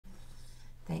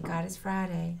Thank God it's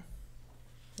Friday.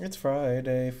 It's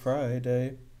Friday.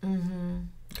 Mm-hmm.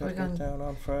 Gotta get down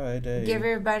on Friday. Give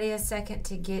everybody a second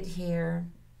to get here.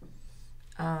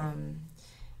 In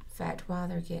fact, while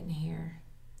they're getting here,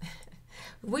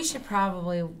 we should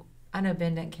probably, I know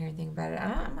Ben doesn't care anything about it.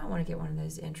 I might want to get one of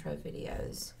those intro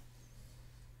videos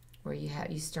where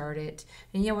you start it.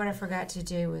 And you know what I forgot to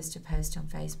do was to post on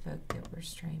Facebook that we're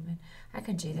streaming. I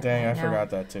can do that. Dang, right I now. forgot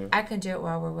that too. I can do it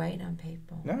while we're waiting on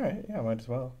people. All right, yeah, might as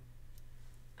well.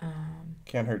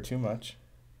 Can't hurt too much.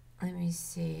 Let me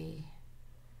see.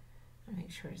 I'll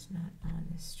make sure it's not on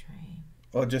the stream.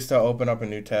 Well, just to open up a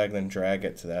new tag, then drag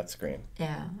it to that screen.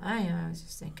 Yeah, I know. I was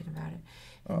just thinking about it.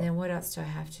 And then what else do I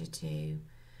have to do?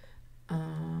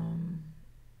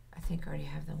 I think I already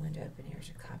have the window open here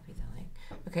to copy the link.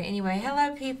 Okay, anyway,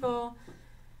 hello, people.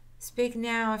 Speak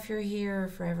now if you're here.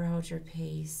 Forever hold your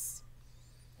peace.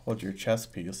 Hold your chess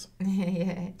piece.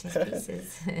 Yeah, chess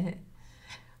pieces.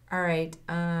 All right.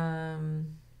 Let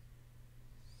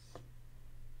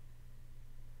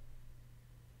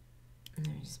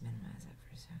me just minimize that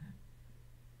for a second.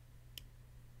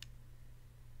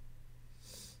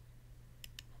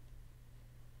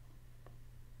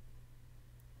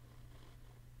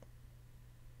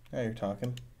 Yeah, you're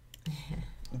talking.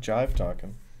 Jive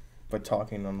talking, but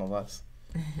talking nonetheless.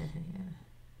 Yeah.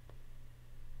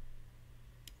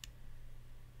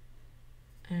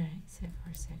 All right, so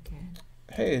for a second.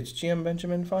 Hey, it's GM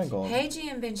Benjamin Feingold. Hey,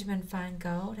 GM Benjamin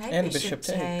Feingold. Hey, And Bishop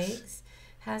Bishop Takes.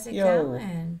 How's it Yo.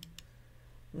 going?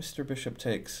 Mr. Bishop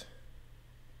Takes.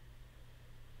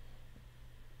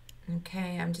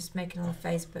 Okay, I'm just making a little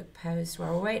Facebook post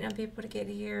while we're waiting on people to get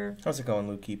here. How's it going,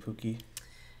 Lukey Pookie?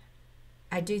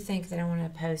 I do think that I want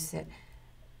to post it.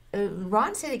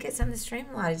 Ron said he gets on the stream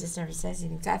a lot. He just never says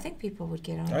anything. So I think people would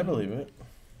get on. I believe it.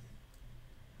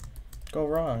 Go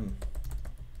Ron.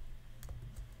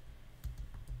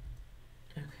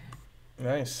 Okay.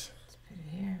 Nice. Let's put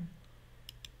it here.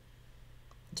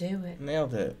 Do it.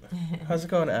 Nailed it. How's it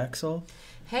going, Axel?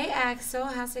 Hey, Axel.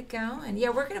 How's it going? Yeah,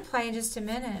 we're going to play in just a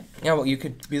minute. Yeah, well, you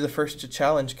could be the first to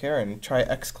challenge Karen. Try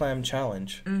Exclam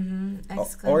Challenge. Mm-hmm.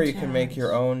 Exclam Or you challenge. can make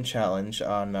your own challenge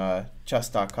on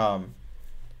chess.com.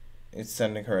 It's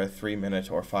sending her a 3-minute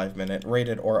or 5-minute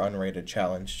rated or unrated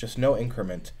challenge. Just no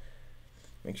increment.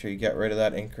 Make sure you get rid of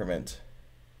that increment.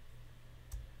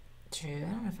 True. I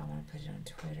don't know if I want to put it on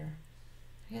Twitter.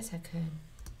 I guess I could.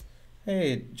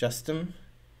 Hey, Justin.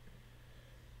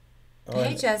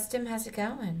 Hey, Justin. How's it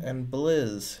going? And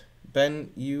Blizz.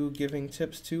 Ben, you giving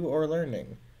tips too or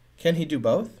learning? Can he do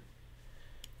both?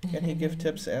 Can he give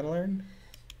tips and learn?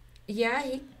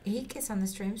 Yeah, he gets on the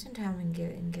stream sometime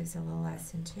and gives a little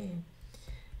lesson too.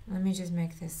 Let me just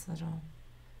make this little.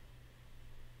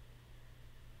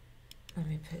 Let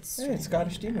me put. Hey, it's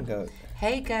Scottish Demon Goat.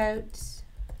 Hey, goats.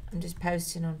 I'm just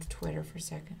posting on Twitter for a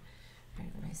second. All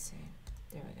right, let me see.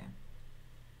 There we go.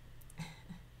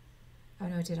 Oh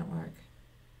no, it didn't work.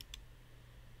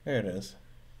 There it is.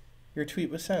 Your tweet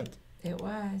was sent. It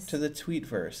was. To the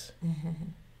tweetverse.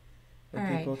 Where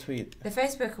All people right. tweet. The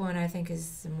Facebook one I think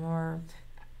is more.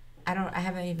 I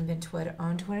haven't even been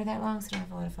on Twitter that long, so I don't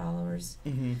have a lot of followers.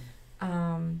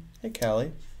 Mm-hmm. Hey,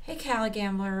 Callie. Hey, Cali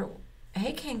Gambler.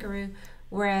 Hey, Kangaroo.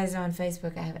 Whereas on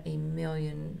Facebook, I have a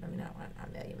million. I mean, not a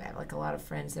million. I have like a lot of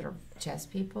friends that are chess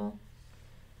people.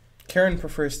 Karen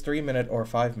prefers 3-minute or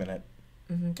 5-minute.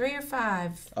 3 or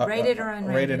 5, rated or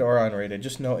unrated. Rated or unrated,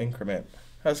 just no increment.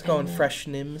 How's it going, Fresh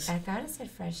Nims? I thought it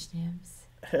said Fresh Nims.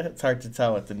 It's hard to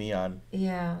tell with the neon.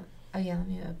 Yeah. Oh, yeah, let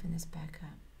me open this back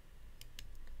up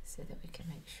so that we can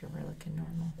make sure we're looking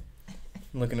normal.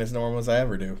 I'm looking as normal as I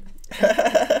ever do.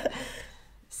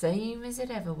 Same as it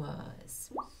ever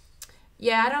was.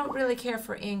 Yeah, I don't really care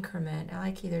for increment. I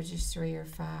like either just 3 or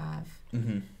 5.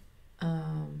 Mm-hmm.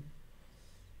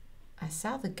 I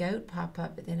saw the goat pop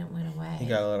up, but then it went away. He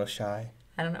got a little shy.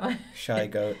 I don't know. Shy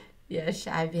goat. Yeah,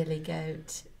 shy Billy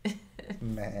goat.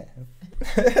 Man.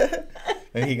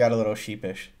 And he got a little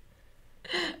sheepish.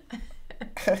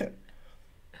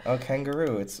 Oh,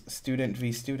 Kangaroo. It's student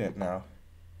v student now.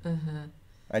 Uh-huh.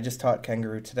 I just taught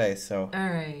Kangaroo today, so all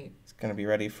right. It's going to be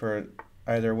ready for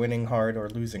either winning hard or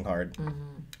losing hard.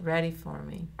 Mm-hmm. Ready for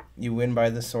me. You win by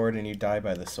the sword and you die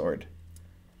by the sword.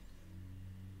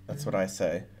 That's what I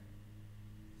say.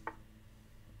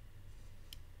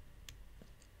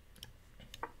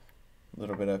 A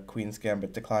little bit of Queen's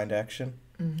Gambit declined action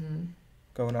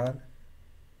going on.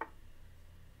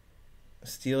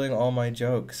 Stealing all my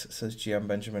jokes, says GM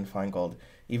Benjamin Feingold,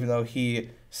 even though he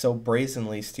so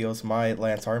brazenly steals my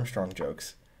Lance Armstrong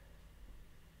jokes.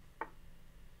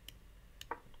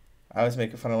 I was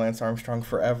making fun of Lance Armstrong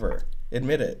forever.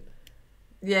 Admit it.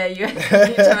 Yeah, you told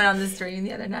it on the stream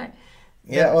the other night.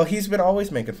 Yeah, well, he's been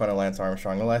always making fun of Lance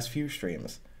Armstrong the last few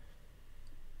streams.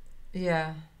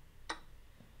 Yeah.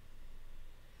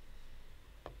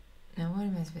 Now, what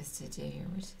am I supposed to do here?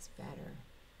 Which is better?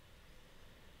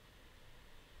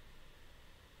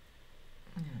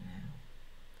 I don't know.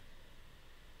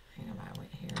 I think I might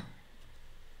went here.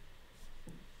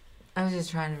 I was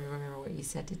just trying to remember what you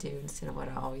said to do instead of what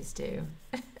I always do.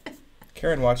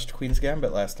 Karen watched Queen's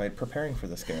Gambit last night preparing for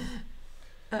this game.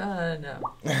 No.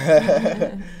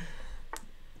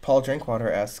 Paul Drinkwater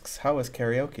asks, how was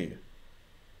karaoke?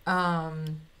 I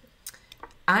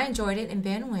enjoyed it, and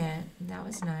Ben went. That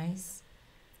was nice.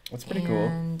 That's pretty cool.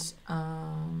 And,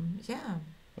 yeah.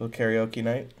 A little karaoke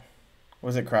night.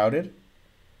 Was it crowded?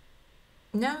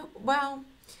 No, well,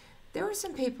 there were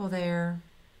some people there.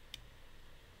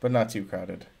 But not too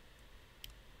crowded.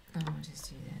 Oh, I'll just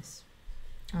do this.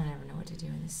 I never know what to do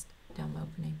in this dumb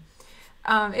opening.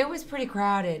 It was pretty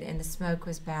crowded, and the smoke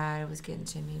was bad. It was getting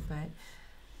to me, but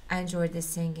I enjoyed the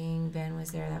singing. Ben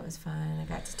was there. That was fun. I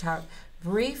got to talk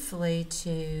briefly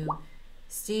to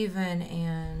Stephen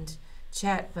and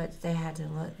Chet, but they had to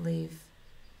leave.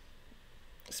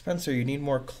 Spencer, you need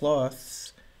more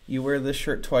cloths. You wear this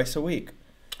shirt twice a week.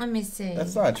 Let me see.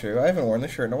 That's not true. I haven't worn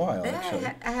this shirt in a while, actually.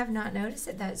 I have not noticed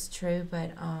that that's true,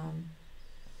 but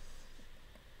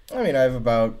I mean, I have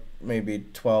about maybe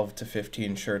 12 to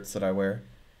 15 shirts that I wear.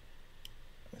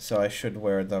 So I should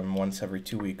wear them once every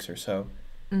 2 weeks or so.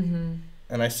 Mm-hmm.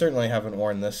 And I certainly haven't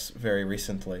worn this very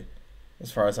recently,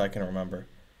 as far as I can remember.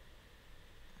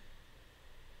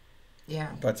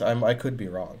 Yeah. But I could be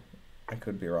wrong. I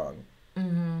could be wrong.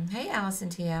 Mm-hmm. Hey, Allison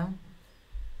TL.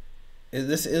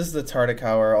 This is the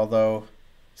Tartakower, although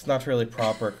it's not really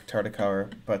proper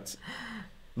Tartakower, but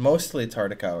mostly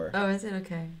Tartakower. Oh, is it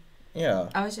okay? Yeah.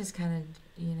 I was just kind of,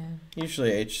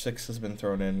 Usually H6 has been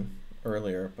thrown in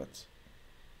earlier, but,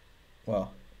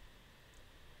 well,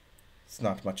 it's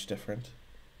not much different.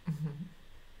 Mm-hmm.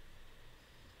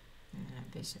 And that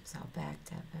bishop's all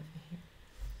backed up over here.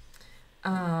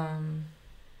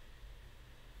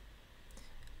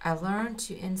 I learned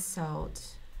to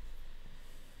insult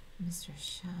Mr.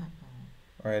 Shabble.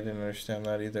 I didn't understand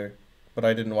that either, but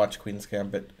I didn't watch Queen's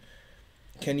Gambit.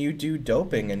 Can you do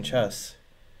doping in chess?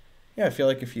 Yeah, I feel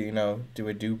like if you, do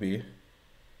a doobie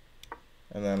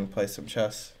and then play some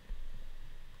chess,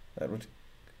 that would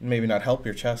maybe not help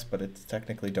your chess, but it's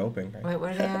technically doping, right? Wait,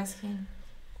 what are they asking?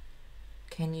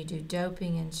 Can you do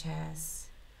doping in chess?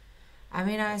 I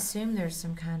mean, I assume there's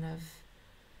some kind of...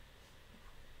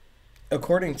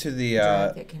 According to the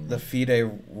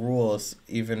FIDE rules,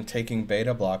 even taking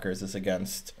beta blockers is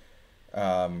against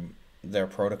their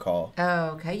protocol.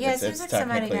 Oh, okay. Yeah, it seems like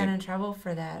somebody got in trouble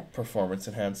for that. Performance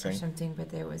enhancing. Or something,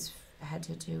 but it had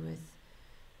to do with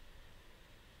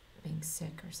being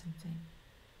sick or something.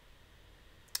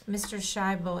 Mr.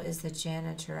 Scheibel is the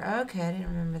janitor. Okay, I didn't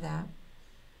remember that.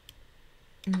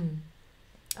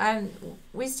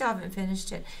 We still haven't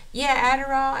finished it. Yeah,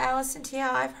 Adderall, Allison TL.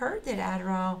 I've heard that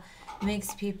Adderall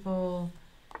makes people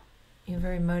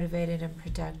very motivated and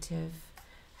productive.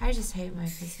 I just hate my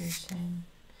position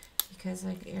because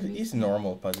He's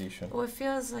normal position. Well, it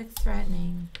feels like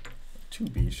threatening. 2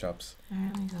 bishops. All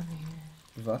right, let me go over here.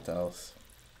 What else?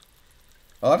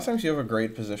 A lot of times you have a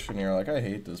great position, and you're like, I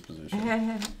hate this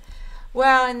position.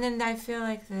 Well, and then I feel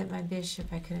like that my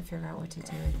bishop, I couldn't figure out what to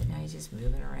do with it. Now he's just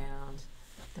moving around.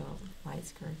 The white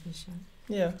skirt bishop.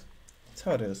 Yeah, that's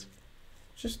how it is.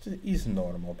 Just he's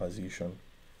normal position.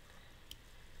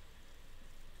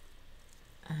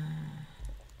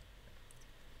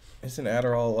 Isn't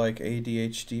Adderall like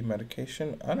ADHD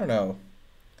medication? I don't know.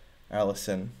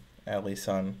 Allison. I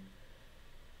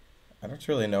don't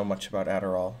really know much about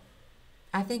Adderall.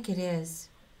 I think it is.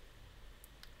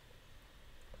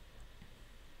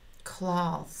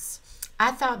 Cloths.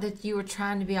 I thought that you were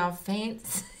trying to be all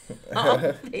fancy,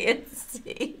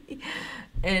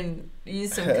 and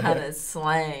use some kind of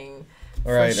slang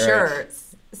for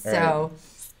shirts. Right. So,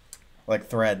 like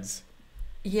threads.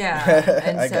 Yeah,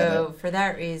 and so for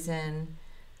that reason,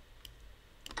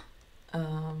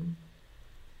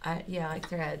 like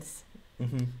threads.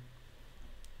 Mm-hmm.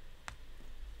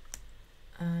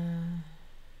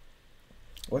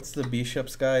 What's the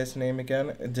bishop's guy's name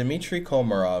again? Dmitry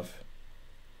Komarov.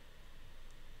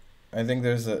 I think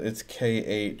it's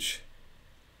KHOM,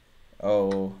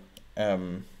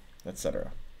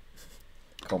 etc.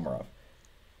 Komarov.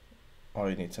 All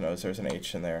you need to know is there's an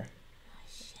H in there. Oh,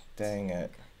 shit. Dang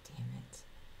it. God damn it.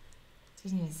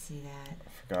 Didn't even see that. I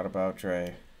forgot about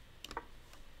Dre.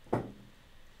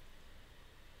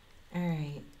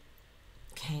 Alright.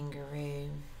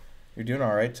 Kangaroo. You're doing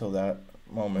alright till that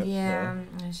moment. Yeah,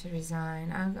 I should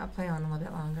resign. I'll play on a little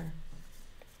bit longer.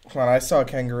 When I saw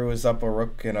Kangaroo was up a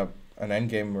rook in an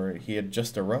endgame where he had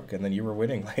just a rook, and then you were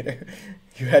winning later.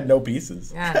 You had no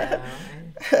pieces. I know.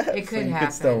 It could So you happen.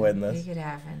 could still win this. It could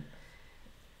happen.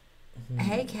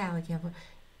 Hey, Callie Campbell.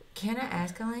 Can I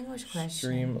ask a language question?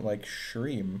 Stream like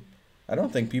Shreem. I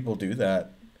don't think people do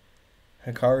that.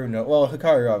 Hikaru, no. Well,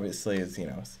 Hikaru obviously is, you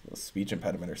know, a speech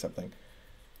impediment or something.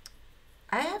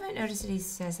 I haven't noticed that he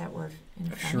says that word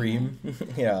in a funny way.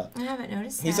 Shreem. Yeah. I haven't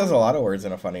noticed that. He says a lot of words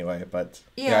in a funny way, but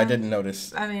yeah, I didn't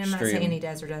notice. I mean, I'm not Stream. saying he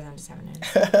does or doesn't. I just haven't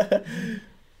noticed.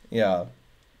 Yeah.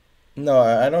 No,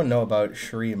 I don't know about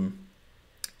Shreem.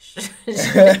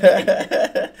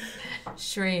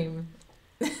 Shreem.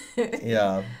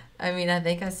 Yeah. I mean, I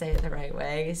think I say it the right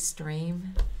way.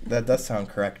 Stream. That does sound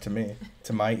correct to me,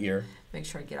 to my ear. Make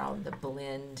sure I get all of the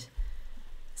blend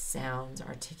sounds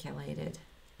articulated.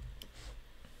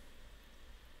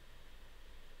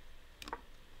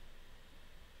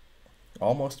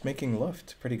 Almost making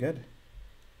lift. Pretty good.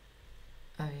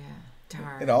 Oh, yeah.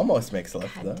 Darn. It almost makes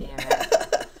lift, God though. damn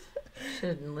it.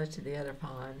 Should have lifted the other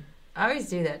pawn. I always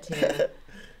do that, too.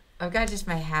 I've got just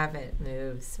my habit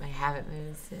moves. My habit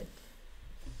moves that...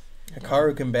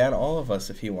 Hikaru can ban all of us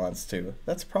if he wants to.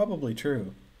 That's probably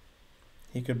true.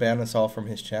 He could ban us all from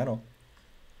his channel.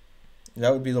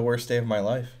 That would be the worst day of my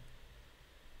life.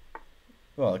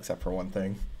 Well, except for one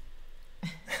thing.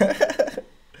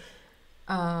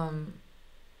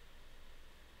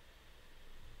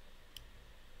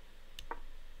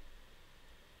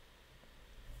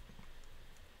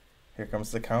 Here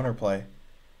comes the counterplay.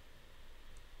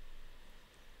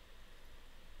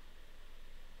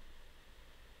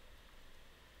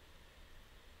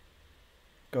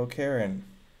 Go, Karen.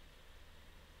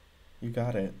 You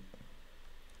got it.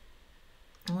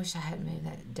 I wish I hadn't made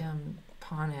that dumb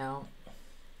pawn out.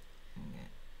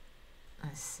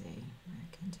 Let's see what I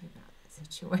can do about that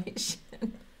situation.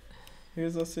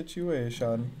 Here's a situation. I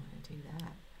don't want to do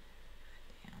that.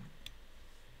 Damn.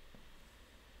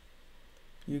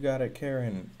 You got it,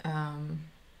 Karen. I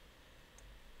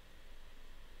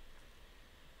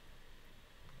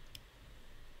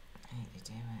need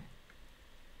to do it.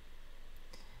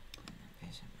 And the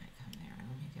bishop might come there.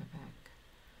 Let me go back.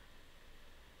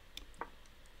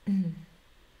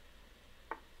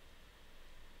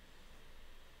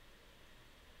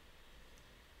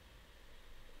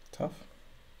 Tough.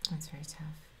 That's very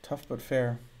tough. Tough but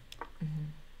fair. Mm-hmm.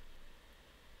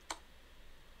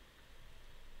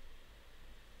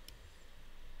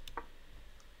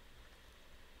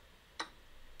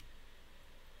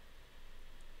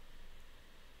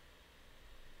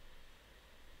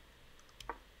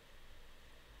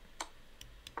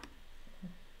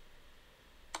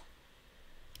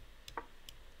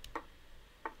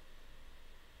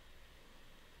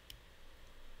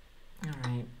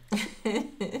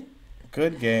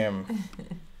 Good game.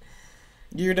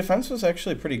 Your defense was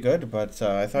actually pretty good, but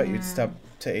I thought you'd step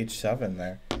to h7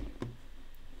 there.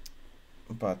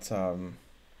 But, I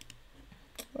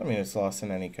mean, it's lost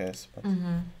in any case. But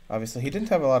obviously, he didn't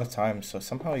have a lot of time, so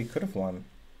somehow he could have won.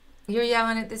 You're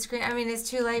yelling at the screen. I mean, it's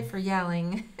too late for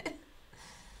yelling.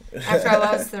 After I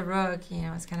lost the rook, you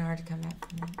know, it's kind of hard to come back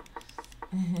from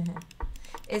that.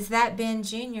 Is that Ben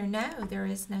Jr.? No, there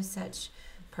is no such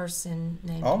person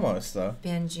named Almost, though.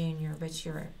 Ben Jr., but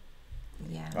you're,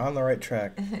 yeah. On the right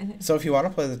track. So if you want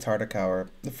to play the Tartakower,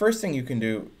 the first thing you can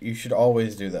do, you should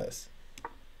always do this.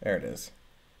 There it is.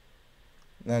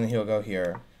 Then he'll go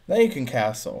here. Then you can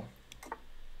castle.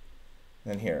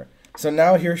 Then here. So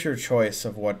now here's your choice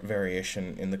of what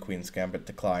variation in the Queen's Gambit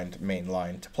declined main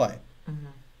line to play.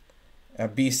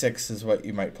 B6 is what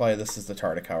you might play. This is the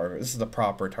Tartakower. This is the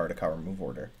proper Tartakower move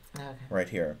order. Okay. Right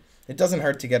here. It doesn't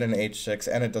hurt to get an h6,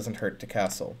 and it doesn't hurt to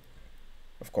castle.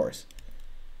 Of course.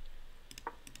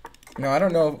 Now, I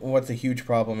don't know what the huge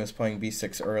problem is playing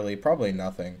b6 early. Probably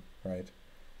nothing, right?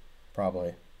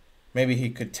 Probably. Maybe he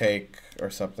could take or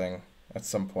something at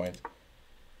some point.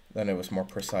 Then it was more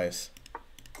precise.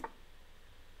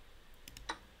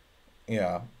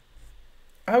 Yeah.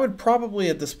 I would probably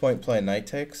at this point play knight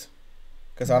takes.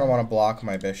 Because I don't want to block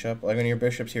my bishop. Like when your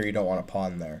bishop's here, you don't want a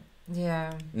pawn there.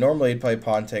 Yeah. Normally you'd play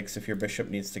pawn takes if your bishop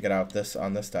needs to get out this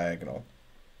on this diagonal.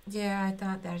 Yeah, I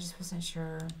thought that. I just wasn't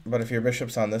sure. But if your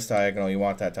bishop's on this diagonal, you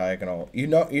want that diagonal. You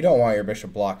don't want your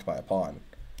bishop blocked by a pawn.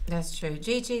 That's true.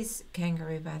 Gigi's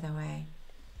Kangaroo, by the way.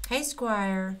 Hey,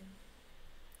 Squire.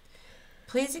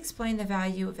 Please explain the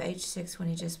value of h6 when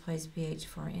he just plays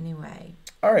bh4 anyway.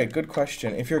 All right, good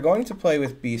question. If you're going to play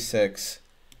with b6,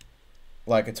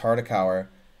 like a Tartakower,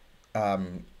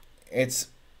 it's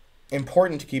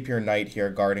important to keep your knight here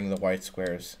guarding the white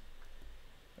squares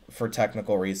for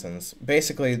technical reasons.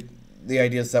 Basically, the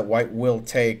idea is that white will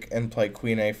take and play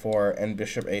queen a4 and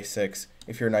bishop a6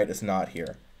 if your knight is not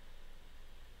here.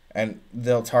 And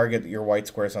they'll target your white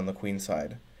squares on the queen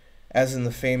side. As in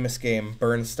the famous game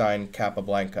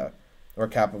Bernstein-Capablanca, where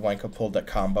Capablanca pulled that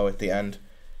combo at the end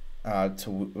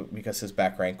because his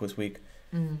back rank was weak.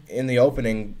 In the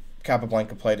opening,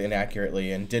 Capablanca played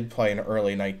inaccurately and did play an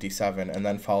early knight d7 and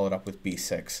then followed up with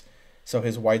b6. So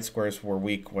his white squares were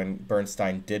weak when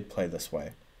Bernstein did play this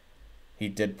way. He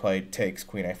did play takes,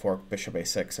 queen a4, bishop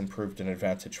a6, and proved an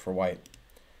advantage for white.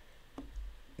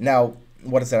 Now,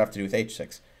 what does that have to do with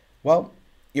h6? Well,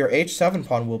 your h7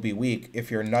 pawn will be weak if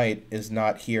your knight is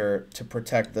not here to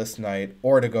protect this knight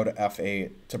or to go to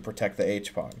f8 to protect the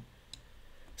h-pawn.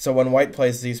 So when white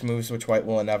plays these moves, which white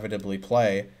will inevitably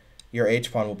play, your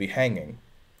h-pawn will be hanging.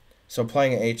 So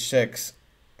playing h6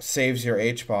 saves your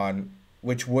h-pawn,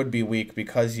 which would be weak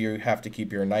because you have to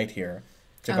keep your knight here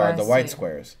to guard the white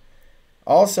squares.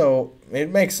 Also, it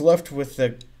makes lift with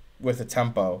the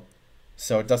tempo,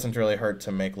 so it doesn't really hurt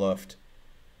to make lift.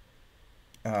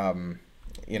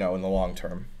 You know, in the long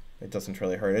term, it doesn't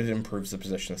really hurt. It improves the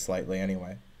position slightly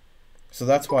anyway. So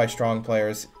that's why strong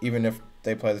players, even if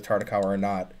they play the Tartakower or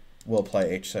not, will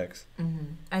play h6.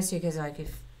 I see, because like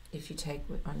if you take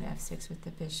on f6 with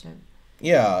the bishop.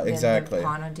 Yeah, then exactly. The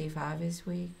pawn on d5 is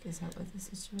weak. Is that what the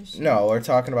situation? No, we're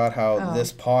talking about how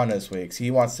this pawn is weak. So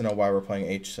he wants to know why we're playing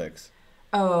h6.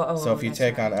 So if you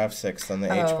take on f6, then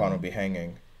the h-pawn will be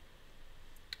hanging.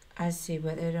 I see,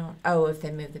 but they don't. Oh, if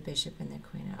they move the bishop and the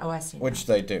queen. Oh, I see. Which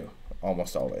they do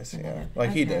almost always. Yeah,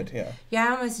 like he did. Yeah. Yeah,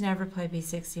 I almost never play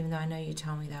b6, even though I know you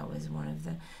told me that was one of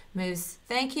the moves.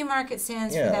 Thank you, Market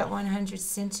Sands, for that 100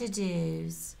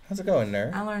 centidues. How's it going,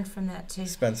 Ner? I learned from that too.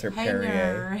 Spencer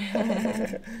Perrier.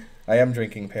 I am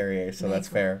drinking Perrier, so that's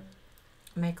fair.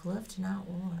 Make lift, not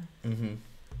war.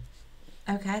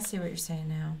 Okay, I see what you're saying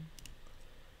now.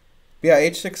 Yeah,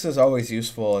 h6 is always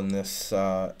useful in this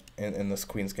in this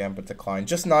Queen's Gambit decline,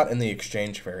 just not in the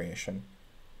exchange variation.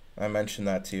 I mentioned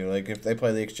that to you. Like, if they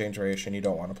play the exchange variation, you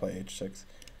don't want to play h6.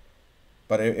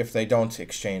 But if they don't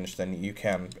exchange, then you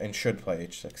can and should play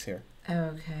h6 here.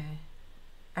 Okay.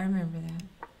 I remember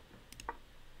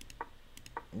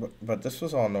that. But this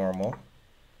was all normal.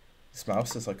 This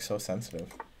mouse is, like, so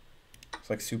sensitive.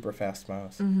 It's, like, super fast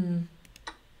mouse.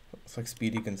 It's like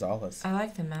Speedy Gonzalez. I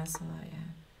like the mouse a lot,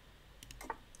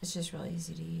 yeah. It's just really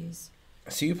easy to use.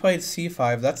 So you played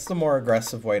c5. That's the more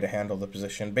aggressive way to handle the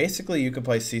position. Basically, you could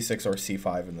play c6 or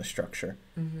c5 in the structure.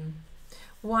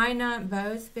 Why not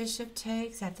both bishop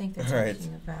takes? I think they're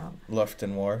talking about Luft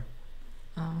and war.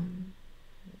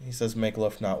 He says make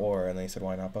Luft, not war, and then he said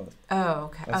why not both. Oh,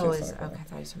 okay. Okay, I thought you were talking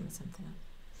about something else.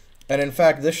 And in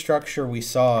fact, this structure we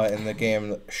saw in the game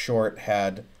that Short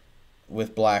had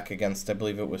with black against, I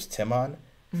believe it was Timon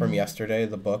from yesterday,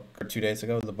 the book, or 2 days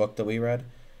ago, the book that we read.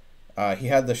 He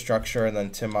had the structure, and then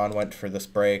Timon went for this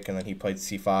break, and then he played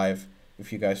c5,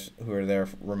 if you guys who were there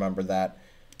remember that.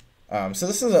 So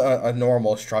this is a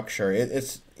normal structure.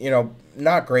 It's, you know,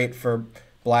 not great for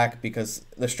black because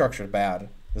the structure is bad.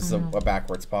 This is a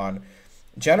backwards pawn.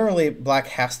 Generally, black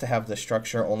has to have this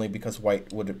structure only because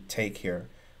white would take here,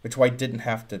 which white didn't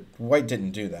have to. White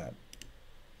didn't do that.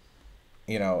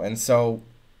 You know, and so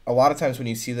a lot of times when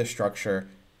you see this structure,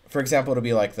 for example, it'll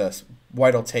be like this.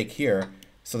 White will take here,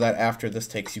 so that after this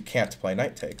takes, you can't play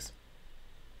knight takes.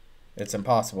 It's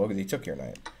impossible because he took your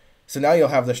knight. So now you'll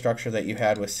have the structure that you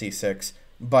had with c6,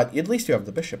 but at least you have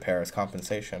the bishop pair as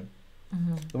compensation.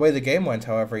 The way the game went,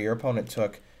 however, your opponent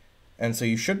took, and so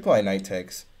you should play knight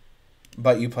takes,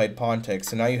 but you played pawn takes,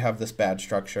 so now you have this bad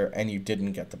structure, and you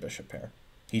didn't get the bishop pair.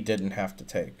 He didn't have to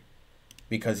take,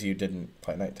 because you didn't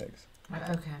play knight takes.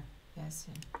 Okay, yes.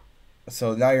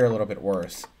 So now you're a little bit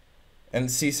worse. And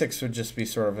c6 would just be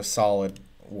sort of a solid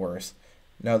worse.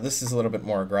 Now this is a little bit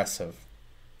more aggressive.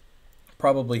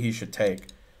 Probably he should take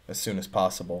as soon as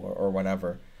possible or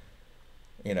whenever.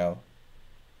 You know,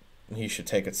 he should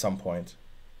take at some point.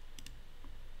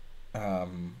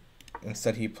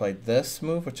 Instead he played this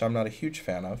move, which I'm not a huge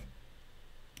fan of.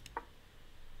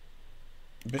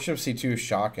 Bishop c2 is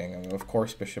shocking. I mean, of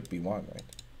course bishop b1, right?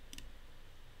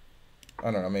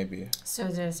 I don't know, maybe. So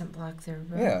it doesn't block their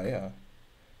rook? Yeah, yeah.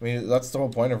 I mean, that's the whole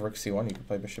point of rook c1. You can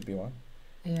play bishop b1.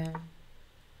 Yeah.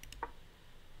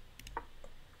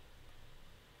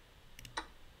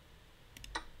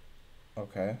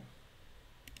 Okay.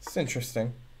 It's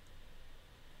interesting.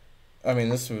 I mean,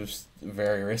 this was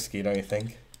very risky, don't you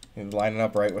think? Lining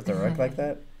up right with the rook like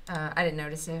that? I didn't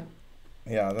notice it.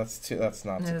 Yeah, that's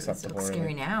not acceptable. It's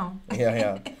scary now. Yeah,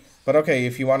 yeah. But okay,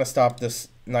 if you want to stop this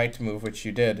knight move, which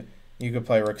you did, you could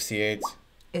play rook c8.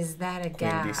 Is that a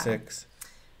queen gap? d6.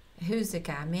 Who's the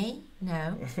guy? Me?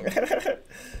 No.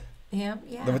 Him?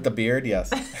 Yeah. With the beard,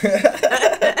 yes.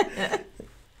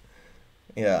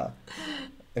 Yeah.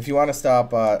 If you want to stop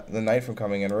the knight from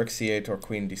coming in, rook c8 or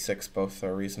queen d6, both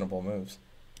are reasonable moves.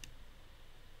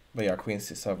 But yeah, queen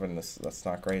c7, that's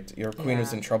not great. Your queen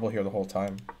was in trouble here the whole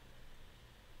time.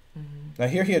 Now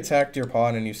here he attacked your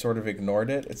pawn and you sort of ignored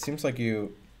it. It seems like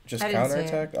you just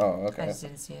counterattacked. Oh, okay. I just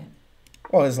didn't see it.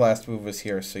 Well, his last move was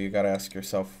here, so you got to ask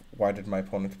yourself, why did my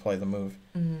opponent play the move?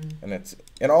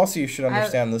 And also you should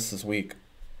understand this is weak.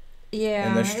 Yeah.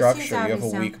 In the structure, you have a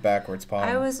weak backwards pawn.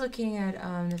 I was looking at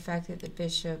the fact that the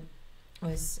bishop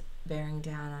was bearing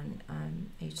down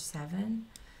on h7,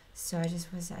 so I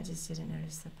just didn't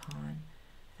notice the pawn.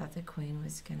 I thought the queen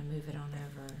was gonna move it on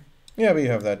over. Yeah, but you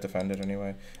have that defended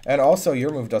anyway. And also, your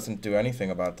move doesn't do anything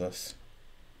about this.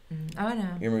 Oh, I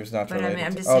know. Your move's not but related. I mean,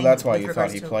 I'm just oh, saying that's why you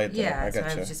thought he played there. Yeah, I got so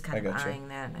you. I was just kind of eyeing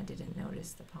that, and I didn't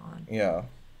notice the pawn. Yeah.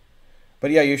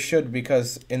 But yeah, you should,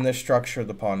 because in this structure,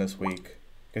 the pawn is weak.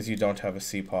 Because you don't have a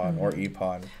c-pawn or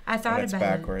e-pawn. I thought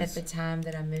about it at the time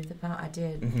that I moved the pawn. I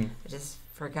did. I just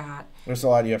forgot. There's a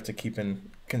lot you have to keep in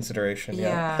consideration.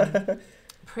 Yeah.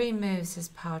 Pre-move says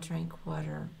Paul drink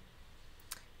water.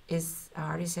 I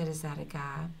already said, is that a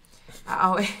guy?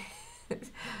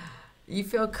 You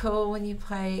feel cool when you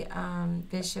play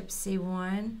bishop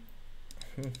c1?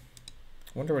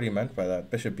 Wonder what he meant by that.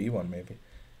 Bishop b1, maybe.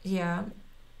 Yeah.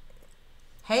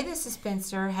 Hey, this is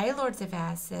Spencer. Hey, Lords of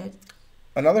Acid.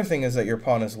 Another thing is that your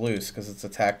pawn is loose because it's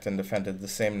attacked and defended the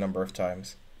same number of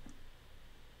times.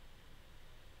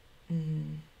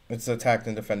 It's attacked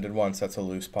and defended once. That's a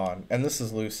loose pawn. And this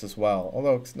is loose as well.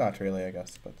 Although it's not really, I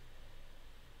guess. But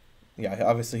yeah,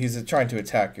 obviously he's trying to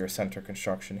attack your center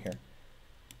construction here.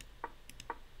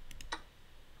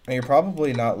 And you're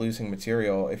probably not losing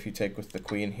material if you take with the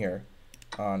queen here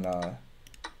on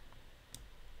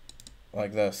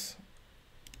like this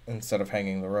instead of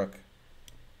hanging the rook.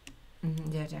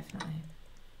 Yeah, definitely.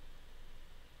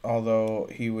 Although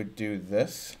he would do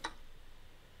this.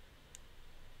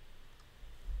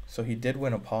 So he did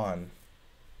win a pawn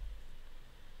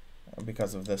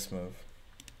because of this move.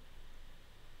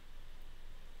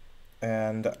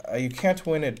 And you can't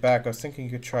win it back. I was thinking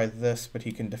you could try this, but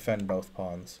he can defend both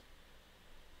pawns.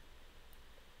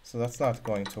 So that's not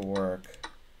going to work.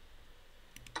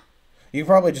 You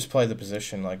probably just play the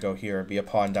position, like go here, be a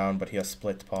pawn down, but he has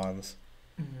split pawns.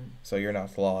 So you're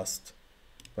not lost,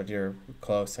 but you're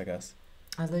close, I guess.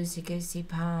 A loosey-goosey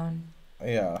pawn.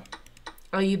 Yeah.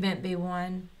 Oh, you meant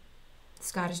B1?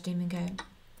 Scottish Demon Goat.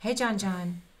 Hey,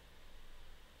 John.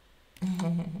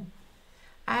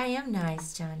 I am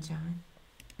nice, John.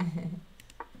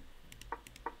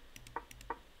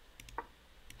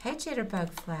 Hey, Jitterbug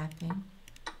flapping.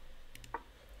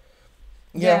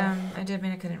 Yeah, I did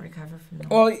mean I couldn't recover from that.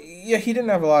 Well, yeah, he didn't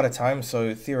have a lot of time,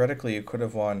 so theoretically you could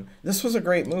have won. This was a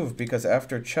great move because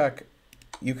after check,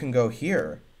 you can go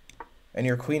here, and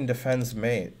your queen defends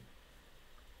mate.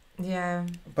 Yeah.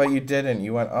 But you didn't.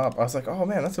 You went up. I was like, oh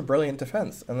man, that's a brilliant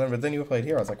defense. But then you played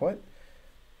here. I was like, what?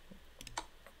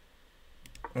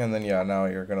 And then yeah, now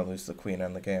you're gonna lose the queen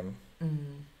and the game.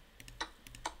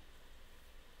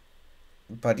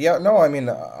 But yeah, no, I mean,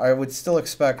 I would still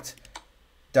expect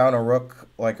down a rook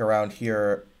like around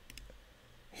here.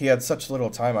 He had such little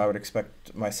time. I would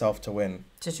expect myself to win.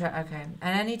 To try, okay,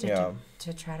 and I need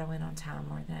to try to win on time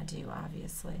more than I do,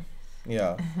 obviously.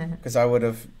 Yeah, because I would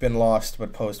have been lost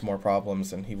but posed more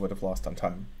problems, and he would have lost on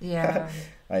time. Yeah.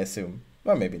 I assume.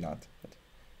 Well, maybe not. But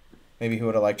maybe he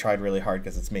would have like tried really hard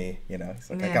because it's me. You know, it's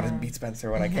like I gotta beat Spencer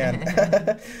when I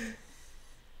can.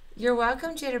 You're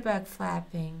welcome, Jitterbug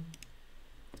flapping.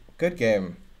 Good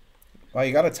game. Wow,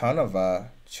 you got a ton of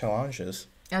challenges.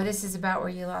 Oh, this is about where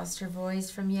you lost your voice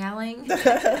from yelling?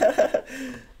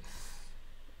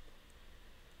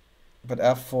 But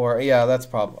f4, yeah, that's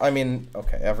probably... I mean,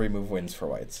 okay, every move wins for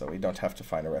white, so we don't have to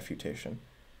find a refutation.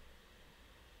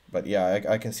 But yeah,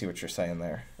 I can see what you're saying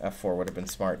there. f4 would have been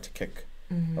smart to kick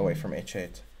away from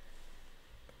h8.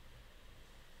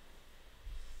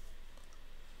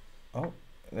 Oh,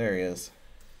 there he is.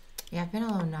 Yeah, I've been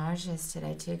a little nauseous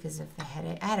today, too, because of the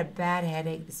headache. I had a bad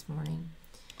headache this morning.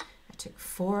 I took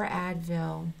 4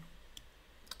 Advil,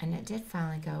 and it did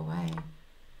finally go away.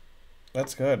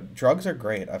 That's good. Drugs are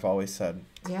great, I've always said.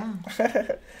 Yeah.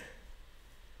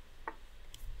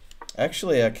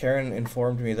 Actually, Karen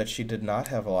informed me that she did not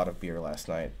have a lot of beer last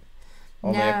night.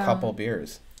 Only a couple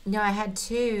beers. No, I had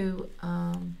 2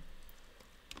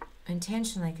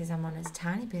 intentionally because I'm on this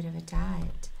tiny bit of a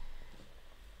diet.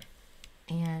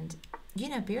 And, you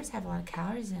know, beers have a lot of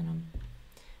calories in them.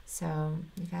 So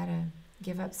you got to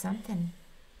give up something.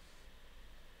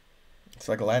 It's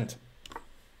like Lent.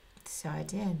 So I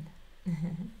did.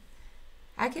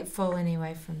 I get full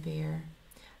anyway from beer.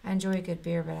 I enjoy a good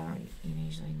beer, but I don't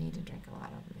usually need to drink a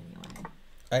lot of them anyway.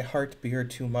 I heart beer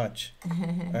too much.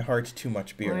 I heart too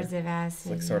much beer. Words of acid. It's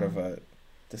like sort of a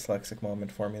dyslexic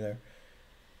moment for me there.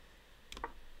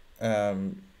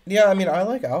 Yeah, I mean, I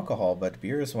like alcohol, but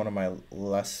beer is one of my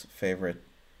less favorite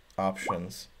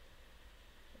options.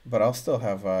 But I'll still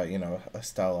have, you know, a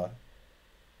Stella.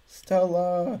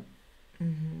 Stella!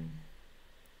 Mm-hmm.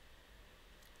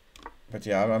 But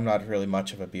yeah, I'm not really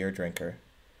much of a beer drinker.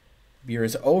 Beer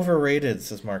is overrated,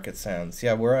 says Market Sounds.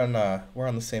 Yeah, we're on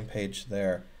the same page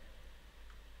there.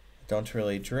 Don't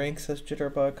really drink, says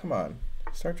Jitterbug. Come on,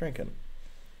 start drinking.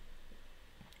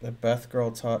 The Beth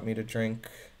girl taught me to drink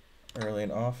early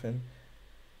and often.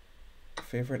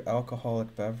 Favorite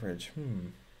alcoholic beverage?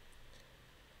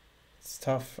 It's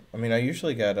tough. I mean, I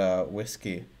usually get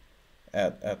whiskey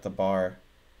at the bar.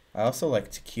 I also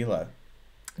like tequila.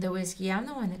 The whiskey. I'm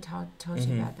the one that told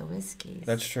you about the whiskeys.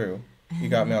 That's true. You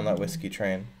got me on that whiskey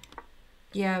train.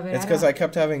 Yeah, but it's because I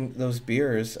kept having those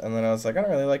beers, and then I was like, I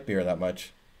don't really like beer that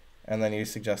much. And then you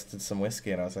suggested some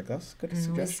whiskey, and I was like, that's a good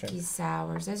suggestion. Whiskey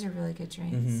sours. Those are really good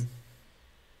drinks. Mm-hmm.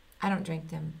 I don't drink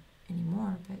them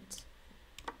anymore, but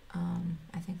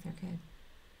I think they're good.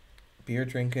 Beer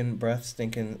drinking, breath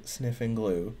stinking, sniffing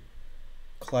glue.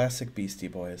 Classic Beastie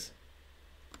Boys.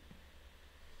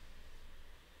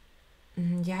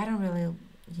 Yeah, I don't really,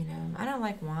 I don't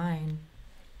like wine.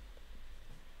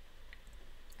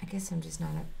 I guess I'm just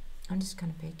kind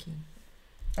of picky.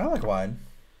 I like wine.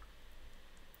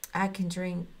 I can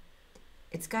drink,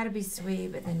 it's got to be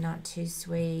sweet, but then not too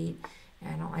sweet.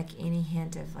 And I don't like any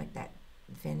hint of like that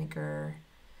vinegar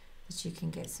that you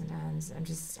can get sometimes. I don't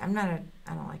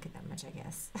like it that much, I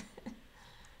guess.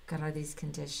 Got all these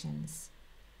conditions.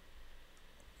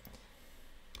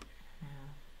 I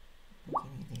don't like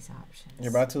any of these options.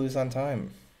 You're about to lose on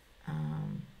time.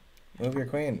 Um, Move your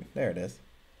queen. There it is.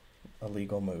 A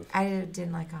legal move. I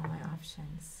didn't like all my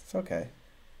options. It's okay.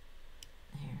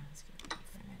 Here, let's get ready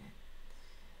for a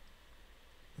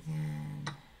minute.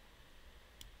 Then,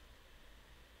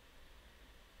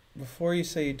 before you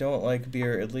say you don't like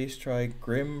beer, at least try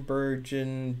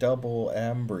Grimbergen Double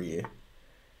Ambry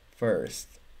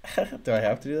first. Do I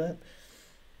have to do that?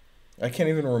 I can't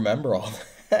even remember all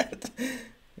that.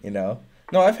 No,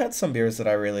 I've had some beers that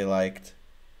I really liked.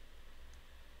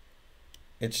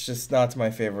 It's just not my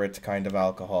favorite kind of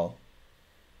alcohol.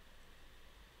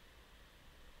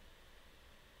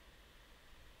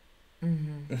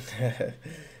 I'm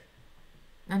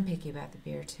picky about the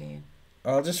beer too.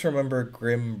 I'll just remember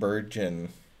Grimbergen.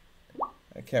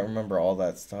 I can't remember all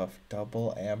that stuff.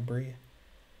 Double Ambry?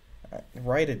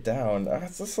 Write it down.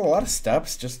 It's just a lot of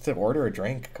steps just to order a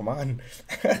drink. Come on.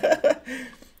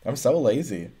 I'm so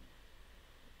lazy.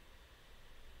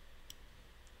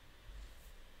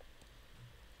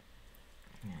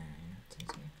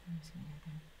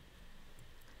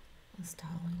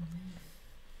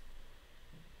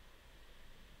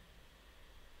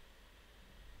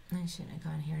 I shouldn't have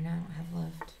gone here. Now I don't have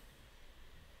lift.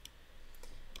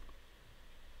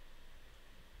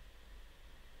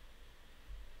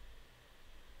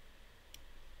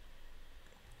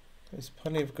 There's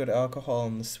plenty of good alcohol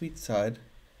on the sweet side.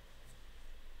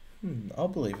 I'll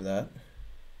believe that.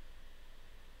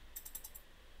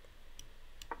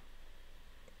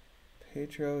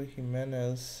 Pedro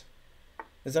Jimenez.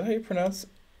 Is that how you pronounce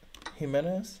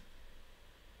Jimenez?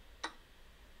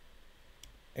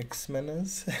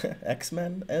 X-Menez?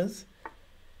 X-Men is?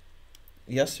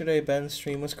 Yesterday, Ben's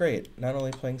stream was great. Not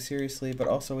only playing seriously, but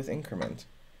also with Increment.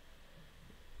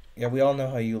 Yeah, we all know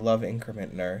how you love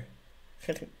Increment, Ner.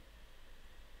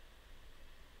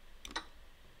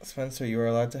 Spencer, you are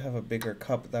allowed to have a bigger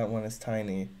cup. That one is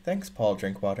tiny. Thanks, Paul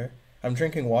Drinkwater. I'm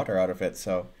drinking water out of it,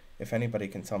 so if anybody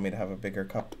can tell me to have a bigger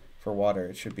cup for water,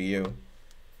 it should be you.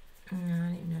 I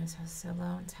didn't even notice I was so low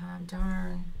on time.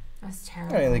 Darn. That's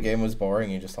terrible. I mean, the game was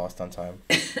boring. You just lost on time.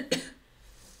 It's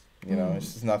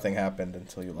just nothing happened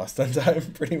until you lost on time,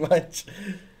 pretty much.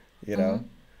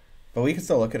 But we can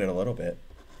still look at it a little bit,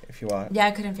 if you want. Yeah,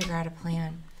 I couldn't figure out a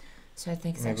plan. So I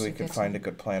think it's maybe we could find a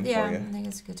good plan for you. Yeah, I think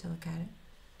it's good to look at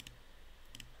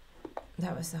it.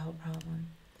 That was the whole problem.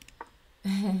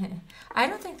 I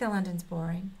don't think the London's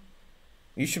boring.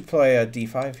 You should play a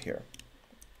D5 here.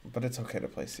 But it's okay to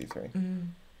play C3.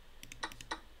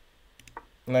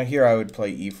 Now here I would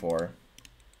play E4.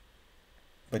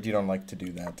 But you don't like to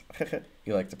do that.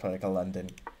 You like to play like a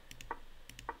London.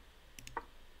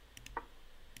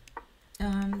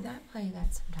 I play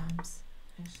that sometimes,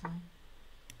 actually.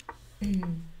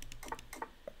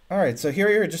 Alright, so here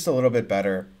you're just a little bit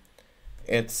better.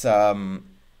 It's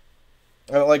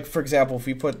Like, for example, if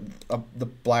we put the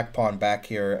black pawn back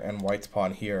here and white's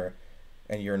pawn here,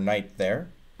 and your knight there,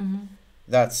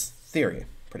 that's theory,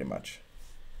 pretty much.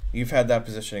 You've had that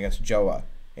position against Joa,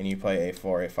 and you play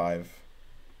a4, a5.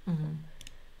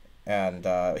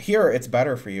 And here it's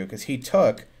better for you, because he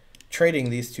took, trading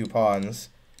these two pawns,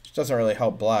 which doesn't really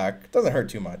help black. Doesn't hurt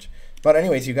too much. But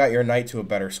anyways, you got your knight to a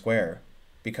better square,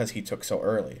 because he took so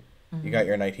early. You got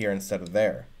your knight here instead of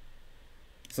there.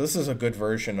 So this is a good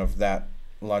version of that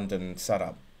London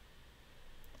setup.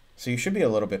 So you should be a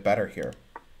little bit better here.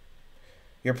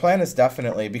 Your plan is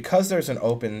definitely, because there's an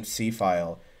open C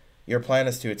file, your plan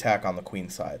is to attack on the queen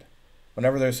side.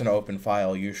 Whenever there's an open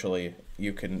file, usually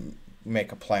you can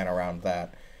make a plan around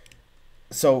that.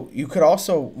 So you could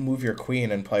also move your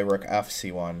queen and play rook f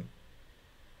c1.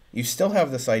 You still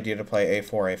have this idea to play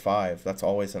a4, a5. That's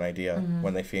always an idea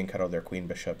when they fianchetto their queen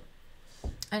bishop.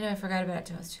 I know, I forgot about it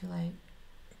till it's too late.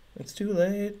 It's too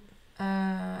late.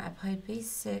 I played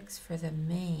b6 for the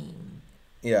main.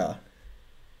 Yeah.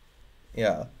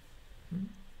 Yeah.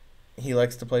 He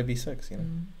likes to play b6, you know.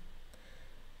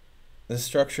 This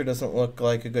structure doesn't look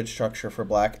like a good structure for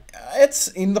black.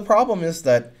 The problem is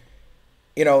that,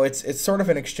 you know, it's sort of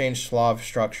an exchange Slav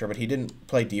structure, but he didn't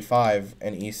play d5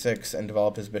 and e6 and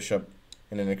develop his bishop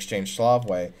in an exchange Slav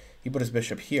way. He put his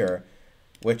bishop here,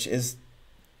 which is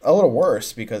a little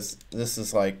worse because this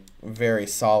is like very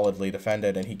solidly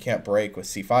defended and he can't break with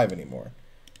c5 anymore.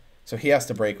 So he has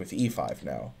to break with e5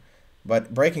 now.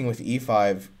 But breaking with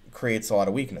e5 creates a lot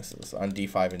of weaknesses on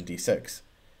d5 and d6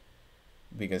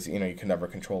 because, you know, you can never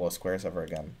control those squares ever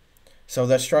again. So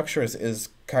that structure is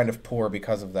kind of poor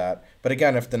because of that. But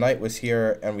again, if the knight was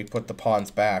here and we put the pawns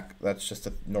back, that's just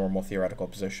a normal theoretical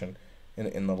position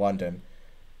in the London.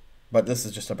 But this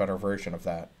is just a better version of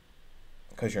that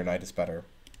because your knight is better.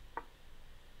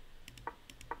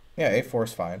 Yeah, a4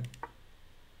 is fine.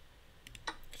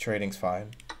 Trading's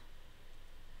fine.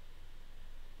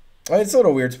 It's a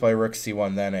little weird to play rook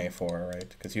c1 then a4, right?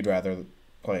 Because you'd rather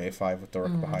play a5 with the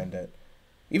rook behind it.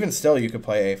 Even still, you could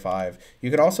play a5. You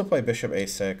could also play bishop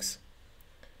a6.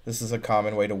 This is a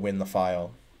common way to win the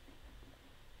file.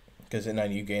 Because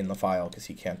then you gain the file because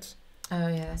he can't. Oh,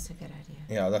 yeah, that's a good idea.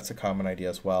 Yeah, that's a common idea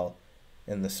as well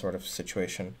in this sort of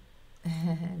situation.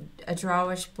 A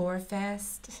drawish bore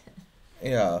fest.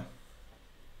 Yeah.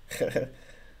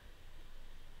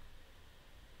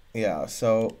 Yeah,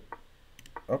 so...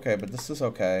 Okay, but this is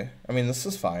okay. I mean, this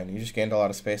is fine. You just gained a lot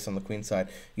of space on the queen side.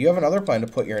 You have another plan to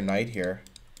put your knight here.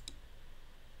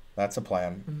 That's a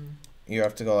plan. You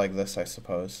have to go like this, I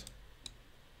suppose.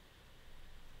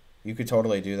 You could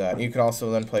totally do that. You could also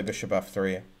then play bishop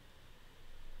f3.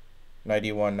 Knight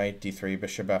e1, knight d3,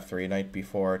 bishop f3, knight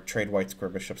b4, trade white square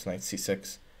bishops, knight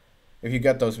c6. If you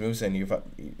get those moves in,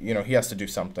 you know, he has to do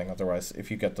something. Otherwise,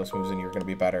 if you get those moves in, you're going to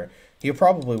be better. He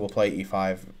probably will play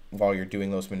e5 while you're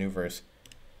doing those maneuvers,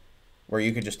 where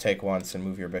you could just take once and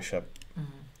move your bishop.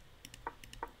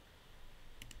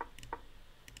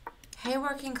 Hey,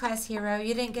 working class hero,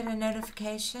 you didn't get a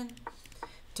notification?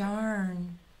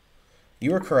 Darn.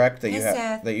 You were correct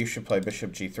that you should play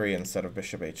bishop g3 instead of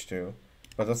bishop h2.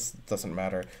 But that doesn't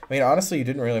matter. I mean, honestly, you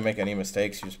didn't really make any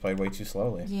mistakes. You just played way too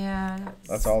slowly. Yeah,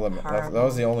 that's all. That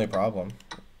was the only problem,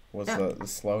 was the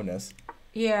slowness.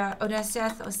 Yeah. Oh, now,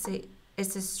 Seth, let's see.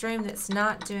 It's a stream that's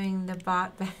not doing the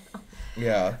bot battle.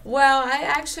 Yeah. Well, I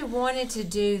actually wanted to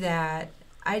do that.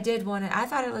 I did want to. I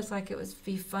thought it looked like it would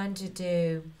be fun to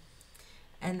do,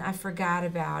 and I forgot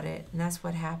about it, and that's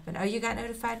what happened. Oh, you got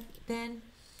notified then?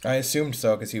 I assumed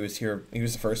so because he was here. He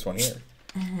was the first one here.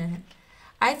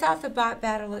 I thought the bot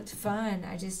battle looked fun.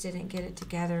 I just didn't get it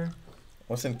together.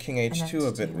 Wasn't king h2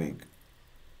 a bit weak?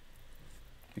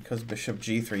 Because bishop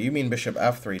g3. You mean bishop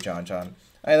f3, John.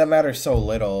 That matters so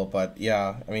little, but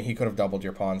yeah. I mean, he could have doubled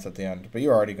your pawns at the end, but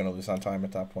you're already going to lose on time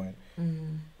at that point.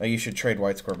 Like, you should trade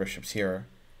white square bishops here.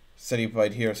 Said he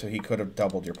played here, so he could have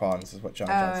doubled your pawns, is what John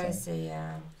said. Oh, I see,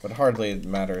 yeah. But hardly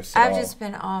matters at all. I've just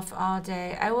been off all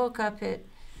day. I woke up at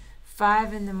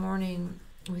 5 in the morning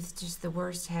with just the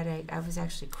worst headache. I was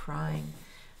actually crying.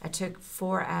 I took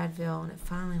 4 Advil, and it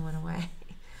finally went away.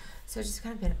 So I've just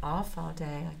kind of been off all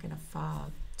day, like in a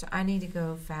fog. So I need to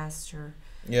go faster.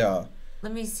 Yeah.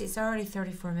 Let me see. It's already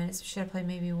 34 minutes. Should I play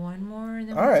maybe one more? And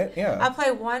then all right, yeah. I'll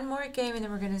play one more game, and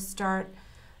then we're going to start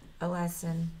a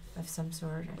lesson of some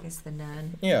sort. I guess the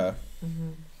Nunn. Yeah.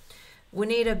 We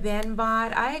need a bin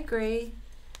bot. I agree.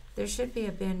 There should be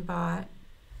a bin bot.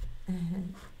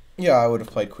 Yeah, I would have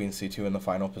played queen c2 in the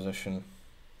final position.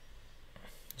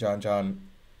 John.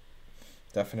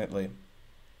 Definitely.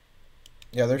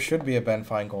 Yeah, there should be a Ben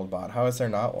Feingold bot. How is there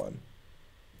not one?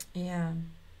 Yeah.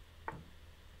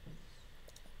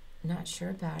 Not sure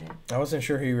about it. I wasn't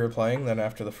sure who you were playing. Then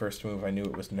after the first move, I knew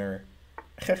it was Nunn.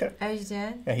 Oh, you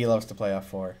did? Yeah, he loves to play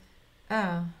f4.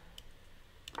 Oh.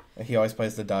 He always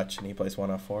plays the Dutch, and he plays 1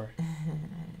 f4.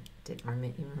 Didn't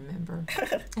you remember?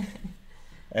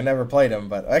 I never played him,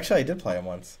 but actually I did play him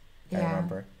once. Yeah. I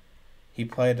remember. He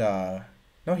played, no,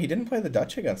 he didn't play the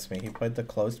Dutch against me. He played the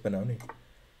closed Benoni.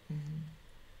 Mm-hmm.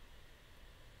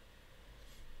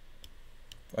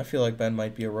 I feel like Ben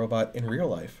might be a robot in real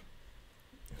life.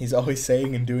 He's always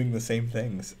saying and doing the same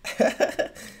things.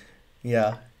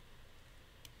 Yeah.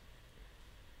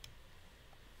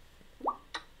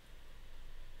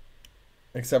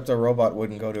 Except a robot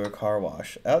wouldn't go to a car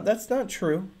wash. That's not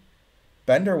true.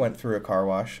 Bender went through a car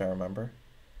wash, I remember.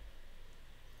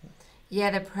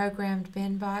 Yeah, the programmed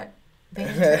Ben bot.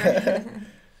 Banter.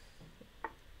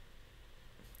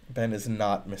 Ben is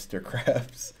not Mr.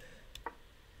 Krabs.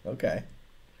 Okay.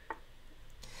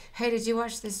 Hey, did you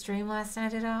watch the stream last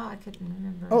night at all? I couldn't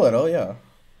remember. A little, yeah.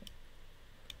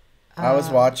 I was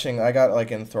watching, I got like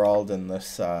enthralled in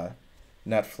this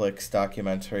Netflix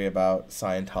documentary about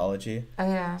Scientology. Oh,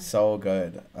 yeah. So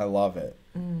good. I love it.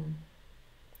 Mm.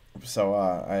 So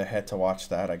I had to watch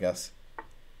that, I guess.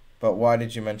 But why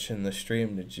did you mention the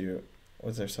stream?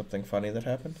 Was there something funny that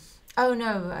happened? Oh,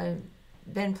 no.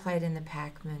 Ben played in the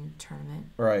Pac-Man tournament.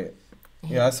 Right.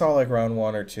 Yeah, I saw like round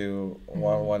 1 or 2, Mm-hmm.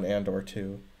 one and or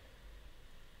 2.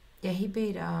 Yeah, he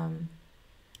beat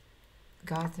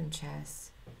Gotham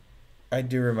Chess. I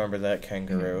do remember that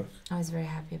kangaroo. I was very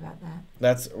happy about that.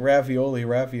 That's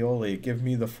ravioli. Give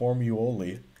me the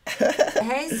formuoli.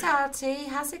 Hey, Salty.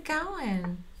 How's it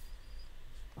going?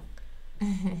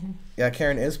 Yeah,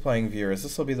 Karen is playing viewers.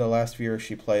 This will be the last viewer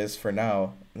she plays for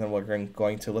now. And then we're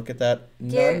going to look at that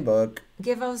Nunn book.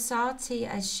 Give old Salty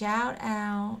a shout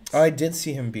out. I did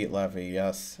see him beat Levy,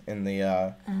 yes, in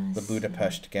the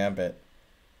Budapest Gambit.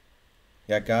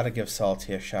 Yeah, gotta give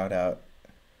Salty a shout out.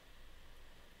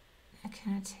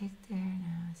 Can I take there?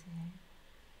 No, is it?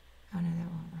 Oh, no, that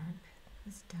won't work.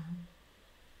 That's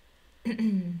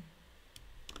dumb.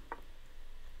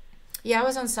 Yeah, I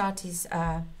was on Salty's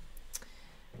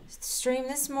stream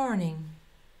this morning.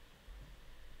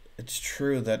 It's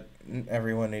true that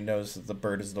everyone who knows that the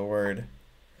bird is the word.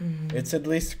 Mm-hmm. It's at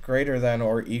least greater than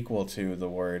or equal to the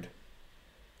word.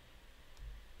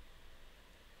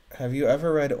 Have you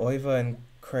ever read Oiva and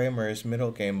Kramer's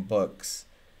Middlegame books?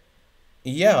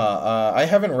 Yeah, I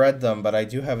haven't read them, but I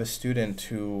do have a student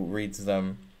who reads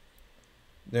them.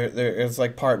 It's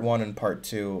like part 1 and part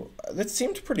 2. It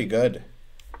seemed pretty good.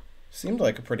 Seemed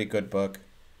like a pretty good book.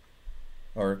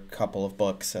 Or a couple of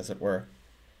books, as it were.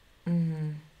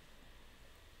 Mm-hmm.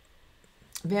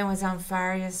 Ben was on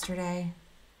fire yesterday.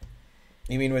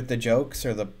 You mean with the jokes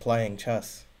or the playing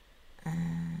chess?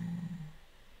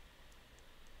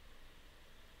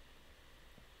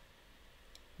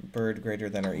 Bird greater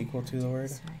than or equal to the word?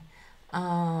 Sorry.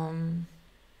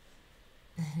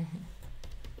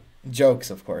 Jokes,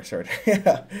 of course. Or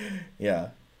yeah. Yeah.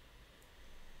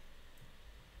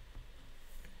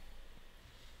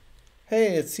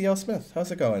 Hey, it's C.L. Smith.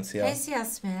 How's it going, C.L.? Hey, C.L.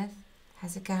 Smith.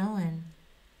 How's it going?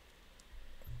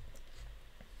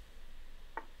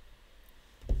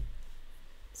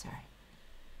 Sorry.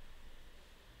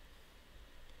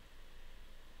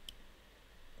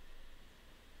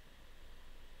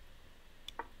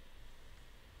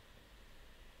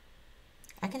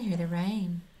 I can hear the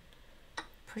rain.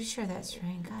 Pretty sure that's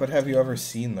rain. God But have you damn ever it.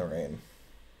 seen the rain?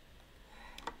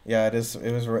 Yeah, it is.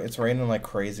 It's raining like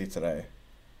crazy today.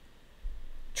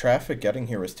 Traffic getting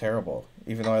here was terrible,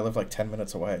 even though I live like 10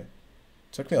 minutes away. It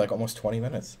took me like almost 20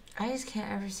 minutes. I just can't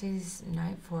ever see these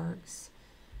night forks.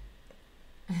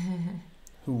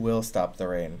 Who will stop the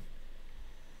rain?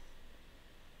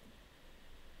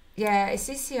 Yeah,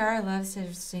 CCR loves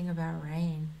to sing about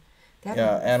rain. They have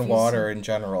Yeah, a and few water song- in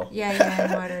general. Yeah,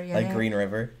 and water. Yeah, Like they Green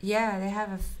River. Yeah, they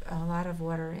have a lot of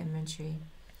water imagery.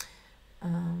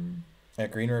 Yeah,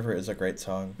 Green River is a great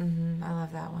song. I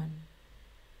love that one.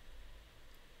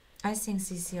 I sing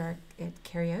CCR at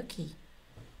karaoke.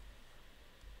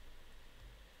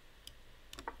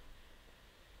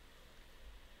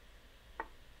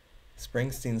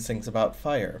 Springsteen sings about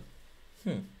fire.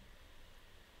 I'll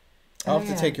Oh, have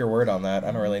to yeah. take your word on that.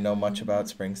 I don't really know much about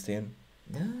Springsteen.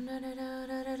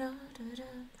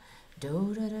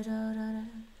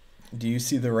 Do you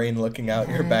see the rain looking out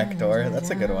your back door? That's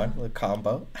a good one. A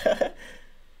combo.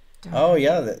 Oh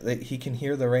yeah, he can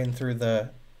hear the rain through the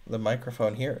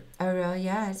microphone here. Oh really?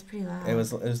 Yeah, it's pretty loud. It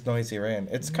was noisy rain.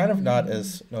 It's kind of not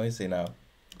as noisy now.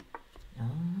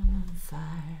 On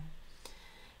fire.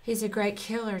 He's a great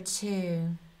killer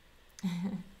too.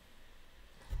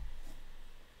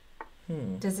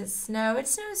 Does it snow? It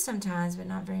snows sometimes, but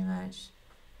not very much.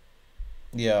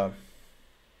 Yeah.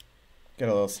 Get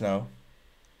a little snow.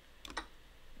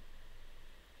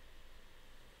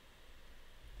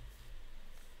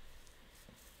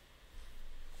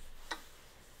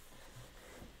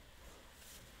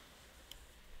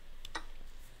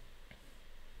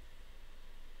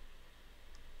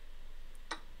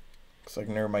 Looks like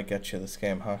Nunn might get you this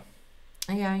game, huh?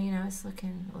 Yeah, you know, it's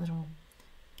looking a little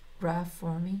rough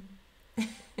for me.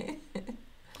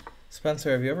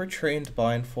 Spencer, have you ever trained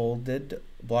blindfold,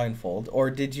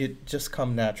 or did you just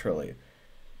come naturally?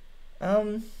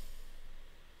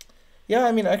 Yeah,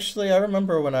 I mean, actually, I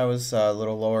remember when I was a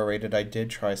little lower rated, I did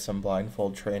try some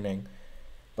blindfold training,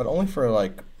 but only for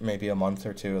like maybe a month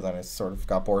or two. Then I sort of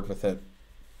got bored with it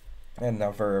and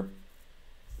never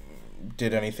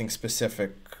did anything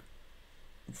specific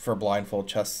for blindfold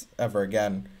chess ever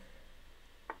again.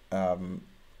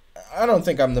 I don't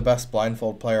think I'm the best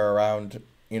blindfold player around.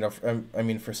 You know, I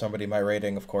mean, for somebody my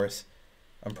rating, of course,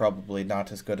 I'm probably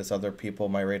not as good as other people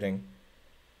my rating,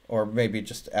 or maybe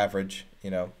just average.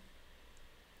 You know,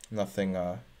 nothing,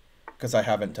 because I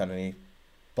haven't done any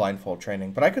blindfold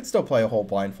training, but I could still play a whole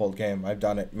blindfold game. I've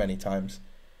done it many times.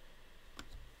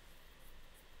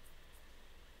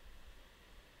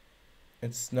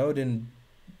 It snowed in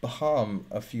Baham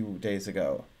a few days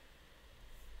ago.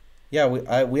 Yeah,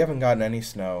 we haven't gotten any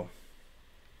snow.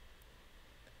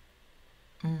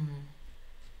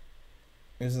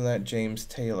 Isn't that James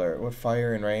Taylor? What,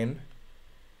 Fire and Rain?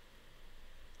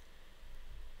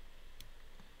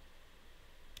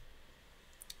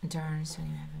 Darn, so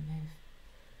you have a move.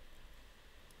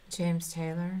 James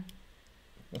Taylor.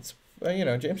 That's you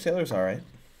know, James Taylor's all right.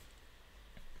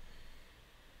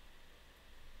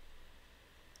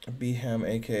 Beeham,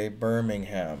 aka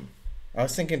Birmingham. I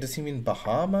was thinking, does he mean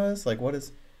Bahamas? Like, what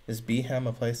is Beeham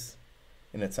a place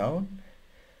in its own?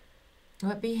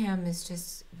 What Beeham is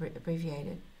just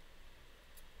abbreviated.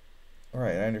 All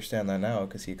right, I understand that now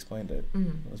because he explained it.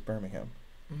 Mm. It was Birmingham.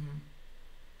 Mm-hmm.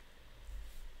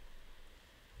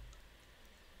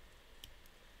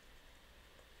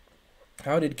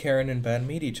 How did Karen and Ben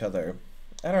meet each other?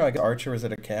 I don't know, like Archer was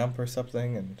at a camp or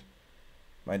something, and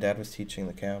my dad was teaching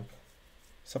the camp.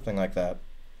 Something like that.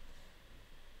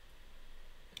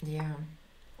 Yeah,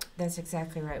 that's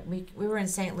exactly right. We were in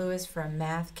St. Louis for a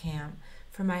math camp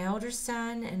for my older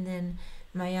son, and then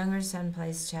my younger son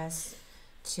plays chess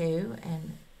too,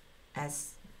 and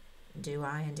as do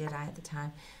I and did I at the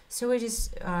time. So we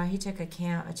just he took a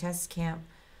chess camp,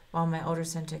 while my older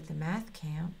son took the math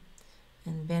camp,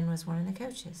 and Ben was one of the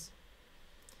coaches,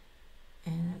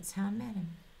 and that's how I met him.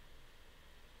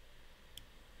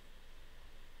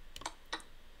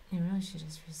 He really should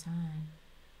just resign.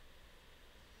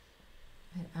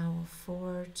 But I will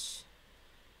forge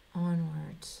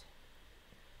onwards.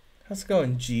 How's it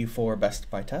going, G4 best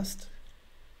by test?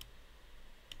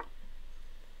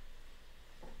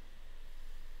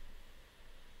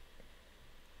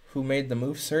 Who made the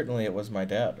move? Certainly it was my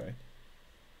dad, right?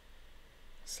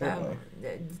 Certainly.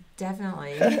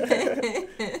 Definitely.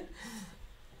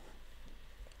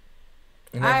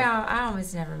 Never, I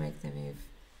almost never make the move.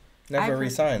 never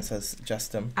resign, says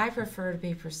Justin. I prefer to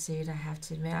be pursued, I have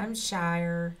to admit. I'm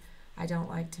shyer. I don't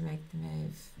like to make the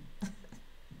move.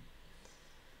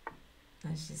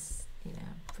 That's just, you know.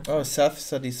 Oh, Seth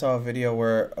said he saw a video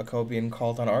where Akobian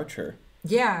called on Archer.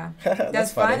 Yeah,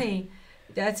 That's funny.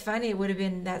 That's funny. It would have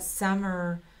been that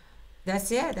summer.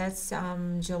 That's it. That's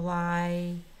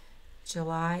July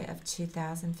of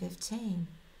 2015.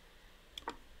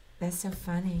 That's so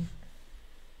funny.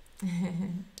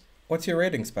 What's your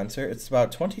rating, Spencer? It's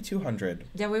about 2,200.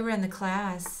 Yeah, we were in the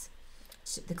classes,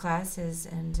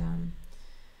 and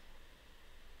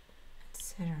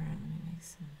etc. Let me make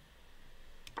some.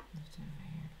 Lift over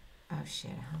here. Oh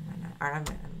shit! I'm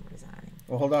resigning.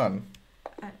 Well, hold on.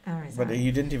 I'm resigning. But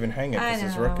you didn't even hang it because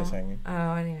his rook is hanging. Oh,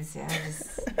 I didn't even see.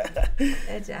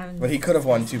 But he could have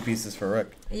won 2 pieces for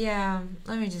rook. Yeah,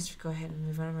 let me just go ahead and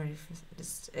move on. I'm ready for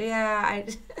I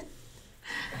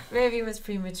maybe it was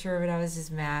premature, but I was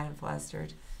just mad and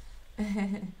flustered.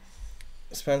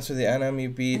 Spencer, the NM you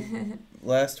beat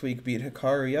last week beat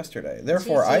Hikaru yesterday.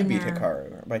 Therefore, I beat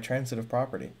Hikaru by transitive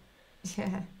property.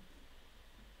 Yeah.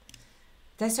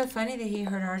 That's so funny that he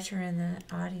heard Archer in the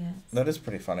audience. That is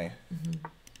pretty funny. Mm-hmm.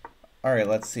 All right,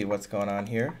 let's see what's going on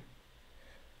here.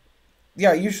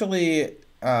 Yeah, usually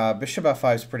bishop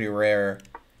f5 is pretty rare.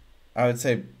 I would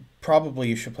say probably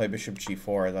you should play bishop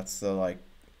g4. That's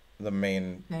the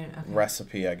main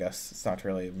recipe, I guess. It's not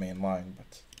really a main line,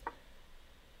 but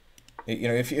you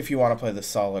know, if you want to play the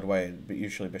solid way, but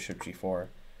usually bishop g4.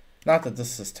 Not that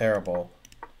this is terrible,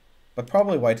 But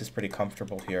probably white is pretty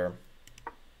comfortable here.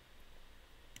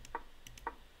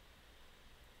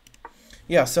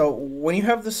 Yeah, so when you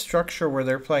have the structure where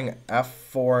they're playing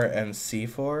f4 and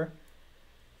c4,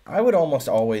 I would almost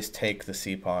always take the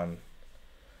c-pawn.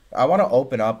 I want to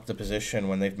open up the position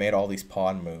when they've made all these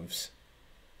pawn moves.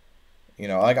 You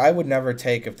know, like I would never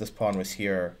take if this pawn was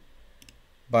here.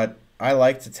 But I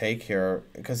like to take here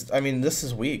because, I mean, this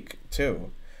is weak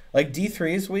too. Like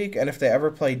d3 is weak, and if they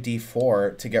ever play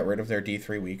d4 to get rid of their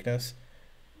d3 weakness,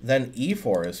 then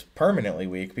e4 is permanently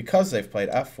weak because they've played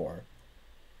f4.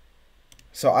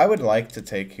 So I would like to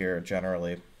take here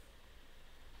generally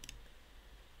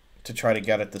to try to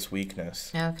get at this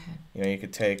weakness. Okay. You know, you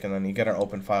could take and then you get an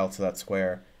open file to that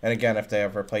square. And again, if they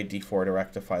ever play d4 to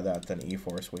rectify that, then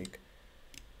e4 is weak.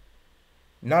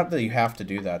 Not that you have to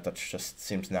do that, that just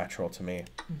seems natural to me.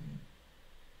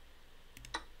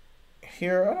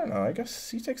 Here, I don't know, I guess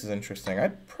c6 is interesting.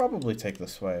 I'd probably take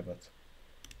this way, but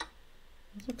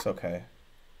it looks okay.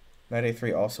 Knight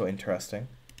a3 also interesting.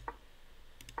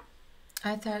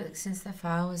 I thought since the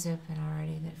file was open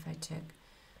already that if I took,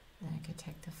 then I could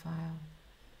take the file.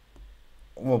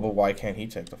 Well, but why can't he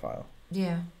take the file?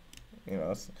 Yeah. You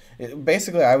know,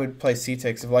 basically I would play c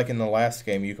takes if, like in the last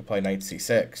game, you could play knight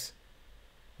c6.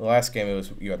 The last game it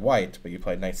was you had white, but you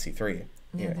played knight c3.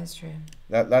 Yeah, that's true.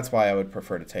 That's why I would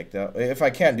prefer to take that. If I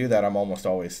can't do that, I'm almost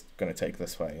always going to take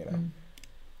this way, you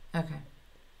know. Okay.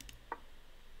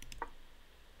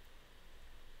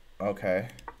 Okay.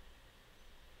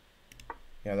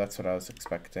 Yeah, that's what I was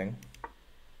expecting.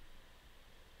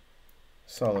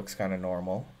 So it looks kind of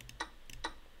normal.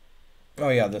 Oh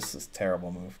yeah, this is a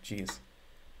terrible move. Jeez.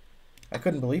 I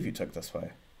couldn't believe you took this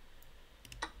way.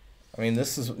 I mean,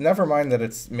 this is... Never mind that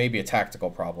it's maybe a tactical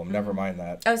problem. Never mind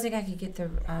that. I was thinking I could get the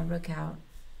rook out.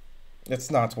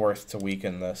 It's not worth to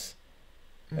weaken this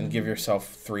and give yourself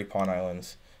 3 pawn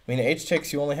islands. I mean, h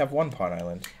takes, you only have 1 pawn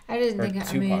island. I didn't or think...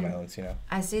 2 pawn islands, you know.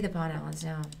 I see the pawn islands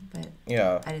now, but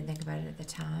yeah, I didn't think about it at the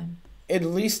time. At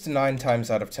least 9 times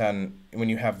out of 10, when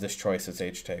you have this choice, it's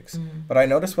h takes. But I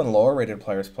notice when lower-rated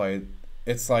players play,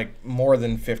 it's like more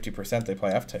than 50% they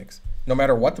play f takes, no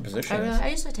matter what the position is. I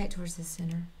usually take towards the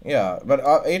center. Yeah, but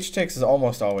h takes is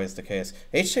almost always the case.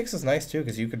 H takes is nice, too,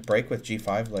 because you could break with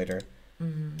g5 later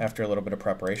after a little bit of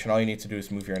preparation. All you need to do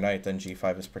is move your knight, then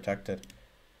g5 is protected.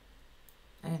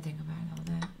 I didn't think about all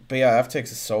that. But yeah, f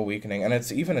takes is so weakening, and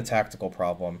it's even a tactical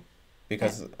problem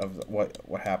because of what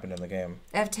happened in the game.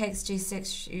 F takes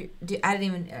g6. I didn't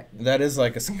even... That is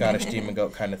like a Scottish demon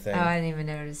goat kind of thing. Oh, I didn't even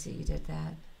notice that you did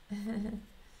that.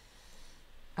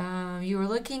 You were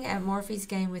looking at Morphy's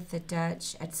game with the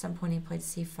Dutch. At some point he played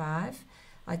c5,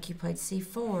 like you played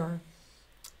c4.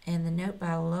 And the note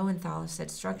by Lowenthal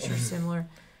said structure similar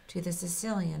to the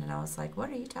Sicilian. And I was like, what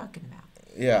are you talking about?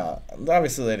 Yeah,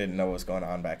 obviously they didn't know what was going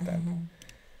on back then.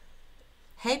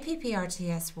 Hey,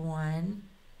 PPRTS1.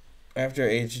 After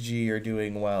HG, you're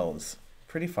doing wells.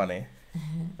 Pretty funny.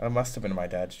 That must have been my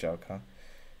dad's joke, huh?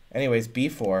 Anyways,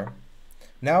 b4.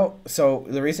 Now, so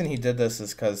the reason he did this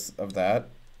is because of that,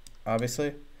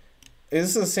 obviously. This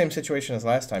is the same situation as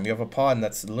last time. You have a pawn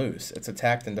that's loose. It's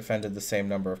attacked and defended the same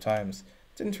number of times.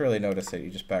 Didn't really notice it. You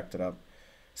just backed it up.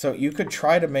 So you could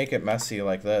try to make it messy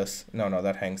like this. No,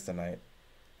 that hangs the knight.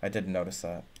 I didn't notice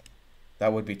that.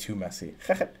 That would be too messy.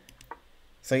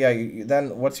 So yeah,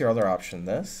 then what's your other option?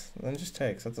 This? Then just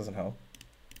takes. That doesn't help.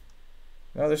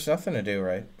 No, there's nothing to do,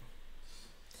 right?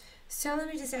 So let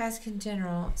me just ask in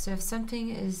general. So if something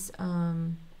is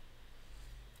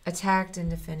attacked and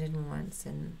defended once,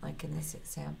 and like in this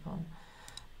example,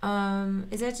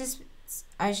 is that just...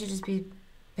 I should just be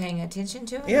paying attention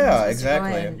to it? Yeah,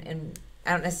 exactly. And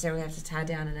I don't necessarily have to tie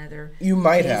down another... You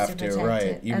might have to, right?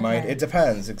 It. You might. It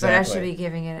depends, exactly. But I should be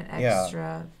giving it an extra...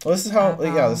 Yeah. Well, this is how...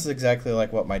 Yeah, this is exactly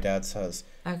like what my dad says.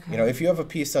 Okay. You know, if you have a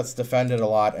piece that's defended a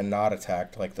lot and not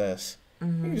attacked like this,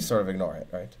 you just sort of ignore it,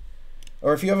 right?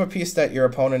 Or if you have a piece that your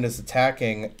opponent is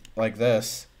attacking like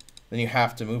this, then you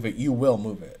have to move it. You will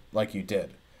move it, like you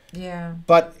did. Yeah.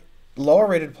 But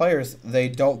lower-rated players, they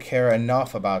don't care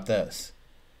enough about this,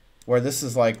 where this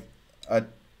is like a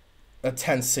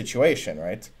tense situation,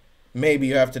 right? Maybe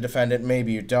you have to defend it,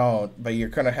 maybe you don't, but you're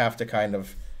going to have to kind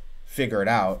of figure it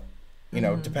out, you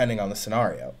know, depending on the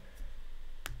scenario.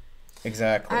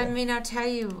 Exactly. I mean, I'll tell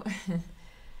you,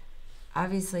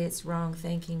 obviously it's wrong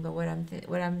thinking, but what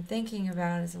I'm thinking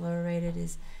about as lower rated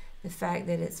is the fact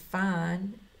that it's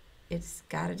fine. It's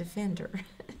got a defender.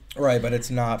 Right, but it's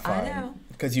not fine. I know.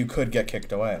 Because you could get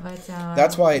kicked away. But,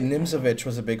 that's why Nimzovich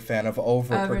was a big fan of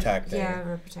overprotecting.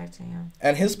 Overprotecting, yeah.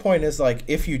 And his point is, like,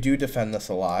 if you do defend this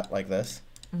a lot, like this,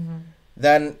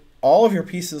 then all of your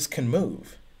pieces can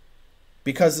move.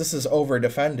 because this is over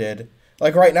defended,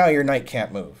 like right now your knight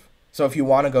can't move. So if you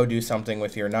want to go do something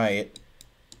with your knight,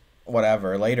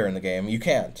 whatever, later in the game, you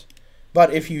can't.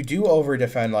 But if you do over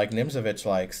defend like Nimzovich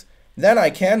likes, then I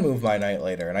can move my knight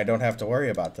later and I don't have to worry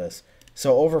about this.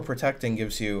 So overprotecting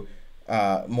gives you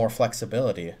more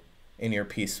flexibility in your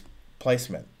piece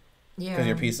placement. Yeah. Because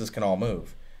your pieces can all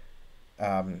move.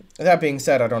 That being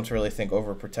said, I don't really think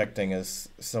overprotecting is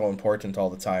so important all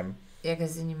the time. Yeah,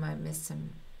 because then you might miss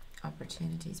some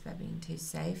opportunities by being too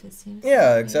safe, it seems.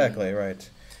 Yeah, like, exactly, right.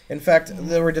 In fact,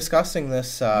 they were discussing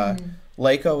this.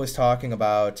 Leiko was talking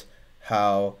about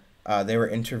how they were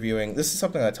interviewing. This is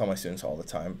something I tell my students all the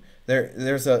time.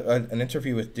 There's an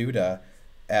interview with Duda,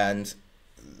 and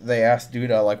they asked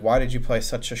Duda, like, why did you play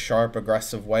such a sharp,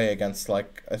 aggressive way against,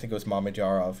 like, I think it was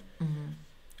Mamajarov.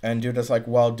 And Duda's like,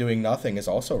 well, doing nothing is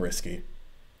also risky.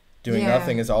 Doing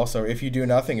nothing is also, if you do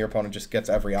nothing, your opponent just gets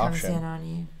every option. Comes in on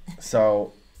you.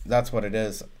 So that's what it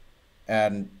is.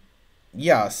 And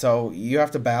yeah, so you have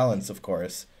to balance, of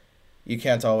course. You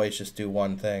can't always just do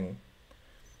one thing.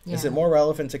 Yeah. Is it more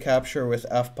relevant to capture with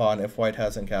f-pawn if white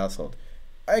hasn't castled?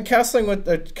 Capturing with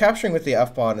the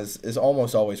f-pawn is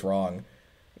almost always wrong.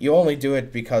 You only do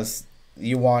it because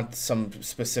you want some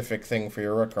specific thing for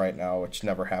your rook right now, which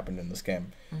never happened in this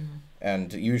game.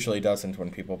 And usually doesn't when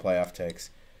people play f-takes.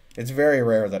 It's very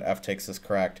rare that f-takes is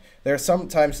correct. There are some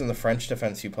times in the French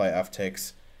defense you play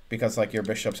f-takes because like your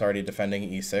bishop's already defending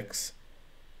e6,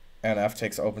 and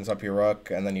f-takes opens up your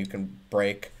rook, and then you can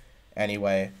break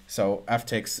anyway. So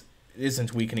f-takes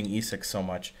isn't weakening e6 so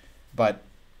much. But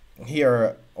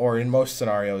here, or in most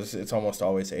scenarios, it's almost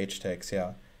always h-takes,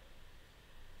 yeah.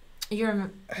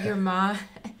 Your mom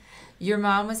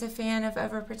was a fan of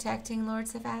overprotecting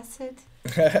Lords of Acid?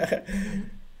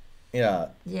 Yeah.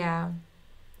 Yeah.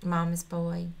 Mama's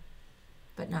boy,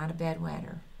 but not a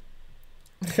bedwetter.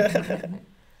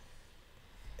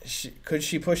 Could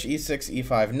she push e6,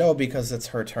 e5? No, because it's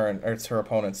her turn, or it's her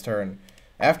opponent's turn.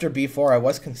 After b4, I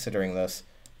was considering this,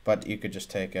 but you could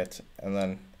just take it, and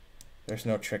then there's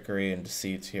no trickery and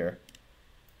deceit here.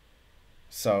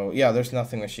 So, yeah, there's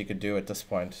nothing that she could do at this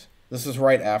point. This was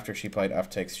right after she played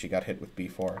f-takes, she got hit with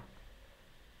b4.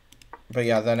 But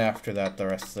yeah, then after that, the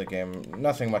rest of the game,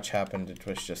 nothing much happened. It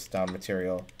was just down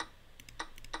material.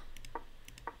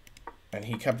 And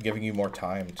he kept giving you more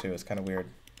time, too. It's kind of weird.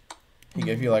 He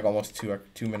gave you, like, almost 2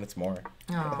 minutes more.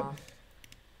 Aw.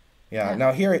 Yeah,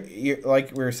 now here,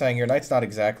 like we were saying, your knight's not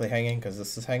exactly hanging, because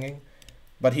this is hanging.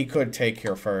 But he could take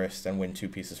here first and win 2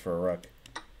 pieces for a rook.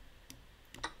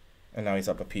 And now he's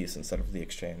up a piece instead of the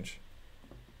exchange.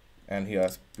 And he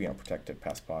has, protected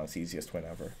pass pawn. It's the easiest win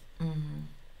ever.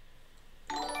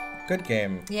 Good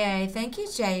game. Yay, thank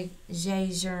you, Jay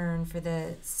Jern, for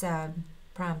the sub,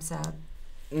 prom sub.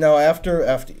 No, after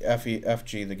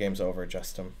FG, the game's over,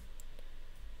 Justin.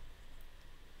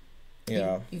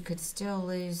 Yeah. You could still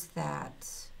lose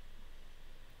that.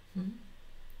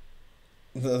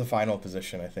 The final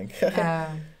position, I think.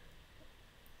 Yeah.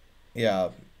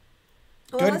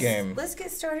 Well, Good game. Let's get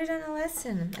started on a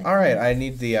lesson. All right, I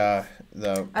need the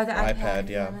iPad.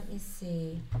 yeah. Let me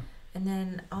see. And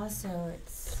then also,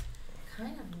 it's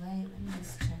kind of late. Let me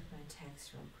just check my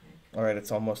text real quick. All right,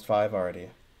 it's almost 5 already.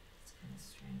 It's kind of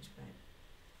strange, but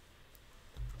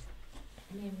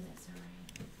maybe that's all right.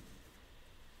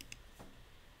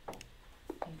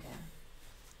 Here you go.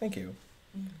 Thank you.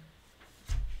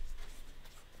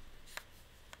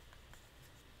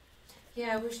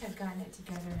 Yeah, I wish I'd gotten it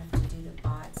together enough to do the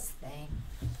bots thing.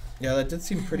 Yeah, that did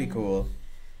seem pretty cool.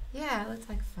 Yeah, it looked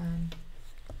like fun.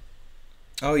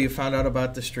 Oh, you found out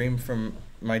about the stream from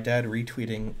my dad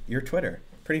retweeting your Twitter.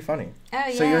 Pretty funny. Oh,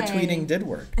 yeah. So your tweeting did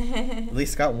work. At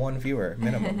least got 1 viewer,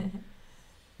 minimum.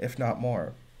 If not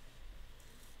more.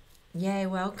 Yay,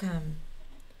 welcome.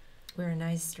 We're a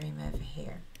nice stream over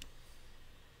here.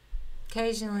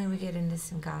 Occasionally we get into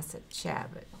some gossip chat,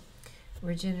 but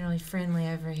we're generally friendly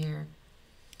over here.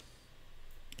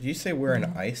 Did you say we're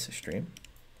an ice stream?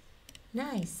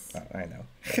 Nice. I know.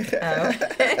 Oh.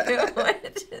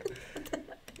 What?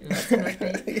 You're messing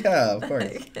with me? Yeah, of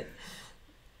course.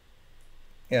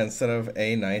 Yeah, instead of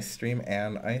a nice stream,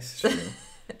 an ice stream.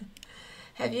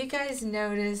 Have you guys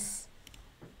noticed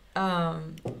that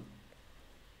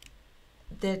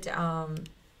there are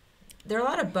a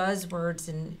lot of buzzwords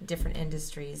in different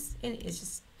industries? And it's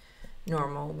just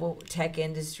normal, tech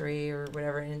industry or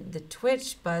whatever. And the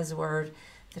Twitch buzzword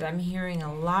that I'm hearing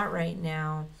a lot right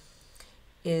now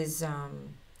is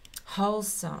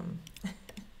wholesome.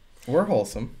 We're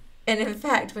wholesome. And in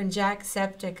fact, when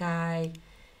Jacksepticeye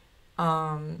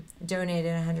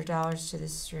donated $100 to the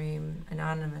stream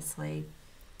anonymously,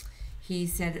 he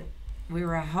said we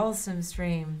were a wholesome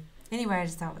stream. Anyway, I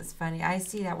just thought it was funny. I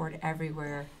see that word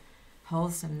everywhere.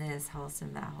 Wholesome this,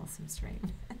 wholesome that, wholesome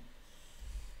stream.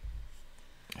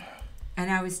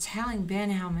 And I was telling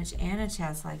Ben how much Anna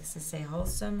Chaz likes to say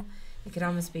wholesome. It could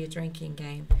almost be a drinking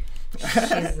game.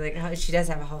 She's like, oh, she does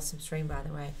have a wholesome stream, by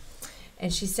the way.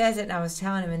 And she says it, and I was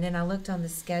telling him, and then I looked on the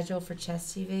schedule for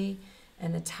Chess TV,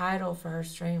 and the title for her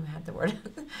stream had the word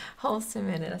wholesome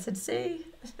in it. I said, see?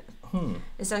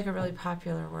 It's like a really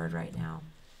popular word right now.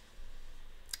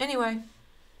 Anyway,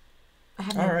 I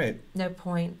have no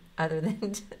point other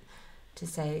than to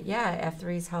say, yeah,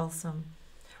 F3 is wholesome.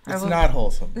 It's not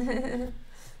wholesome.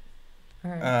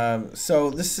 All right.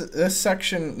 So this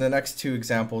section, the next two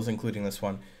examples, including this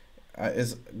one,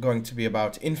 is going to be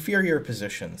about inferior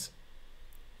positions.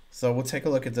 So we'll take a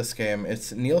look at this game.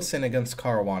 It's Nielsen against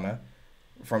Caruana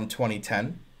from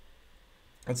 2010.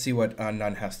 Let's see what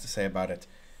Nunn has to say about it.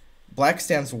 Black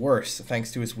stands worse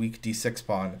thanks to his weak d6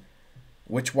 pawn,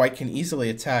 which white can easily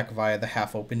attack via the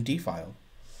half-open d-file.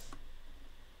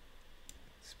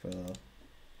 Let's put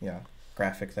a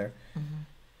graphic there.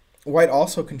 White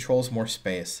also controls more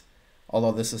space,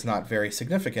 although this is not very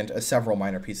significant as several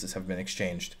minor pieces have been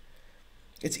exchanged.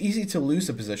 It's easy to lose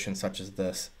a position such as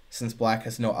this, since black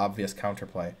has no obvious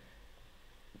counterplay.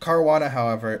 Caruana,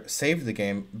 however, saved the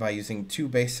game by using two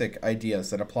basic ideas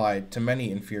that apply to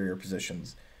many inferior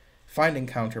positions: finding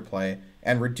counterplay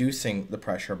and reducing the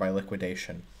pressure by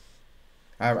liquidation.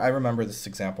 I remember this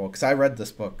example because I read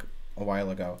this book a while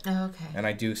ago. Oh, okay. And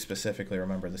I do specifically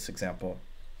remember this example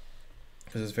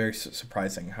because it's very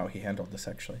surprising how he handled this,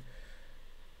 actually.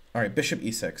 All right, bishop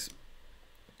e6.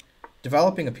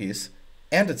 Developing a piece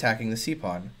and attacking the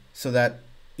c-pawn so that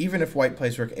even if white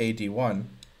plays rook a d1,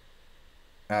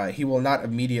 he will not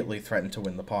immediately threaten to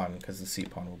win the pawn because the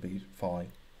c-pawn will be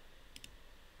falling.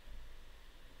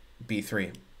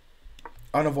 b3.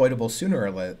 Unavoidable sooner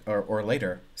or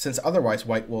later, since otherwise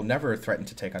white will never threaten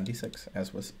to take on d6,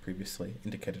 as was previously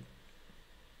indicated.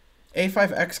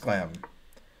 a5 exclam.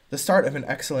 The start of an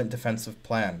excellent defensive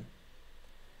plan.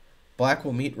 Black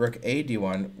will meet rook a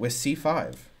d1 with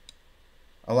c5,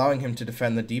 allowing him to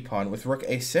defend the d-pawn with rook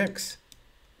a6.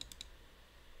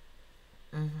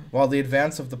 While the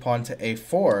advance of the pawn to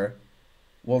a4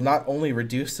 will not only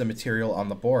reduce the material on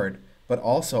the board, but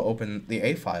also open the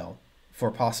a-file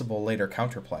for possible later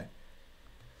counterplay.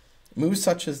 Moves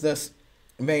such as this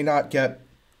may not get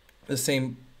the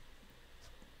same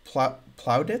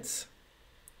plaudits?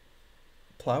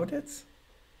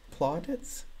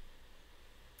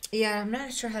 Yeah, I'm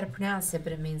not sure how to pronounce it,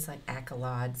 but it means like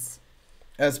accolades.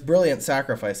 As brilliant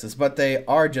sacrifices, but they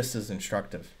are just as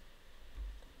instructive.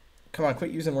 Come on,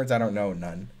 quit using words I don't know,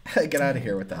 Nunn. Get out of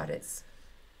here with that. Plaudits.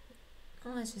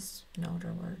 Oh, it's just an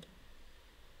older word.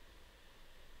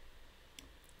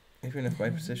 Even if my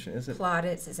position is it?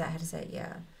 Plaudits, is that how to say it?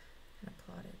 Yeah.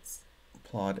 Plaudits.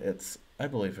 Plaudits. I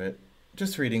believe it.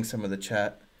 Just reading some of the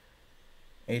chat.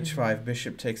 h5,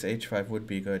 bishop takes h5 would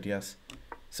be good, yes.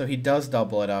 So he does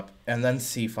double it up, and then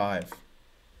c5,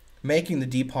 making the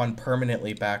d-pawn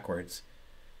permanently backwards.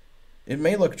 It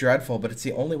may look dreadful, but it's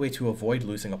the only way to avoid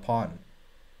losing a pawn.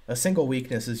 A single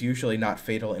weakness is usually not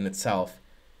fatal in itself,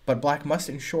 but black must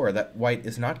ensure that white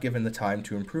is not given the time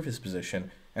to improve his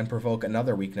position and provoke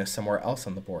another weakness somewhere else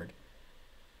on the board.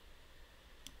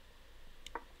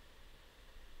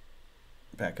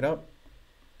 Back it up,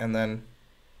 and then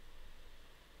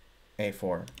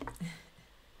a4.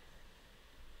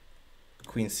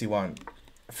 Queen c1.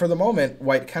 For the moment,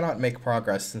 white cannot make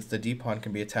progress since the d-pawn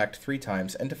can be attacked 3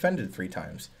 times and defended 3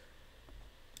 times.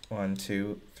 1,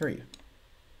 2, 3.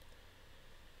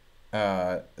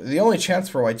 The only chance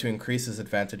for white to increase his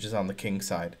advantage is on the king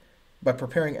side, but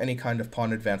preparing any kind of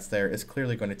pawn advance there is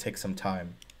clearly going to take some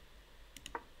time.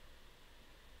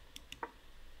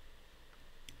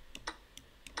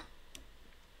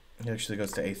 It actually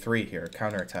goes to a3 here,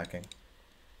 counterattacking.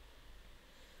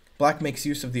 Black makes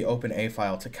use of the open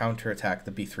a-file to counterattack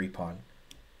the b3 pawn,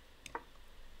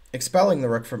 expelling the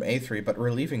rook from a3 but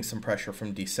relieving some pressure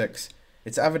from d6.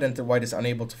 It's evident that white is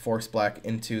unable to force black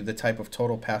into the type of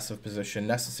total passive position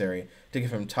necessary to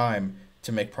give him time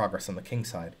to make progress on the king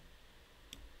side.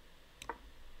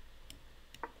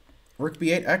 Rook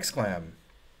b8 exclam.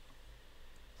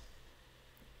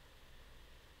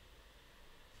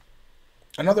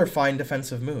 Another fine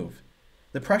defensive move.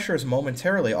 The pressure is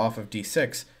momentarily off of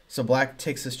d6, so black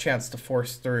takes his chance to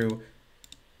force through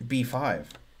b5.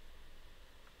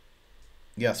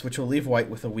 Yes, which will leave white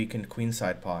with a weakened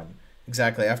queenside pawn.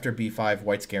 Exactly, after b5,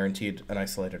 white's guaranteed an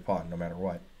isolated pawn, no matter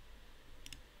what.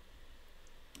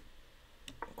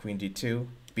 Queen d2,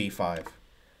 b5.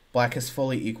 Black is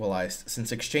fully equalized,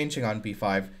 since exchanging on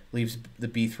b5 leaves the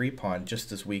b3 pawn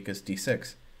just as weak as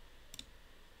d6.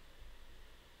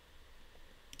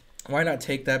 Why not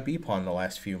take that b pawn the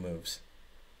last few moves?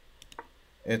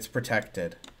 It's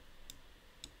protected.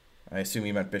 I assume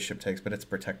you meant bishop takes, but it's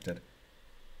protected.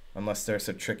 Unless there's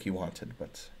a trick you wanted,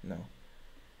 but no.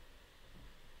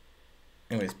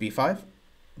 Anyways, b5.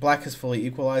 Black is fully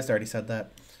equalized, I already said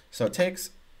that. So it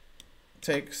takes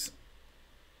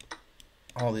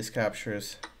all these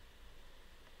captures.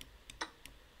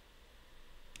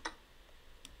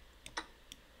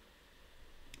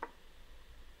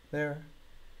 There.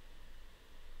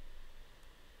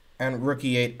 And rook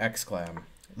e8 exclam.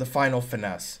 The final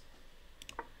finesse.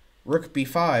 Rook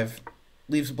b5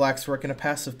 leaves black's rook in a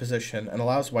passive position and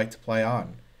allows white to play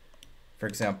on. For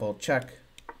example, check.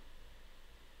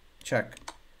 Check.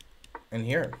 And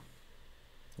here.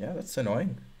 Yeah, that's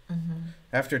annoying.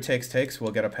 After takes,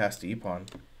 we'll get a passed e-pawn.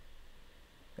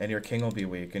 And your king will be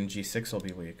weak, and g6 will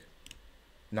be weak.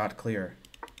 Not clear.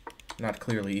 Not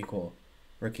clearly equal.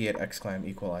 Rook e8 exclam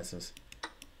equalizes.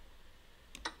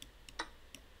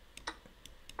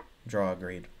 Draw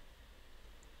agreed.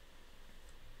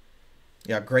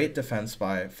 Yeah, great defense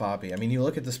by Fabi. I mean, you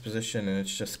look at this position and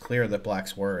it's just clear that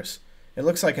black's worse. It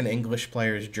looks like an English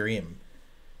player's dream.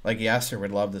 Like Yasser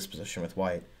would love this position with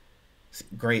white.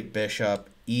 Great bishop,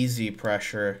 easy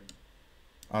pressure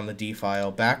on the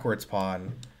d-file, backwards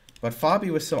pawn. But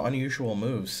Fabi with some unusual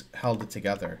moves held it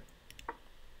together.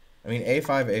 I mean,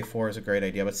 a5, a4 is a great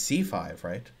idea, but c5,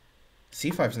 right?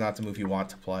 c5 is not the move you want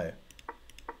to play.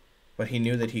 But he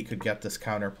knew that he could get this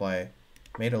counterplay,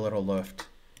 made a little lift,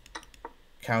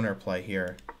 counterplay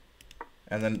here.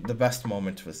 And then the best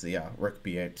moment was the rook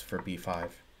b8 for b5,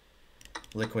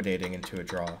 liquidating into a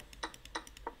draw.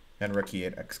 And rook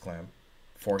e8 exclam,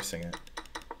 forcing it.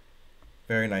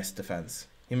 Very nice defense.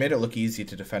 He made it look easy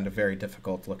to defend a very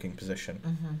difficult looking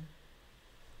position.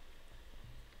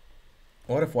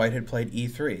 What if white had played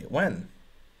e3? When?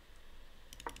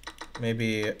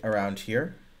 Maybe around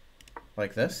here?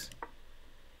 Like this?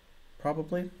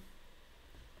 Probably.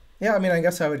 Yeah, I mean, I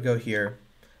guess I would go here.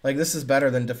 Like, this is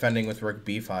better than defending with rook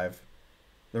b5.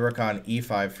 The rook on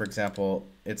e5, for example,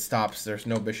 it stops. There's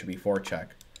no bishop e4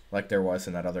 check, like there was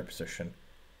in that other position.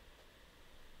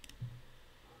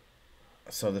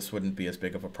 So this wouldn't be as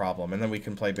big of a problem. And then we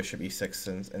can play bishop e6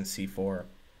 and c4.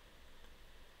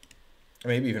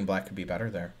 Maybe even black could be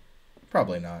better there.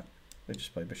 Probably not. We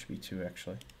just play bishop e2,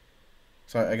 actually.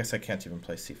 So I guess I can't even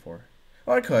play c4.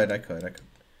 Oh, I could.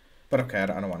 But okay, I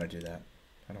don't want to do that.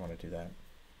 I don't want to do that.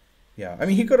 Yeah, I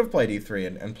mean, he could have played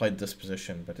e3 and played this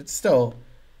position, but it's still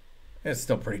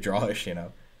pretty drawish, you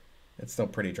know. It's still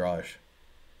pretty drawish.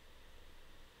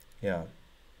 Yeah.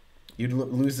 You'd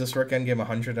lose this rook endgame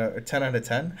 10 out of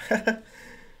 10?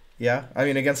 Yeah, I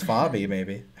mean, against Fabi,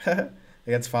 maybe.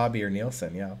 Against Fabi or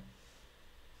Nielsen, yeah.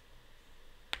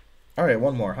 All right,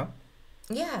 one more, huh?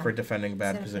 Yeah. For defending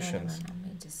bad positions. Let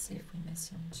me just see if we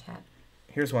missed you in chat.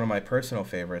 Here's one of my personal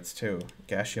favorites, too.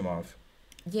 Gashimov.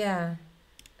 Yeah.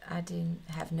 I didn't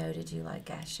have noted you like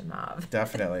Gashimov.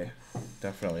 Definitely.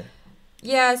 Definitely.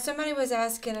 Yeah, somebody was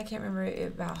asking, I can't remember,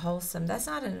 about wholesome. That's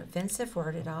not an offensive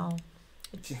word at all.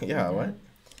 Yeah, what?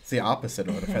 It's the opposite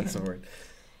of an offensive word.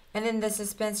 And then the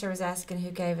Suspenser was asking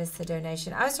who gave us the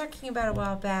donation. I was talking about a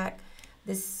while back,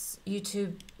 this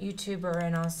YouTuber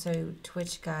and also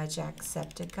Twitch guy,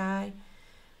 Jacksepticeye,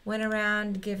 went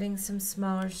around giving some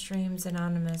smaller streams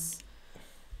anonymous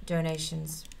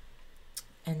donations.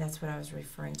 And that's what I was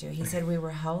referring to. He said we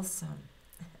were wholesome.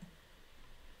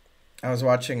 I was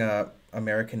watching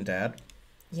American Dad.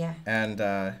 Yeah. And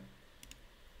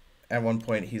at one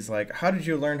point he's like, "How did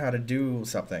you learn how to do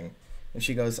something?" And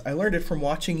she goes, "I learned it from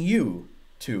watching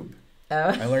YouTube." Oh.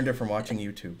 I learned it from watching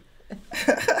YouTube.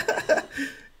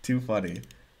 Too funny.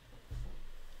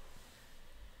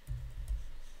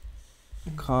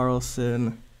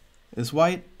 Carlsen is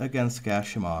white against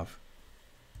Gashimov.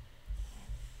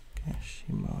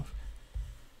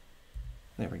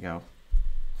 There we go.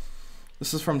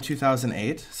 This is from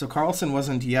 2008. So Carlsen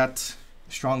wasn't yet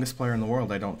the strongest player in the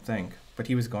world, I don't think. But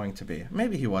he was going to be.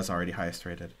 Maybe he was already highest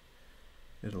rated.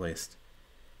 At least.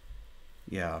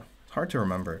 Yeah. Hard to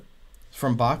remember. It's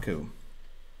from Baku.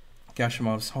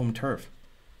 Gashimov's home turf.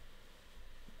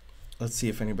 Let's see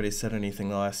if anybody said anything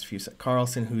the last few seconds.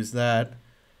 Carlsen, who's that?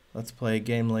 Let's play a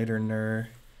game later, Nur.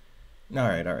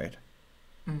 Alright.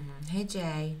 Hey,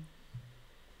 Jay.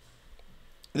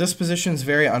 This position's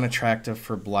very unattractive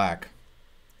for black.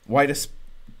 White is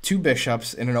 2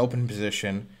 bishops in an open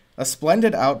position, a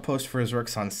splendid outpost for his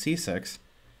rooks on c6,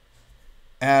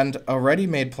 and a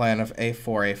ready-made plan of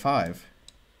a4, a5.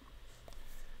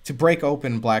 to break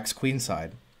open black's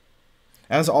queenside.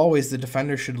 As always, the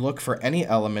defender should look for any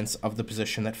elements of the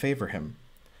position that favor him.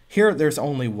 Here, there's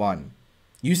only one.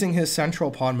 Using his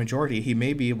central pawn majority, he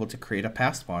may be able to create a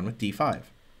passed pawn with d5.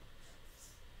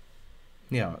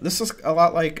 Yeah, this is a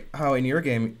lot like how in your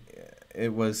game,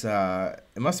 it was,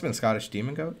 it must have been Scottish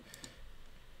Demon Goat.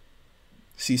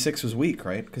 c6 was weak,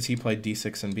 right? Because he played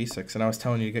d6 and b6, and I was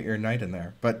telling you to get your knight in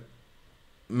there. But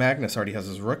Magnus already has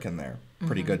his rook in there.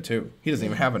 Pretty good, too. He doesn't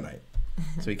even have a knight,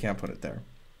 so he can't put it there.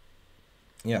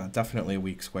 Yeah, definitely a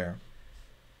weak square.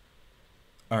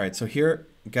 All right, so here,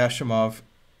 Gashimov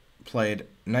played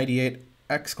knight e8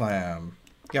 exclam.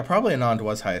 Yeah, probably Anand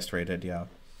was highest rated, yeah.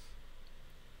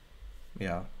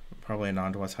 Yeah, probably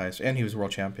Anand was highest, and he was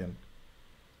world champion.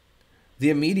 The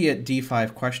immediate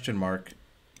d5 question mark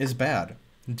is bad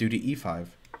due to e5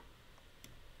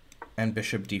 and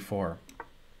bishop d4,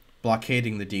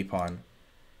 blockading the d-pawn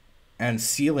and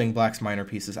sealing black's minor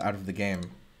pieces out of the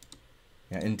game.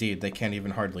 Yeah, indeed, they can't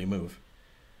even hardly move.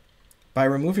 By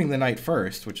removing the knight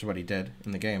first, which is what he did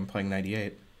in the game, playing knight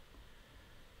e8,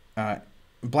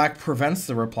 black prevents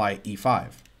the reply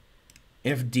e5.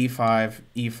 If d5,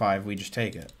 e5, we just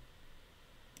take it.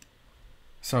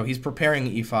 So he's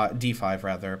preparing d5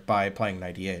 rather, by playing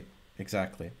knight e8.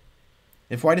 Exactly.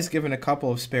 If white is given a couple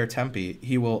of spare tempi,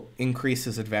 he will increase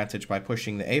his advantage by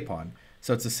pushing the a-pawn,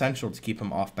 so it's essential to keep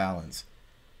him off balance.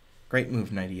 Great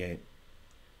move, knight e8.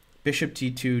 Bishop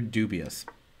t2, dubious.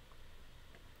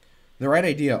 The right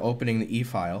idea, opening the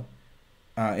e-file,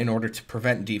 in order to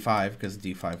prevent d5, because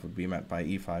d5 would be met by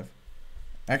e5.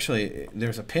 Actually,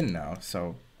 there's a pin now,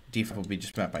 so d5 will be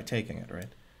just met by taking it, right?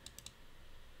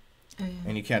 Oh, yeah.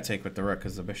 And you can't take with the rook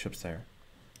because the bishop's there.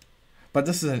 But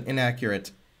this is an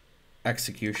inaccurate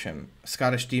execution.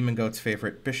 Scottish Demon Goat's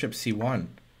favorite, bishop c1,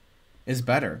 is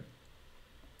better,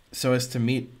 so as to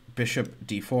meet bishop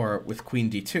d4 with queen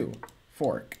d2,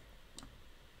 fork.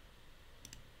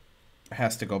 It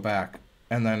has to go back,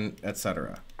 and then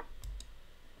etc.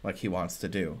 Like he wants to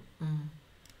do.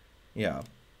 Yeah.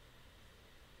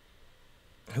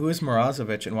 Who is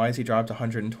Morozovic, and why has he dropped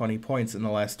 120 points in the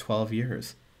last 12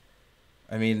 years?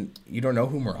 I mean, you don't know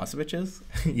who Morozovic is?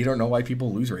 You don't know why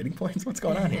people lose rating points? What's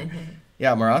going on here?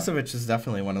 Yeah, Morozovic is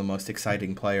definitely one of the most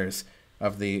exciting players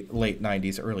of the late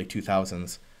 90s, early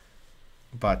 2000s.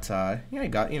 But yeah, he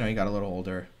got a little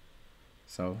older,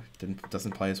 so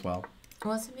doesn't play as well.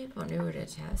 Well, some people newer to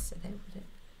chess, so they wouldn't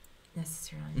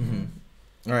necessarily Mm-hmm.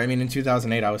 know. Or, I mean, in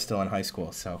 2008, I was still in high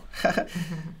school, so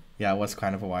yeah, it was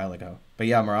kind of a while ago. But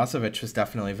yeah, Morozovic was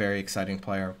definitely a very exciting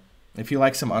player. If you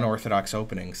like some unorthodox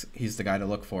openings, he's the guy to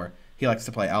look for. He likes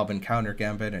to play Albin counter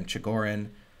gambit and Chigorin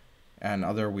and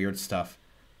other weird stuff.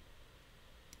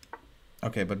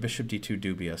 Okay, but bishop d2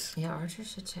 dubious. Yeah, Archer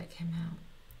should check him out.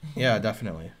 Yeah,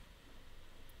 definitely.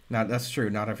 That's true.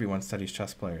 Not everyone studies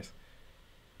chess players.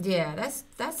 Yeah,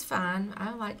 that's fine.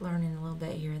 I like learning a little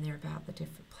bit here and there about the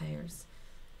different players.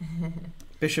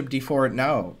 Bishop d4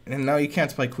 now. And now you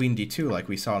can't play queen d2 like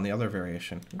we saw in the other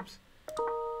variation. Oops.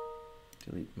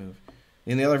 Delete move.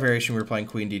 In the other variation, we were playing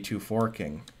queen d2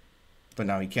 forking. But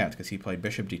now he can't because he played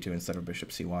bishop d2 instead of bishop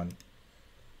c1.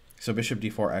 So bishop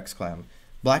d4 exclam.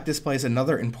 Black displays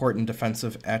another important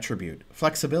defensive attribute,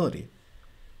 flexibility.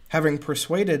 Having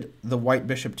persuaded the white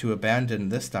bishop to abandon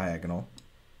this diagonal,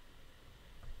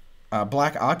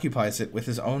 black occupies it with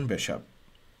his own bishop,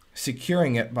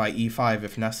 securing it by e5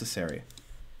 if necessary.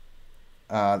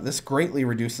 This greatly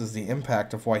reduces the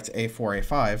impact of white's a4,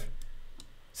 a5,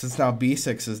 since now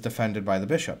b6 is defended by the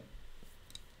bishop.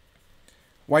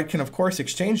 White can, of course,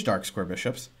 exchange dark square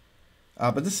bishops,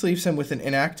 but this leaves him with an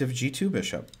inactive g2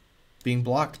 bishop, being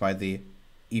blocked by the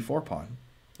e4 pawn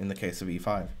in the case of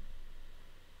e5.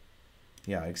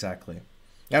 Yeah, exactly.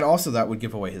 And also that would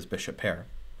give away his bishop pair,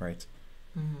 right?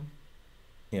 Mm-hmm.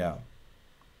 Yeah.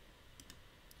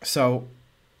 So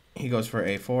he goes for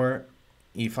a4,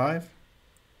 e5.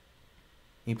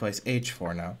 He plays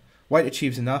h4 now. White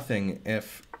achieves nothing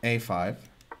if a5,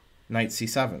 knight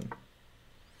c7.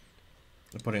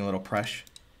 Putting a little pressure.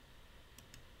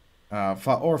 Or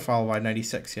followed by knight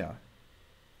e6, yeah.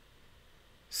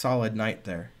 Solid knight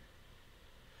there.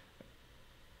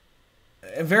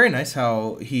 Very nice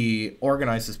how he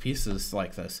organizes pieces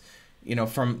like this. You know,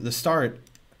 from the start,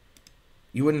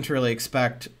 you wouldn't really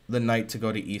expect the knight to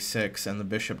go to e6 and the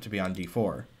bishop to be on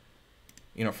d4.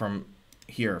 You know, from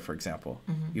here, for example.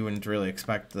 Mm-hmm. You wouldn't really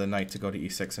expect the knight to go to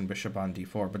e6 and bishop on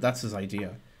d4, but that's his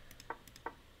idea.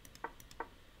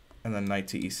 And then knight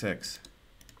to e6.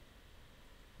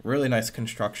 Really nice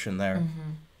construction there.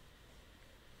 Mm-hmm.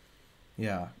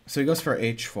 Yeah. So he goes for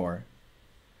h4.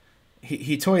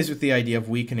 He toys with the idea of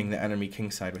weakening the enemy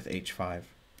kingside with h5.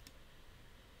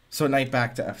 So knight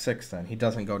back to f6 then. He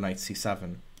doesn't go knight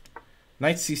c7.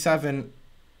 Knight c7,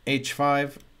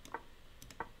 h5,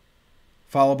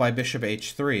 followed by bishop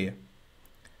h3.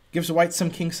 Gives white some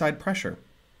kingside pressure.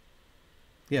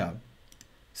 Yeah.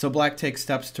 So black takes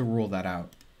steps to rule that out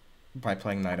by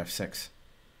playing knight f6.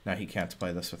 Now he can't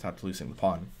play this without losing the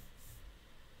pawn.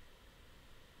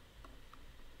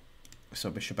 So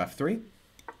bishop f3.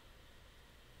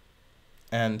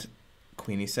 And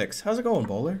queen e6. How's it going,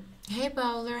 Bowler? Hey,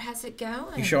 Bowler, how's it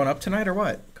going? You showing up tonight or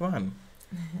what? Come on.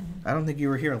 I don't think you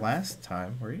were here last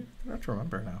time, were you? I don't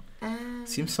remember now.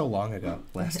 Seems so long ago,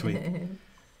 last week.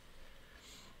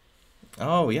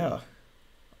 Oh, yeah.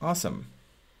 Awesome.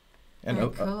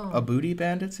 And cool. a booty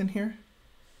bandit's in here?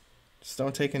 Just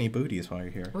don't take any booties while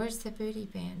you're here. Where's the booty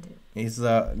bandit? He's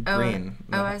green.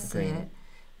 Oh, I see it.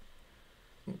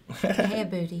 Hey,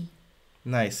 booty.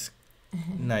 Nice.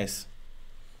 Nice.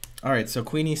 All right, so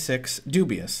queen e6,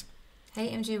 dubious. Hey,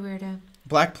 MG Weirdo.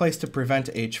 Black plays to prevent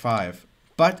h5,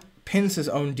 but pins his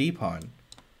own d-pawn.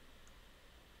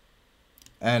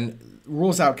 And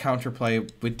rules out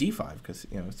counterplay with d5, because,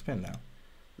 it's pinned now.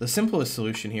 The simplest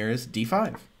solution here is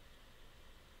d5,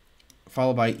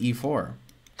 followed by e4.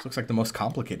 This looks like the most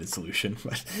complicated solution,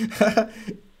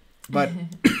 but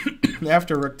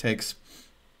after rook takes,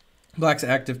 black's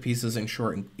active pieces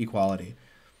ensure equality.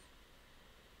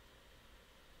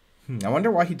 I wonder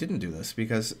why he didn't do this,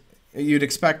 because you'd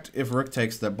expect if rook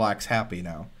takes that black's happy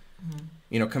now.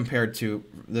 Compared to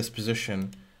this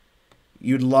position,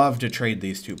 you'd love to trade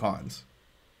these two pawns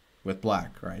with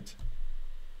black, right?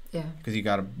 Yeah. Because you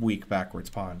got a weak backwards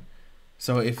pawn.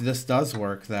 So if this does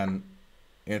work, then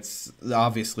it's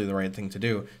obviously the right thing to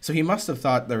do. So he must have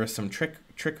thought there was some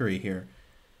trickery here,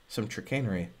 some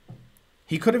chicanery.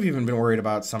 He could have even been worried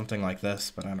about something like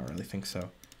this, but I don't really think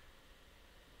so.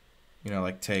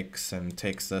 Like takes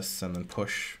this and then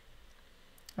push.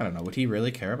 I don't know. Would he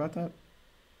really care about that?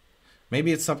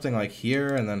 Maybe it's something like here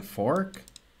and then fork.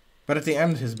 But at the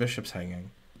end, his bishop's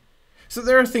hanging. So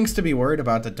there are things to be worried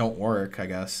about that don't work, I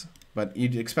guess. But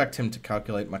you'd expect him to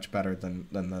calculate much better than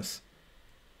this.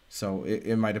 So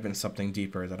it might have been something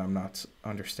deeper that I'm not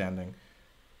understanding.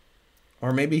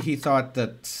 Or maybe he thought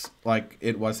that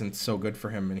it wasn't so good for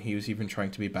him and he was even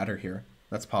trying to be better here.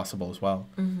 That's possible as well.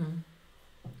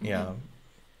 Yeah.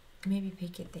 Maybe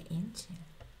pick at the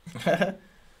engine.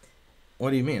 What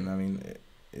do you mean? I mean,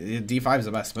 d5 is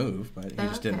the best move, but he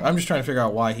just didn't. I'm just trying to figure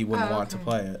out why he wouldn't want to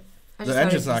play it. The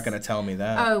engine's not going to tell me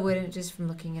that. Oh, would it just from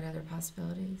looking at other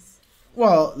possibilities?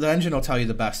 Well, the engine will tell you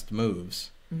the best moves,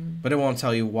 but it won't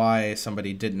tell you why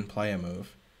somebody didn't play a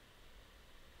move.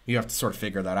 You have to sort of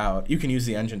figure that out. You can use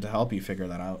the engine to help you figure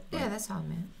that out. Yeah, that's all I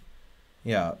meant.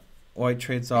 Yeah. White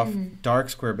trades off dark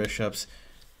square bishops.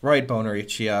 Right,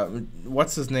 Bonarici.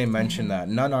 What's his name mentioned that?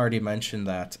 Nunn already mentioned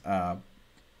that.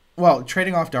 Well,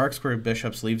 trading off dark square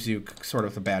bishops leaves you sort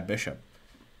of a bad bishop.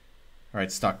 All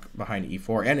right, stuck behind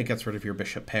e4, and it gets rid of your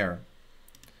bishop pair.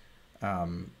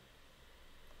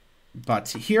 But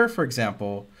here, for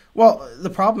example, well, the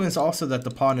problem is also that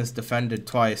the pawn is defended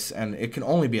twice, and it can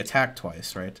only be attacked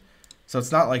twice, right? So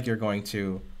it's not like you're going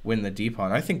to win the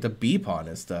d-pawn. I think the b-pawn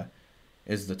is the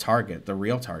target. The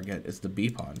real target is the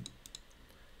b-pawn.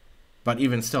 But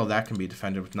even still, that can be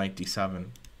defended with knight d7.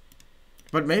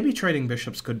 But maybe trading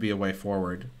bishops could be a way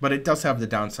forward. But it does have the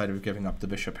downside of giving up the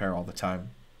bishop pair all the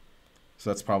time. So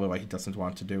that's probably why he doesn't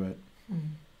want to do it.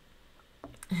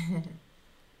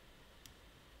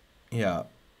 Yeah.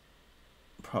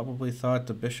 Probably thought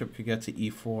the bishop could get to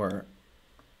e4.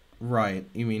 Right.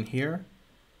 You mean here?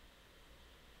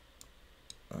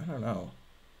 I don't know.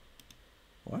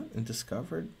 What? And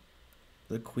discovered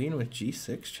the queen with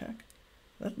g6 check?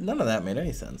 None of that made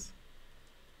any sense.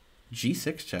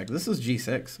 G6 check. This is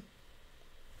G6.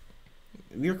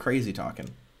 You're crazy talking.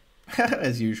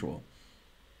 As usual.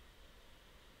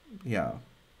 Yeah.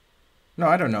 No,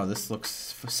 I don't know. This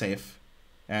looks safe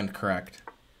and correct.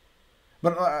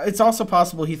 But it's also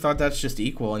possible he thought that's just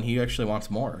equal and he actually wants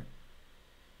more.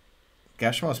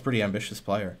 Gashimo's a pretty ambitious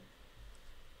player.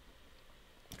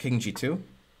 King G2. You're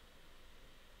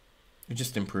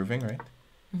just improving, right?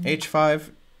 H5.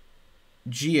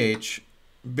 GH,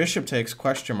 bishop takes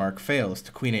question mark, fails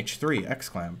to queen h3,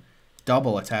 exclam,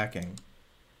 double attacking.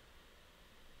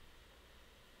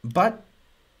 But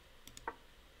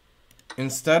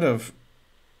instead of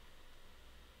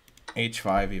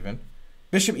h5 even,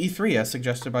 bishop e3 as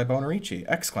suggested by Bonarici,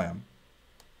 exclam.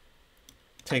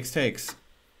 Takes,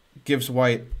 gives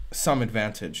white some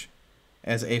advantage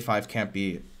as a5 can't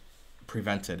be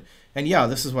prevented. And yeah,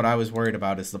 this is what I was worried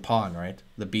about is the pawn, right?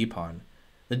 The b pawn.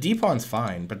 The d-pawn's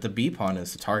fine, but the b-pawn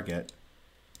is the target.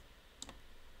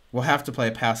 We'll have to play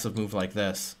a passive move like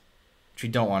this which we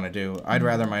don't want to do. I'd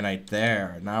rather my knight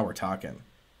there. Now we're talking.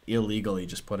 Illegally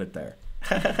just put it there.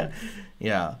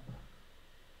 Yeah.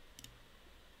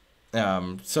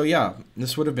 So yeah,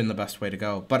 this would have been the best way to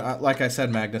go. But like I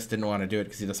said, Magnus didn't want to do it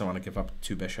because he doesn't want to give up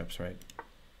 2 bishops, right?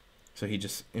 So he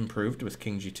just improved with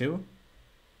king g2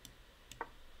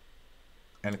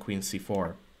 and queen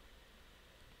c4.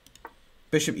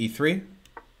 Bishop e3.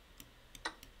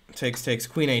 Takes.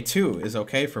 Queen a2 is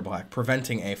okay for black,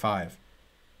 preventing a5.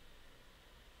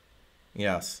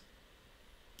 Yes.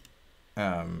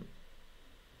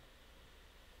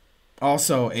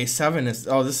 Also, a7 is...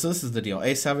 Oh, this is the deal.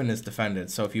 a7 is defended.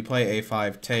 So if you play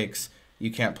a5 takes,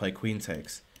 you can't play queen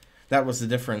takes. That was the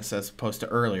difference as opposed to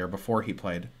earlier, before he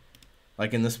played.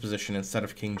 Like in this position, instead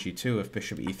of king g2, if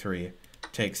bishop e3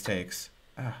 takes. Bishop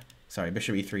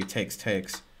e3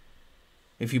 takes.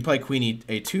 If you play queen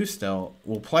a2 still,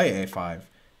 we'll play a5.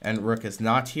 And rook is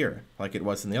not here, like it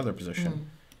was in the other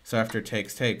position. So after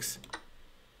takes,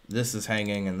 this is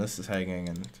hanging and this is hanging,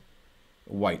 and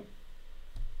white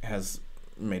has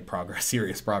made progress,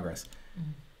 serious progress.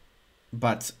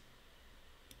 But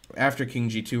after king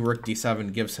g2, rook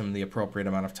d7 gives him the appropriate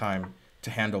amount of time to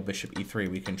handle bishop e3.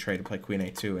 We can try to play queen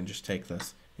a2 and just take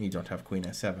this, and you don't have queen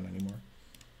a7 anymore.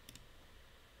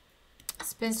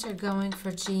 Spencer going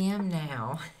for GM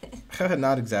now.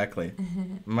 Not exactly.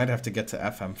 Might have to get to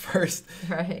FM first.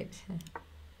 Right.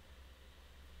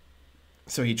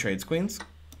 So he trades queens.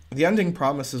 The ending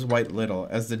promises white little,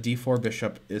 as the d4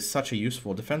 bishop is such a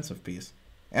useful defensive piece.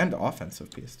 And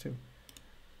offensive piece, too.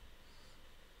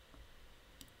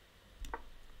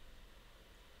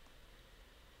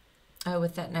 Oh,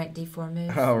 with that knight d4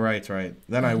 move. Oh, right.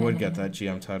 Then I would get that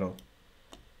GM title.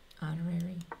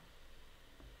 Honorary.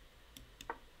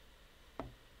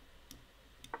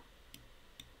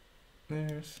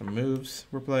 There's some moves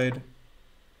were played.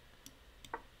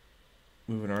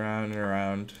 Moving around and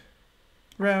around.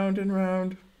 Round and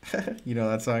round. You know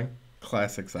that song?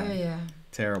 Classic song. Oh, yeah.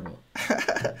 Terrible.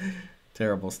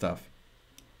 Terrible stuff.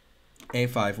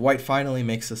 a5. White finally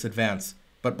makes this advance,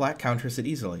 but black counters it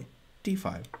easily.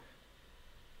 d5.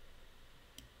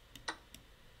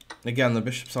 Again, the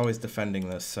bishop's always defending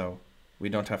this, so we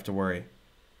don't have to worry.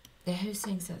 Yeah, who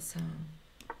sings that song?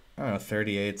 I don't know,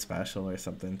 38 Special or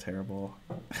something terrible.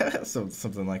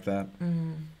 Something like that.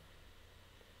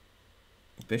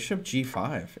 Bishop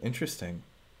g5. Interesting.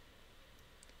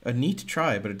 A neat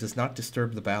try, but it does not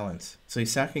disturb the balance. So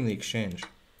he's sacking the exchange.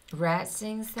 Rat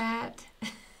sings that?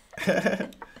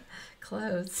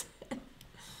 Close.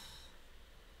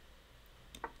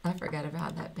 I forgot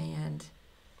about that band.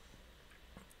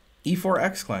 e4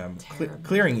 exclam,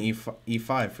 clearing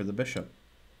e5 for the bishop.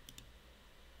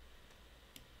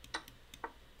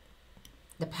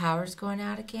 The power's going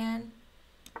out again.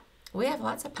 We have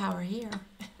lots of power here.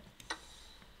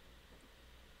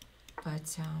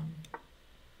 But,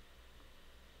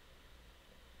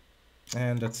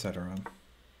 and etc.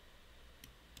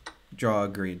 Draw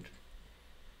agreed.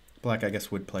 Black, I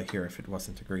guess, would play here if it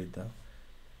wasn't agreed, though.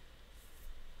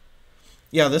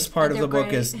 Yeah, this part of the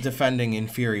book is defending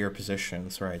inferior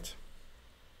positions, right?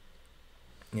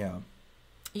 Yeah.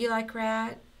 You like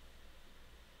Rat?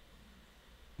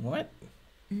 What?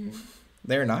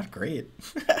 They're not great.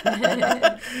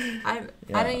 I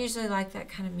don't usually like that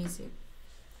kind of music,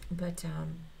 but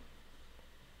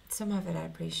some of it I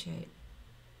appreciate.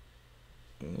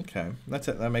 Okay, that's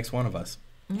it. That makes one of us.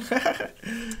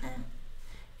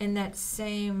 And that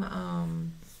same,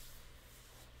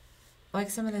 like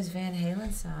some of those Van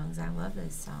Halen songs. I love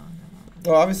this song.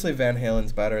 Well, obviously Van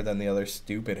Halen's better than the other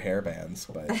stupid hair bands,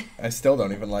 but I still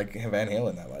don't even like Van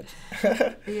Halen that much.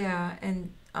 Yeah,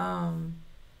 and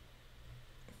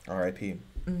R.I.P.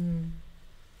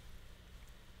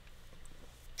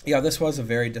 Yeah, this was a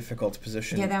very difficult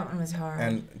position. Yeah, that one was hard.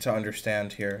 And to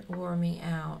understand here. Wore me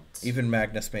out. Even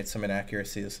Magnus made some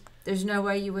inaccuracies. There's no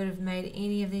way you would have made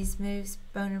any of these moves,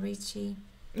 Bonarici?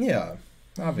 Yeah,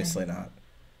 obviously not.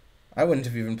 I wouldn't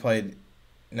have even played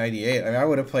 98. I mean, I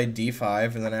would have played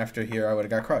d5, and then after here, I would have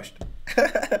got crushed.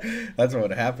 That's what would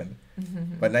have happened.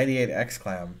 But 98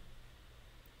 exclam.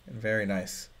 Very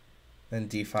nice. Then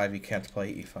d5, you can't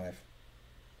play e5.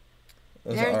 That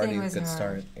was already a good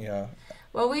start. Yeah.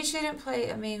 Well, we shouldn't play.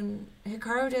 I mean,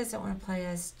 Hikaru doesn't want to play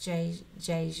us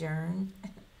Jejern.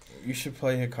 You should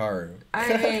play Hikaru.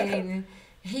 I mean,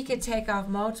 he could take off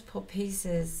multiple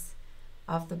pieces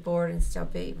off the board and still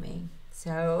beat me.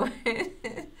 So,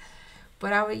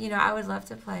 but I would love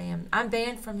to play him. I'm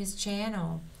banned from his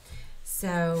channel.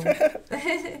 So,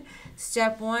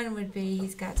 step one would be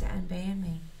he's got to unban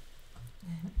me.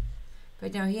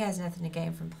 But no, he has nothing to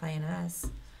gain from playing us.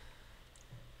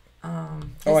 Oh,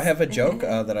 I have a joke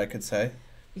that I could say.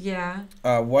 Yeah.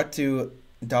 What do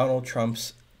Donald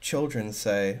Trump's children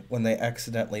say when they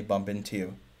accidentally bump into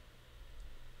you?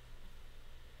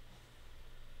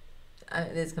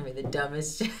 This is going to be the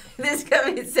dumbest joke. This is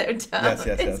going to be so dumb. Yes.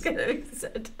 It's going to be so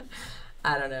dumb.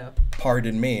 I don't know.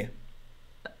 Pardon me.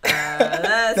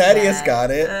 That's Thaddeus bad.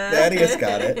 got it. Thaddeus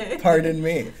got it. Pardon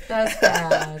me. That's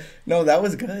bad. No, that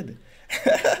was good.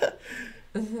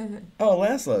 Oh,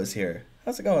 Laszlo's here.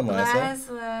 How's it going, Laszlo?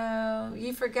 Laszlo,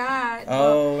 you forgot.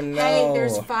 Oh, no. Hey,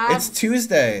 there's 5. It's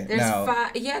Tuesday There's now.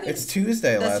 5. Yeah, It's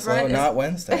Tuesday, that's Laszlo, right. not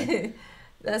Wednesday.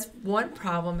 That's one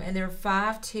problem, and there are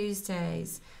 5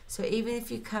 Tuesdays. So even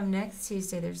if you come next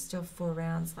Tuesday, there's still 4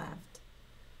 rounds left.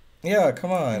 Yeah,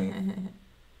 come on.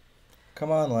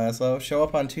 Come on, Laszlo. Show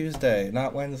up on Tuesday,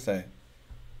 not Wednesday.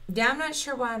 Yeah, I'm not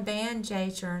sure why I'm banned,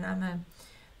 Jay-Jern. I'm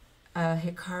a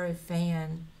Hikaru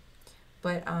fan.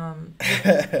 But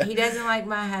he doesn't like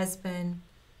my husband.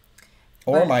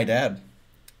 Or my dad.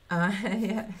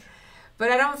 Yeah.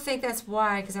 But I don't think that's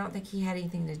why, because I don't think he had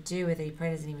anything to do with it. He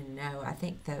probably doesn't even know. I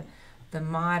think the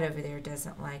mod over there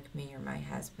doesn't like me or my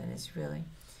husband. It's really...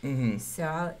 Mm-hmm.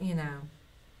 So,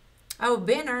 Oh,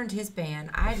 Ben earned his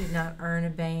ban. I did not earn a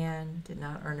ban.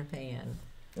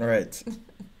 All right.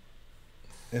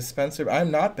 Is Spencer...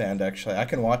 I'm not banned, actually. I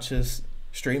can watch his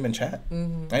stream and chat.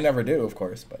 Mm-hmm. I never do, of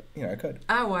course, but, I could.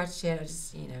 I watched it. I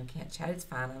just, can't chat. It's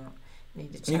fine. I don't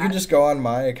need to chat. You can just go on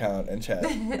my account and chat.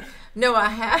 No, I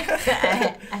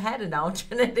had an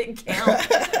alternate account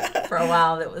for a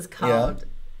while that was called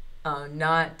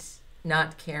not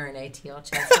Karen ATL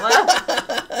Chess Club.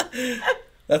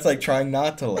 That's like trying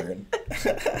not to learn.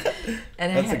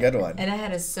 That's a good one. And I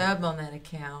had a sub on that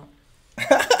account.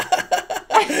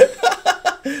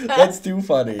 That's too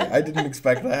funny. I didn't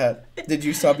expect that. Did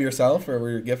you sub yourself or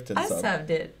were you gifted I sub? subbed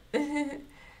it.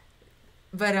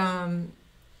 But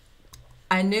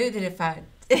I knew that if I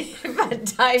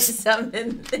typed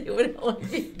something, it would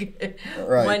only be good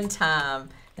one time,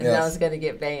 and then I was going to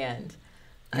get banned.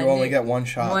 You only get one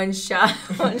shot. One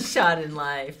shot in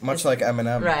life. Much like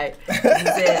Eminem. Right.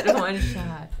 That's it. One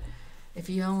shot. If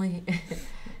you only...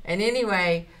 And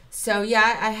anyway, so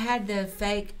yeah, I had the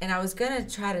fake, and I was going to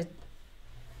try to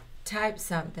type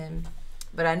something,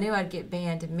 but I knew I'd get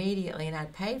banned immediately, and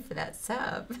I'd pay for that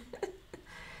sub.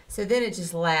 So then it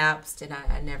just lapsed, and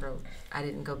I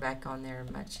didn't go back on there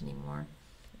much anymore.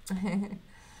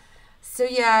 So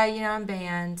yeah, I'm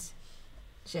banned.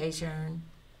 Jay-Jern.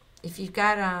 If you've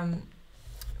got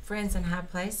friends in high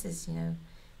places,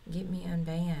 get me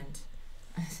unbanned.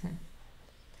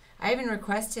 I even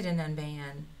requested an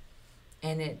unban,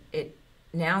 and it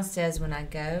now says when I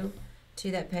go to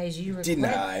that page,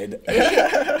 denied.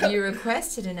 You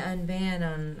requested an unban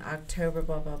on October,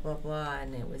 blah blah blah blah,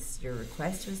 and your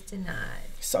request was denied.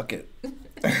 Suck it.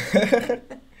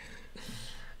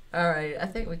 All right, I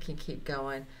think we can keep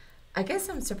going. I guess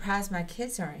I'm surprised my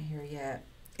kids aren't here yet.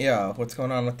 Yeah, what's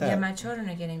going on with that? Yeah, my children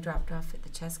are getting dropped off at the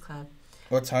chess club.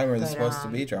 What time are they supposed to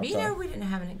be dropped off? We didn't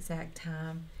have an exact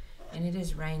time, and it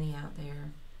is rainy out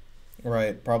there.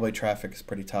 Right, probably traffic is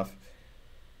pretty tough.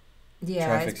 Yeah,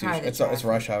 Traffic's it's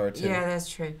rush hour too. Yeah, that's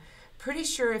true. Pretty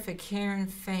sure if a Karen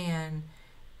fan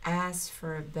asks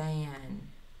for a ban,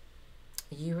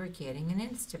 you are getting an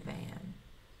Insta-ban.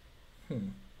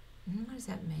 What does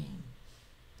that mean?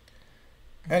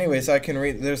 Anyways, I can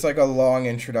read. There's like a long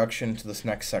introduction to this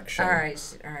next section. All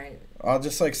right. I'll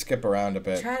just skip around a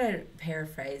bit. Try to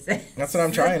paraphrase it. That's what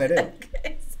I'm trying to do.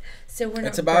 Okay. So we're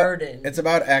not burdened. It's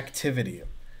about activity.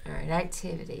 All right,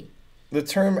 activity. The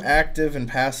term active and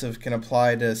passive can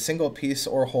apply to a single piece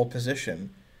or whole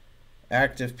position.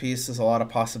 Active piece has a lot of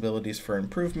possibilities for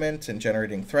improvement and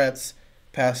generating threats.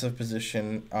 Passive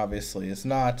position obviously is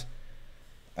not.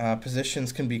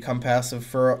 Positions can become passive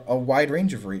for a wide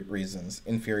range of reasons.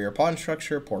 Inferior pawn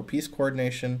structure, poor piece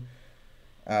coordination.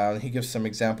 He gives some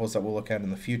examples that we'll look at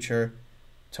in the future.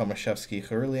 Tomaszewski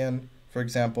Hurlian, for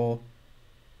example.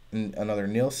 Another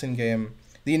Nielsen game.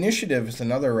 The initiative is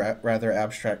another rather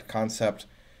abstract concept. It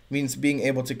means being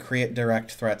able to create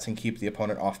direct threats and keep the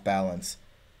opponent off balance.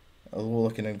 We'll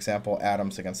look at an example,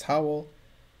 Adams against Howell,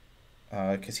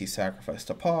 because he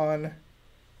sacrificed a pawn.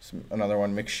 Another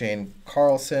one, McShane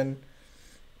Carlson.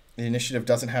 The initiative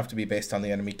doesn't have to be based on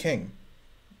the enemy king.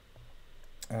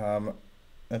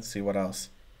 Let's see what else.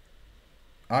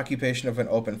 Occupation of an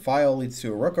open file leads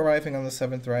to a rook arriving on the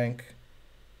 7th rank.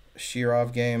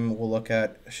 Shirov game we'll look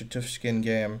at. Shatushkin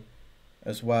game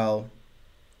as well.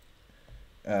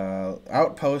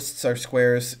 Outposts are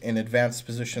squares in advanced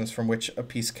positions from which a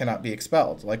piece cannot be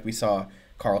expelled, like we saw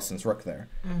Carlson's rook there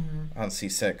on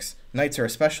c6. Knights are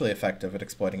especially effective at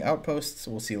exploiting outposts.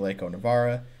 We'll see Leko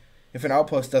Navarra. If an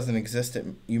outpost doesn't exist,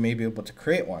 you may be able to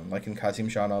create one, like in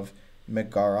Kazimzhanov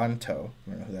Megaranto. I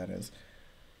don't know who that is.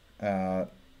 A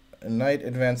knight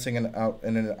advancing in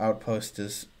an outpost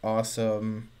is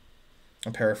awesome.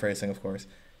 I'm paraphrasing, of course.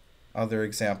 Other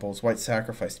examples, white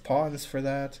sacrificed pawns for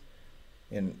that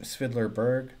in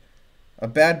Svidlerberg. A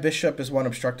bad bishop is one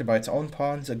obstructed by its own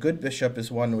pawns. A good bishop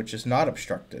is one which is not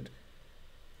obstructed.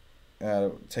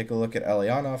 Take a look at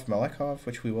Elyanov, Melekov,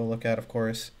 which we will look at, of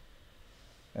course.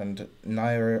 And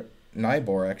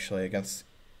Nybor, actually, against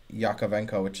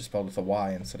Yakovenko, which is spelled with a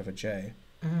Y instead of a J.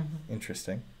 Mm-hmm.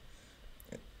 Interesting.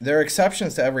 There are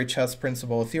exceptions to every chess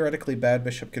principle. A theoretically bad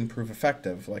bishop can prove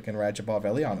effective, like in Radjabov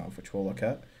Elyanov, which we'll look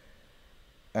at.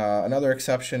 Another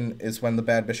exception is when the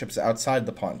bad bishop is outside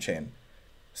the pawn chain,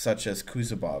 such as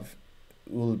Kuzubov,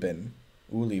 Ulybin.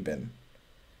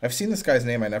 I've seen this guy's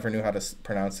name. I never knew how to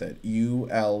pronounce it.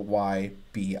 Ulybin.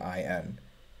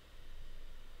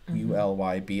 Mm-hmm.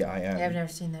 Ulybin. Yeah, I've never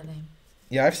seen that name.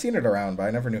 Yeah, I've seen it around, but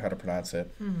I never knew how to pronounce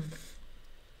it.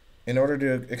 In order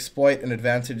to exploit an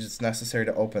advantage, it's necessary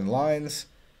to open lines.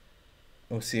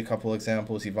 We'll see a couple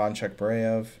examples. Ivan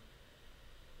Chekbarev.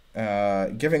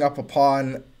 Giving up a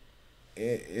pawn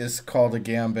is called a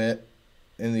gambit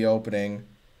in the opening.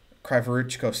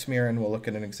 Krivoruchko Smirin, we'll look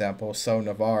at an example. So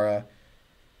Navara.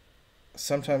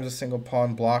 Sometimes a single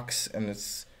pawn blocks, and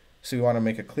it's so you want to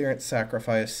make a clearance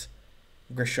sacrifice.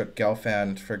 Grishuk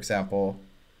Gelfand, for example.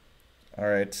 All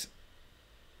right.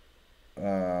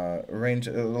 Range,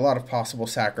 a lot of possible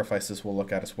sacrifices we'll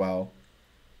look at as well.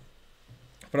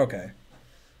 But okay.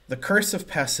 The curse of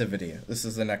passivity. This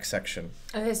is the next section.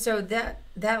 Okay, so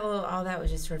all that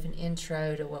was just sort of an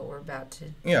intro to what we're about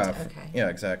to. Yeah. Okay. Yeah,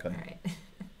 exactly. All right.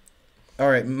 All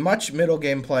right. Much middle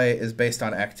game play is based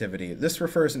on activity. This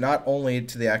refers not only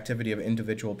to the activity of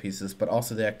individual pieces, but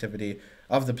also the activity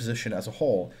of the position as a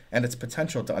whole and its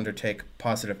potential to undertake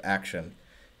positive action.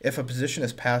 If a position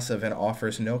is passive and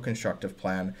offers no constructive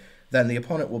plan, then the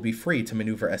opponent will be free to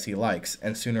maneuver as he likes,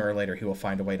 and sooner or later he will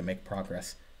find a way to make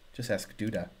progress. Just ask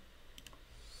Duda.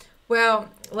 Well,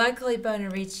 luckily,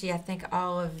 Bonarici, I think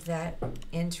all of that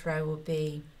intro will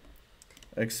be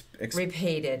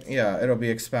repeated. Yeah, it'll be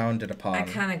expounded upon. I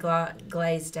kind of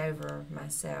glazed over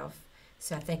myself,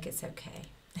 so I think it's okay.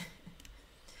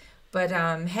 But,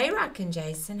 hey, Rockin'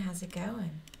 Jason, how's it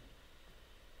going?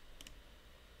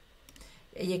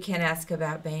 You can ask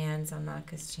about bands on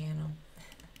Naka's channel.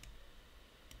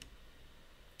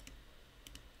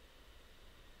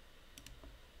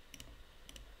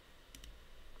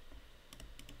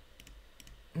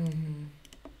 Mm-hmm.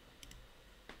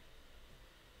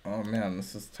 Oh man,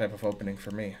 this is the type of opening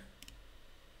for me.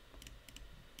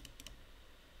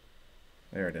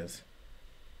 There it is.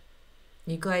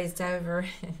 You glazed over.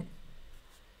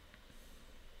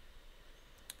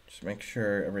 Just make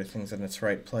sure everything's in its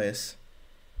right place.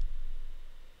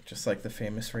 Just like the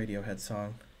famous Radiohead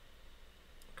song.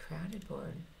 Crowded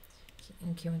board.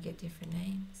 Can we get different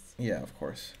names? Yeah, of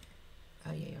course.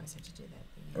 Oh, yeah, you always have to do that.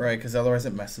 Yeah. Right, because otherwise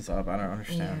it messes up. I don't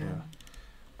understand. Yeah.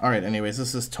 All right, anyways,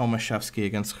 this is Tomaszewski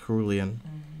against Krulian.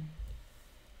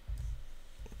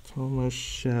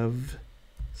 Tomaszewski.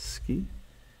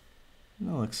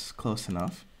 That looks close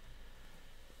enough.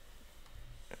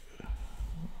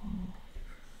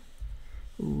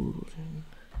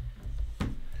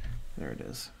 There it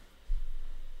is.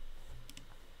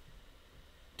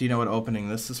 Do you know what opening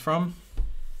this is from?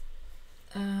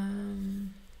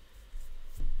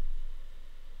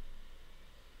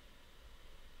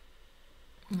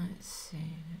 Let's see.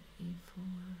 E4.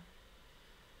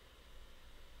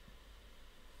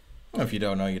 Well, if you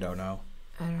don't know, you don't know.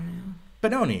 I don't know.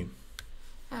 Benoni.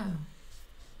 Oh.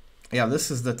 Yeah, this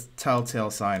is the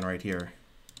telltale sign right here.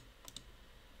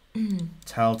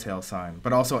 Telltale sign.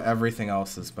 But also everything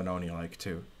else is Benoni-like,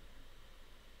 too.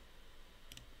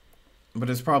 But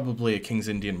it's probably a King's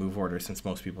Indian move order since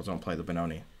most people don't play the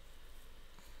Benoni.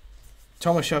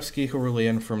 Tomaszewski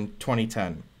Krulian from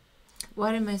 2010.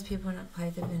 Why do most people not play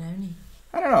the Benoni?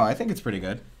 I don't know. I think it's pretty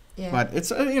good. Yeah. But it's,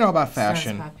 about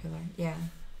fashion. Sounds popular, yeah.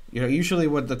 Usually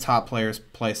when the top players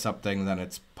play something, then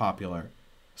it's popular.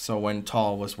 So when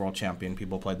Tall was world champion,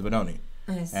 people played the Benoni.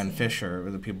 And Fischer,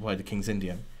 the people played the King's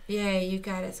Indian. Yeah, you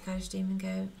got it, Scottish Demon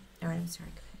Goat. All right, I'm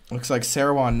sorry. Go ahead. Looks like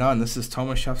Sarwan Nunn. This is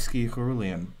Tomaszewski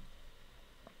Krulian.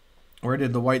 Where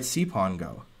did the white C-pawn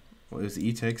go? Well, it was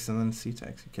E takes and then C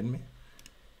takes. You kidding me?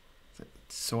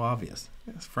 It's so obvious.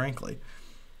 Yes, frankly.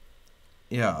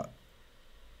 Yeah.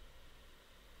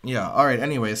 Yeah, all right,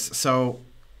 anyways. So,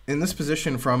 in this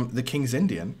position from the King's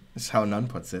Indian, this is how Nunn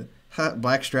puts it,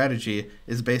 black strategy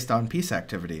is based on piece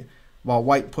activity, while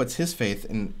white puts his faith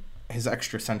in his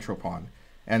extra central pawn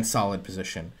and solid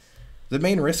position. The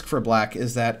main risk for black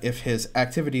is that if his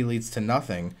activity leads to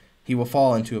nothing, he will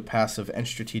fall into a passive and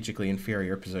strategically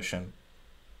inferior position.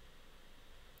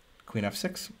 Queen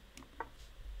f6.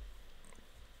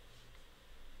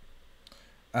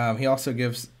 He also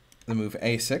gives the move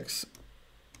a6,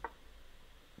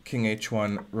 king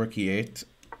h1, rook e8,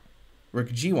 rook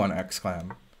g1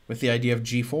 exclam, with the idea of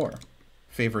g4.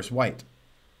 Favors white.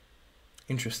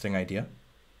 Interesting idea.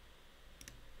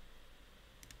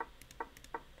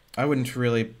 I wouldn't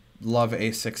really love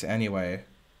a6 anyway.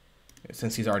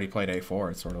 Since he's already played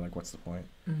a4, it's sort of like, what's the point?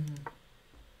 Mm-hmm.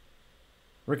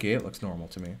 Rook e8 looks normal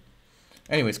to me.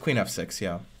 Anyways, queen f6,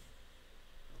 yeah.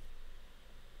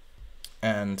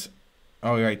 And,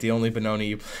 oh, right, the only Benoni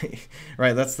you play.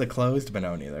 Right, that's the closed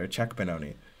Benoni there, check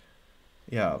Benoni.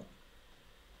 Yeah.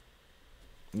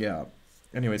 Yeah.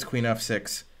 Anyways, queen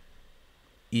f6,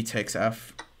 e takes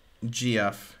f,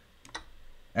 gf,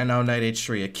 and now knight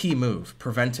h3, a key move,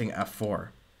 preventing f4.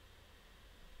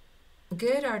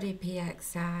 Good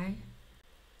RDPXI.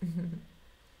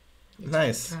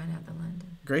 Nice. Trying out the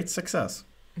London. Great success.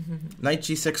 Knight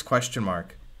g6 question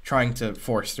mark, trying to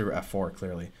force through f4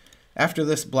 clearly. After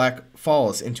this, black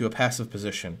falls into a passive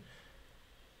position.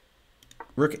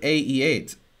 Rook a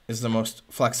e8 is the most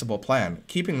flexible plan,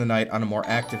 keeping the knight on a more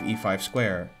active e5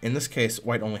 square. In this case,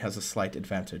 white only has a slight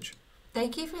advantage.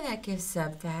 Thank you for that gift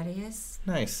sub, Thaddeus.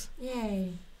 Nice.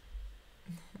 Yay.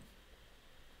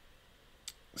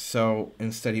 So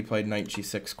instead he played knight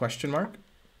g6 question mark.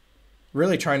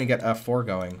 Really trying to get f4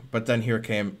 going, but then here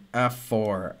came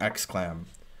f4 exclam.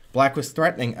 Black was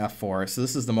threatening f4, so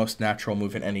this is the most natural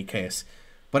move in any case,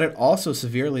 but it also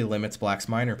severely limits black's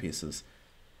minor pieces.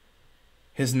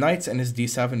 His knights and his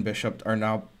d7 bishop are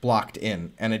now blocked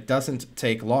in, and it doesn't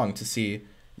take long to see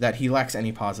that he lacks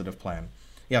any positive plan.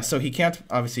 Yeah, so he can't,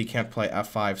 obviously he can't play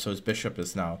f5, so his bishop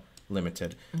is now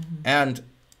limited. And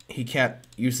he can't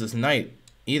use his knight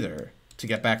either to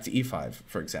get back to e5,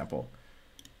 for example.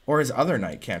 Or his other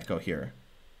knight can't go here.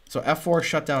 So f4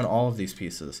 shut down all of these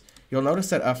pieces. You'll notice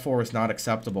that f4 was not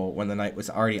acceptable when the knight was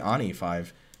already on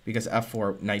e5, because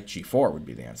f4, knight g4 would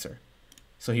be the answer.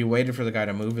 So he waited for the guy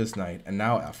to move his knight, and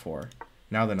now f4.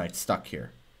 Now the knight's stuck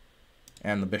here.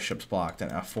 And the bishop's blocked,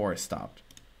 and f4 is stopped.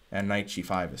 And knight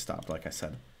g5 is stopped, like I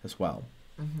said, as well.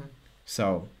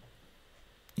 So,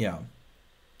 yeah.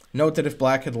 Note that if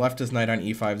black had left his knight on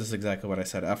e5, this is exactly what I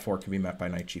said. f4 can be met by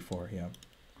knight g4, yeah.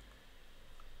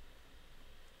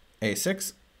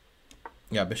 a6.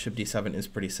 Yeah, bishop d7 is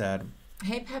pretty sad.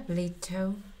 Hey,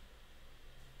 Pablito.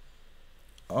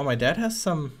 Oh, my dad has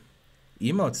some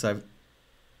emotes I've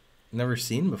never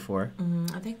seen before.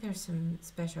 I think there's some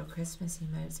special Christmas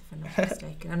emotes, if I'm not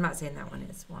mistaken. I'm not saying that one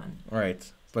is one. Right,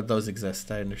 but those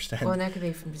exist, I understand. Well, and that could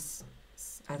be from just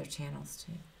other channels,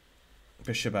 too.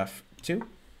 Bishop f2.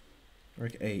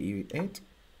 Rook a e8.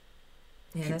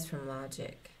 Yeah, that's from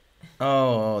Logic.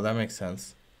 Oh, that makes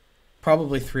sense.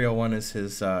 Probably 301 is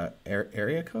his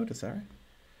area code, is that right?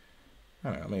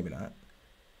 I don't know, maybe not.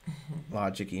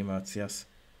 Logic emotes, yes.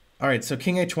 All right, so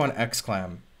king h1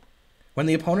 exclam. When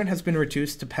the opponent has been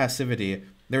reduced to passivity,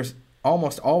 there's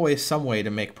almost always some way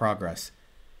to make progress.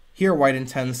 Here, white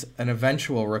intends an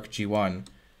eventual rook g1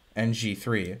 and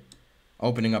g3,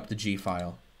 opening up the g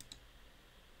file.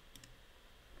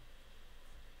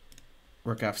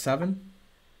 Rook f7,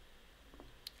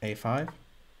 a5,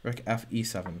 rook f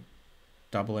e7.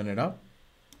 Doubling it up.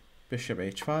 Bishop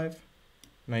h5.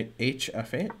 Knight h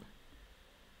f8.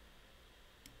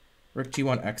 Rook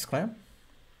g1 exclam.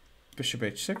 Bishop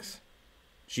h6.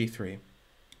 g3.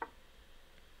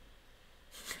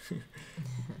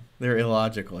 They're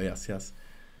illogical, yes, yes.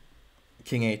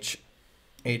 King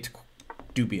h8,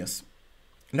 dubious.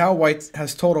 Now white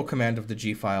has total command of the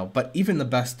g file, but even the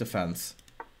best defense,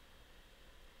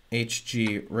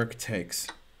 hg, rook takes,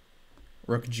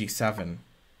 rook g7,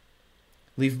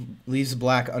 leaves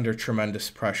black under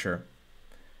tremendous pressure.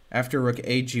 After rook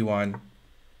a g1,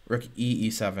 rook e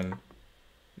e7,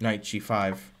 knight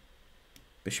g5,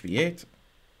 bishop e8,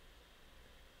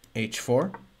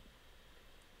 h4.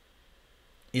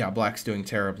 Yeah, black's doing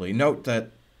terribly. Note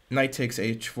that knight takes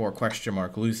h4 question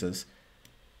mark loses.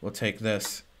 We'll take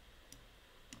this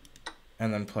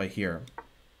and then play here,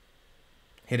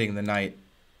 hitting the knight,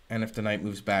 and if the knight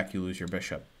moves back, you lose your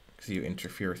bishop because you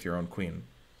interfere with your own queen,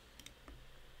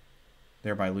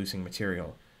 thereby losing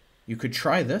material. You could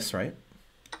try this, right?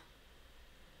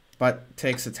 But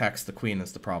takes attacks the queen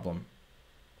is the problem.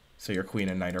 So your queen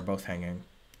and knight are both hanging.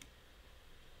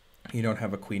 You don't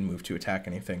have a queen move to attack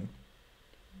anything,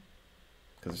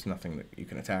 because there's nothing that you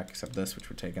can attack except this, which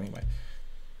would take anyway.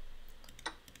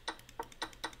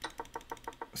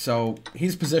 So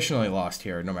he's positionally lost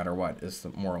here, no matter what, is the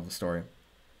moral of the story.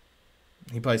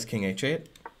 He plays king h8.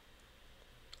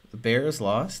 The bears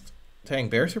lost. Dang,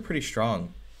 bears are pretty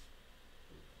strong.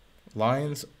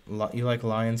 Lions, you like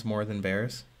lions more than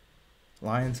bears?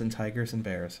 Lions and tigers and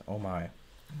bears. Oh my.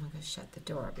 I'm gonna go shut the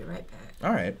door. I'll be right back.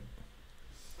 All right.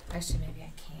 Actually, maybe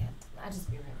I can't. I'll just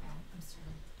be right back. I'm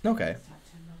sorry. Okay. Talk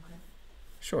to him real quick.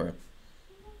 Sure.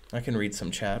 I can read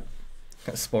some chat.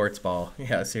 Sports ball.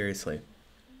 Yeah, seriously.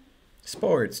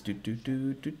 Sports. Do do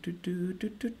do do do do do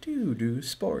do do do.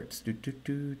 Sports. Do do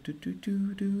do do do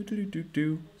do do do do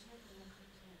do.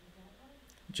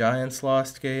 Giants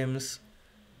lost games.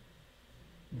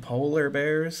 Polar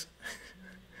bears.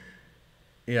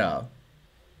 Yeah.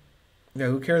 Yeah,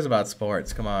 who cares about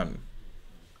sports? Come on.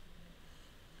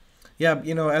 Yeah,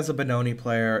 you know, as a Benoni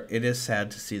player, it is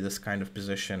sad to see this kind of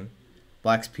position.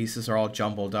 Black's pieces are all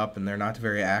jumbled up and they're not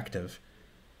very active.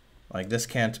 Like, this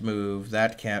can't move,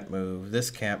 that can't move,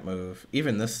 this can't move.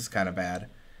 Even this is kind of bad.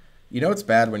 You know it's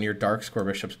bad when your dark square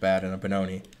bishop's bad in a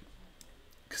Benoni.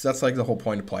 Because that's like the whole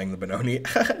point of playing the Benoni,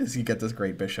 is you get this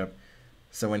great bishop.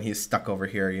 So when he's stuck over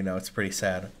here, you know, it's pretty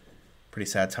sad. Pretty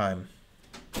sad time.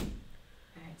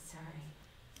 Alright, sorry.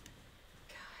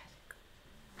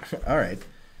 God. Alright.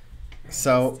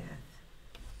 So,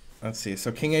 let's see.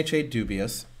 So king h8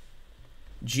 dubious.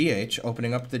 GH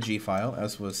opening up the G file,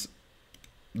 as was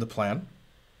the plan.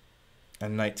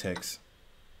 And knight takes.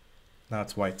 Now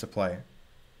it's white to play.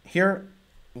 Here,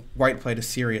 white played a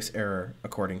serious error,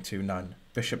 according to Nunn.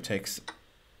 Bishop takes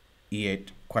e8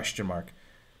 question mark,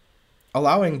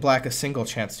 allowing black a single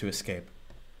chance to escape.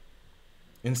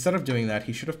 Instead of doing that,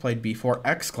 he should have played b4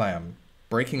 exclam,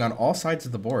 breaking on all sides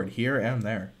of the board, here and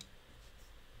there.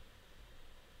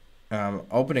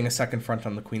 Opening a second front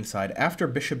on the queen side after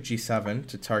bishop g7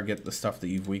 to target the stuff that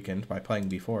you've weakened by playing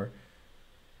b4.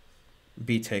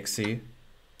 B takes c.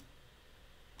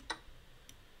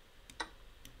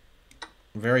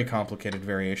 Very complicated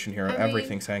variation here.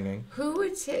 Everything's hanging. Who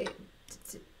would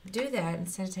do that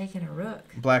instead of taking a rook?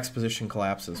 Black's position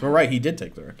collapses. Well, right, he did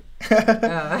take the rook.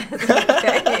 Okay.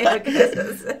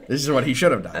 This is what he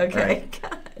should have done. Okay, right?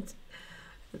 God.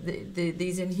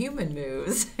 These inhuman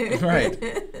moves. Right.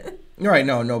 Right,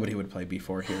 no, nobody would play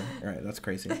b4 here. Right, that's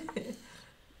crazy.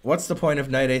 What's the point of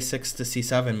knight a6 to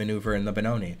c7 maneuver in the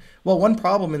Benoni? Well, one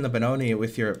problem in the Benoni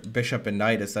with your bishop and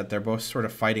knight is that they're both sort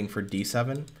of fighting for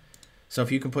d7. So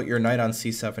if you can put your knight on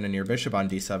c7 and your bishop on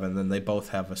d7, then they both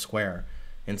have a square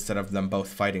instead of them both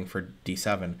fighting for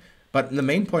d7. But the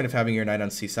main point of having your knight on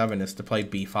c7 is to play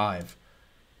b5.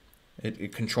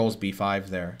 It controls b5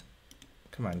 there.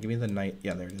 Come on, give me the knight.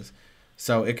 Yeah, there it is.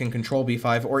 So it can control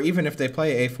b5, or even if they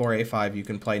play a4, a5, you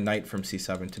can play knight from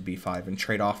c7 to b5 and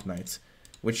trade off knights,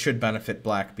 which should benefit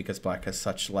black because black has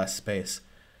such less space.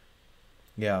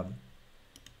 Yeah.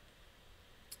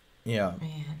 Yeah.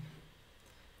 Man.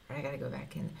 I gotta go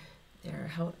back in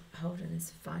there. Holden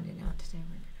is finding out today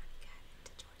we're not got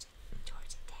into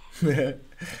Georgia.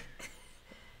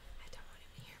 I don't want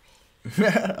him to hear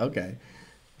me. Okay.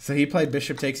 So he played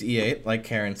bishop takes e8, like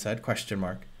Karen said, question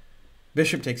mark.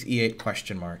 Bishop takes e8,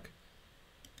 question mark.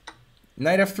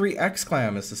 Knight f3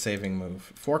 exclam is the saving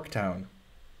move. Forktown.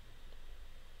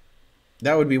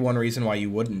 That would be one reason why you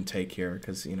wouldn't take here,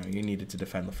 because, you know, you needed to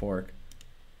defend the fork.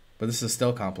 But this is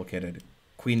still complicated.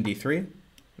 Queen d3,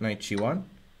 knight g1,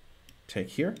 take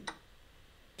here,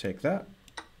 take that,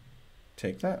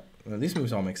 take that. Well, these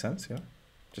moves all make sense, yeah.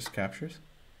 Just captures.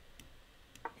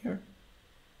 Here.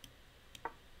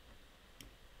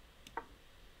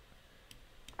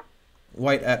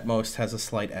 White at most has a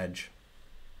slight edge.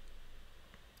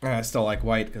 I still like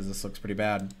white because this looks pretty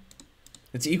bad.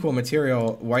 It's equal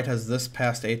material. White has this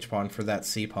past h-pawn for that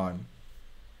c-pawn.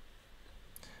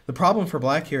 The problem for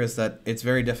black here is that it's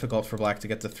very difficult for black to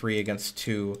get the 3 against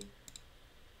 2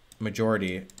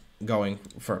 majority going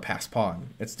for a passed pawn.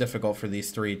 It's difficult for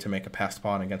these 3 to make a passed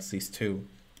pawn against these 2,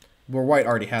 where white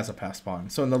already has a passed pawn.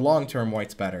 So in the long term,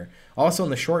 white's better. Also in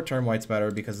the short term, white's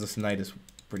better because this knight is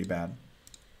pretty bad.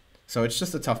 So it's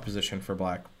just a tough position for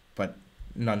black, but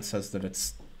Nunn says that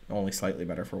it's only slightly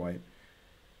better for white.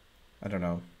 I don't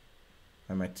know.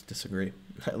 I might disagree.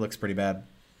 It looks pretty bad.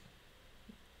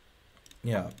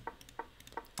 Yeah.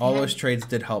 All those trades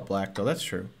did help black, though. That's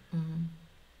true. Mm-hmm.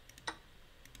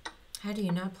 How do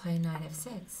you not play knight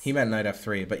f6? He meant knight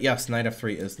f3, but yes, knight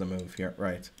f3 is the move here.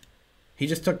 Right. He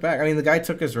just took back. I mean, the guy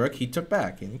took his rook. He took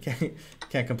back. You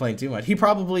can't complain too much. He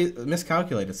probably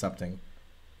miscalculated something.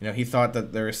 You know, he thought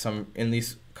that there is some, in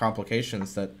these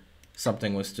complications, that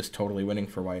something was just totally winning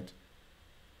for white.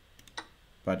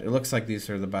 But it looks like these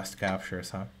are the best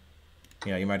captures, huh?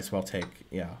 Yeah, you might as well take,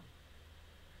 yeah.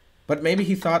 But maybe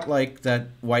he thought, like, that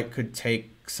white could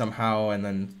take somehow and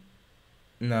then...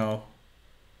 No.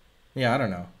 Yeah, I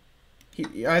don't know.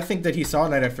 I think that he saw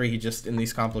knight f3, he just, in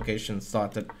these complications,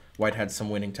 thought that white had some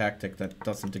winning tactic that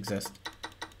doesn't exist.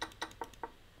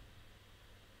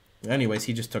 Anyways,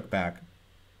 he just took back.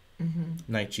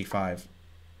 Knight g5.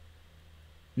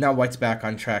 Now white's back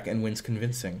on track and wins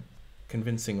convincingly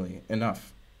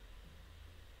enough.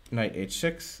 Knight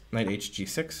h6, knight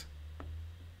hg6.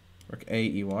 Rook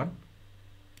a, e1.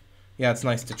 Yeah, it's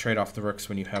nice to trade off the rooks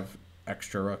when you have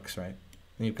extra rooks, right?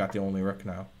 And you've got the only rook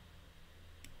now.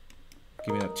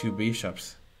 Give me that 2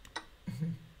 bishops.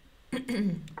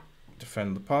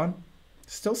 Defend the pawn.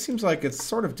 Still seems like it's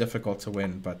sort of difficult to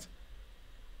win, but...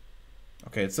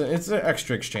 Okay, it's an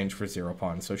extra exchange for 0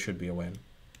 pawns, so it should be a win.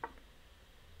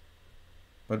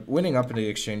 But winning up in the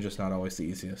exchange is not always the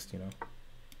easiest, you know?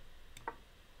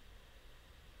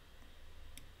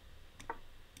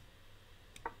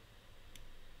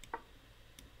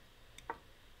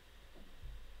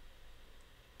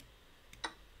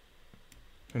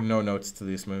 No notes to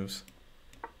these moves.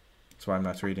 That's why I'm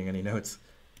not reading any notes.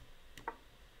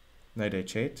 Knight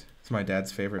h8. It's my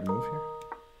dad's favorite move here.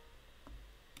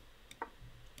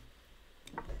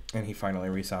 And he finally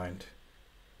resigned.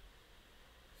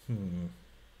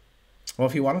 Well,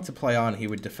 if he wanted to play on, he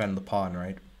would defend the pawn,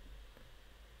 right?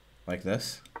 Like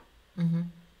this.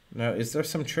 Now, is there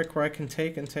some trick where I can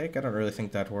take and take? I don't really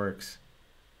think that works.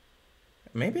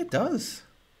 Maybe it does.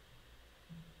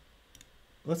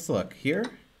 Let's look. Here.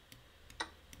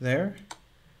 There.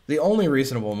 The only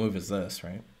reasonable move is this,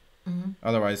 right?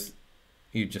 Otherwise,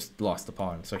 you just lost the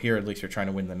pawn. So here, at least, you're trying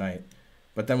to win the knight.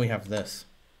 But then we have this.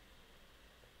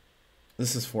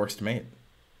 This is forced mate.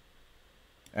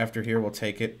 After here, we'll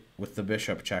take it with the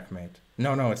bishop checkmate.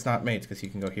 No, it's not mate, because you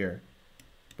can go here.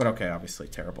 But okay, obviously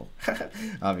terrible.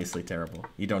 Obviously terrible.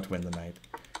 You don't win the knight.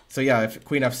 So yeah, if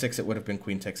queen f6, it would have been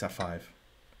queen takes f5.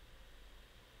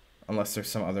 Unless there's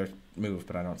some other move,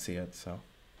 but I don't see it, so...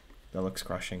 That looks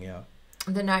crushing, yeah.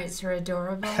 The knights are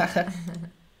adorable.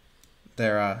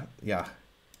 They're, yeah.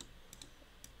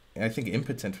 I think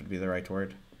impotent would be the right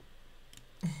word.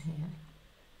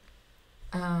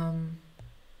 All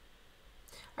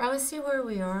right, let's see where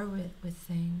we are with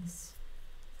things.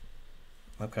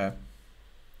 Okay.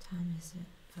 Time is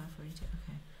it? 5:42.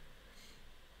 Okay.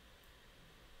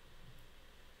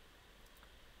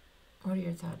 What are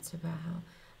your thoughts about how?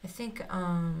 I think.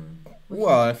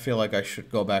 Well, I feel like I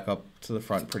should go back up to the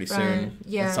front pretty soon.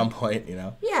 Yeah. At some point, you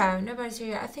know. Yeah, nobody's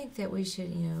here. I think that we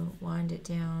should, wind it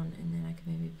down, and then I can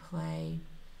maybe play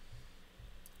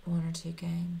 1 or 2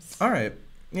 games. All right.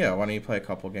 Yeah. Why don't you play a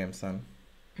couple games then?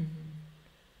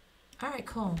 All right.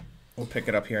 Cool. We'll pick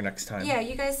it up here next time. Yeah,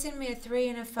 you guys send me a 3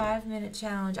 and a 5 minute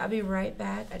challenge. I'll be right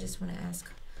back. I just want to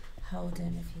ask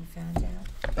Holden if he found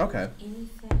out. Okay.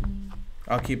 Anything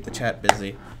I'll keep the chat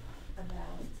busy. about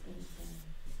anything.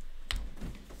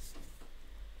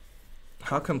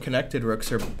 How come connected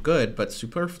rooks are good, but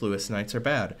superfluous knights are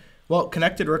bad? Well,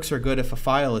 connected rooks are good if a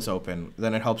file is open.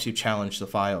 Then it helps you challenge the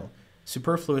file.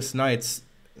 Superfluous knights,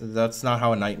 that's not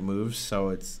how a knight moves, so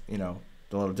it's, a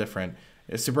little different.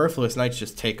 Superfluous knights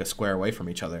just take a square away from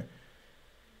each other.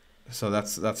 So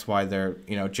that's why they're,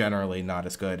 generally not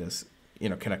as good as,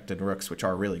 connected rooks, which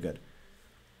are really good.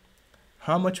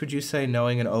 How much would you say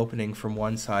knowing an opening from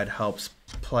one side helps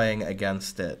playing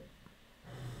against it?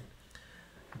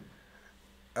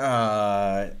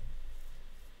 The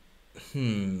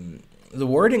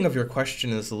wording of your question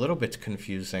is a little bit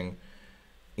confusing.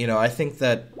 I think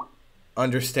that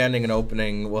understanding an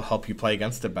opening will help you play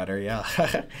against it better, yeah.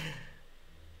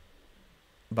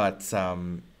 But,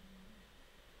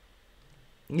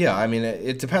 yeah, I mean,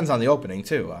 it depends on the opening,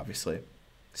 too, obviously.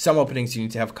 Some openings you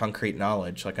need to have concrete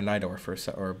knowledge, like a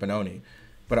Najdorf or Benoni.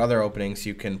 But other openings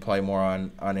you can play more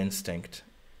on instinct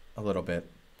a little bit.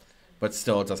 But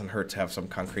still, it doesn't hurt to have some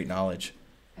concrete knowledge.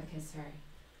 Okay,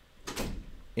 sorry.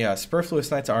 Yeah, superfluous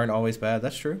knights aren't always bad.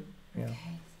 That's true. Yeah.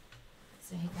 Okay.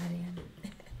 So he got in.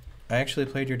 I actually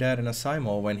played your dad in a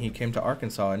simul when he came to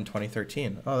Arkansas in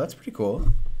 2013. Oh, that's pretty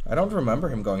cool. I don't remember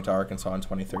him going to Arkansas in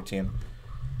 2013.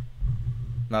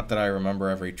 Not that I remember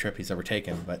every trip he's ever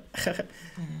taken, but...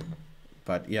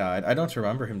 But yeah, I don't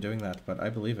remember him doing that, but I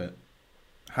believe it.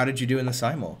 How did you do in the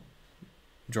simul?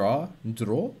 Draw?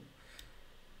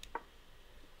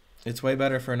 It's way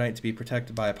better for a knight to be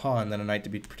protected by a pawn than a knight to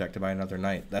be protected by another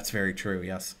knight. That's very true,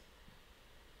 yes.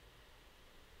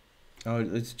 Oh,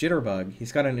 it's Jitterbug.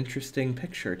 He's got an interesting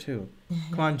picture, too.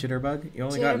 Come on, Jitterbug. You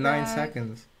only got 9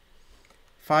 seconds.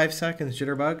 5 seconds,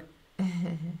 Jitterbug.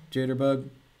 Jitterbug.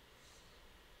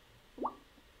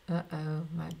 Uh-oh.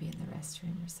 Might be in the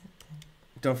restroom or something.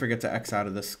 Don't forget to X out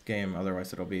of this game,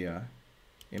 otherwise it'll be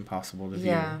impossible to view.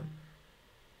 Yeah.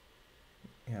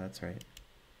 Yeah, that's right.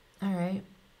 All right.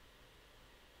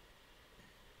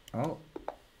 Oh.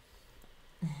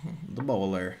 The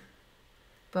bowler.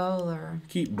 Bowler.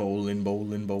 Keep bowling,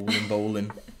 bowling, bowling,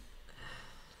 bowling.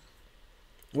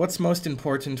 What's most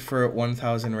important for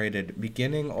 1000 rated?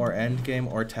 Beginning or end game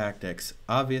or tactics?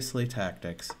 Obviously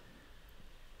tactics.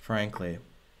 Frankly.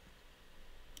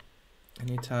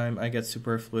 Anytime I get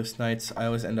superfluous knights, I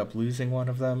always end up losing one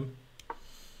of them.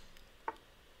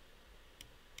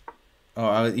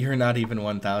 Oh, you're not even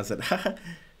 1000.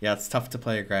 Yeah, it's tough to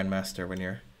play a Grandmaster when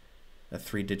you're a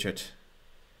three-digit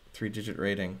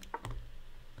rating.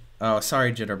 Oh,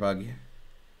 sorry, Jitterbug.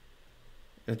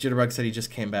 Jitterbug said he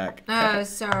just came back. Oh,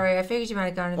 sorry. I figured you might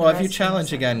have gone to the Well, if you restroom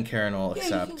challenge or again, Karen will yeah,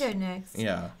 accept. you can go next.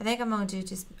 Yeah. I think I'm going to do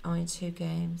just only 2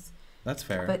 games. That's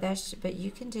fair. But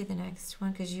you can do the next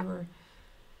one because you were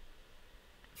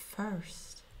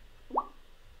first.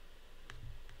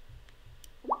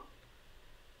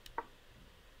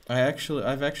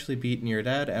 I've actually beaten your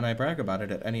dad, and I brag about it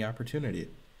at any opportunity.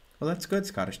 Well, that's good,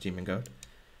 Scottish Demon Goat.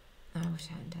 I wish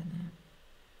I hadn't done that.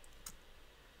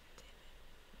 Damn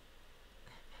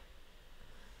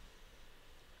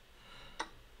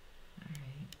it.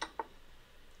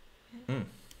 All right. Mm.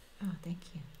 Oh, thank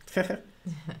you.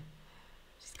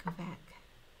 Just go back.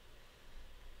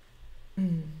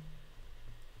 Mm.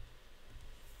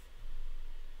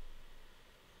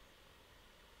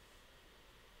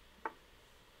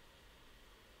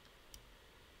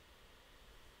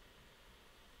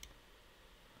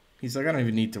 He's like, I don't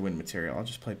even need to win material. I'll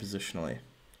just play positionally.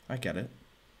 I get it.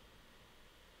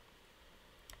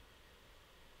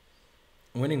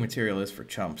 Winning material is for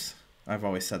chumps. I've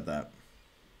always said that.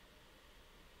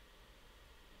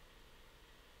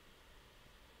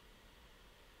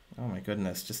 Oh my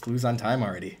goodness, just lose on time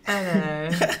already. I know.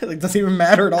 Like, doesn't even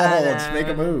matter at all. I know. Just make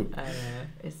a move. I know.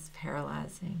 It's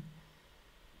paralyzing.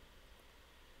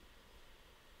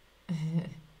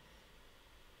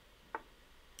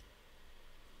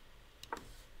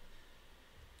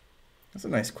 That's a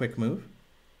nice quick move.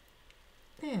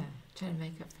 Yeah, trying to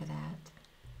make up for that.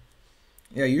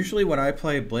 Yeah, usually when I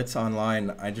play Blitz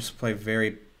online, I just play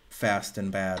very fast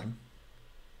and bad.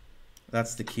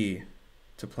 That's the key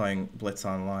to playing Blitz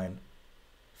online.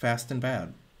 Fast and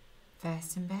bad.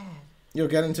 Fast and bad. You'll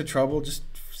get into trouble, just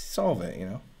solve it, you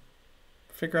know?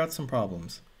 Figure out some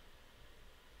problems.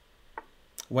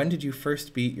 When did you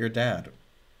first beat your dad?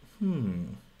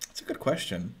 That's a good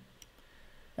question.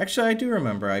 Actually, I do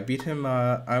remember. I beat him,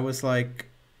 I was like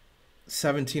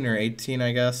 17 or 18,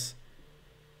 I guess.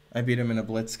 I beat him in a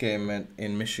Blitz game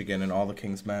in Michigan in All the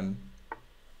King's Men.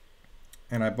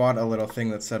 And I bought a little thing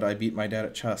that said I beat my dad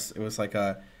at chess. It was like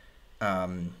a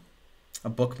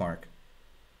bookmark.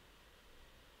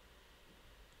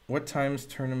 What time's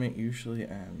tournament usually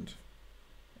end?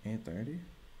 8:30?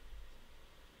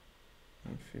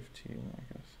 8:15,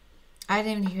 I guess. I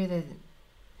didn't even hear the...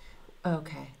 Oh,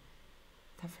 okay.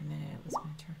 I thought for a minute it was my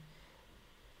turn.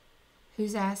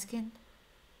 Who's asking?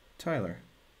 Tyler.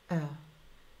 Oh.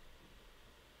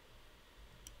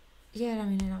 Yeah, I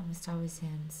mean, it almost always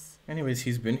ends. Anyways,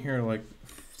 he's been here like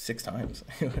 6 times.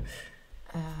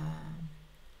 Um,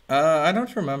 I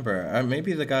don't remember.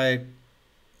 Maybe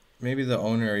the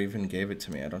owner even gave it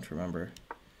to me. I don't remember.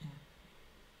 Yeah.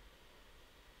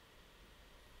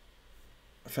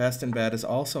 Fast and bad is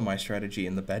also my strategy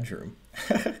in the bedroom.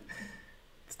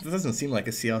 It doesn't seem like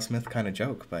a C.L. Smith kind of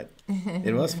joke, but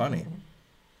it was funny.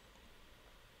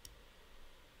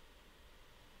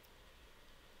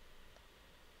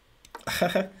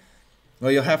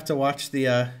 Well, you'll have to watch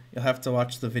the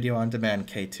video on demand,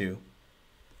 K2.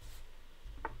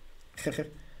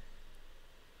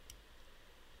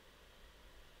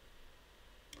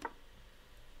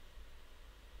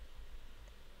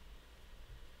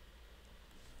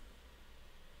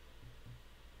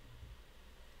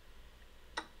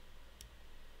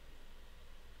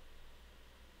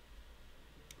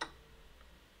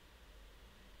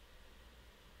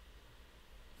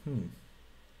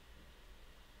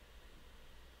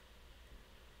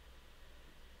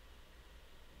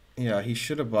 Yeah, he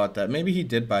should have bought that. Maybe he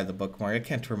did buy the bookmark. I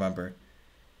can't remember.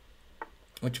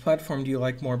 Which platform do you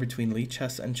like more between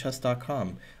Lichess and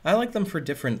Chess.com? I like them for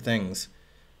different things.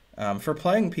 For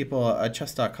playing people,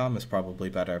 Chess.com is probably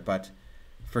better, but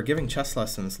for giving chess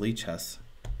lessons, Lichess.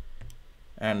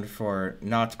 And for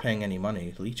not paying any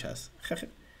money, Lichess.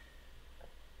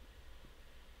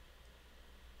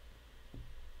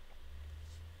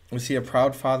 Was he a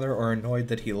proud father or annoyed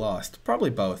that he lost?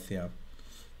 Probably both, yeah.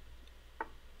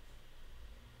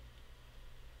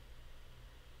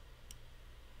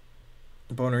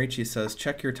 Bonarici says,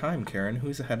 check your time, Karen.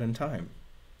 Who's ahead in time?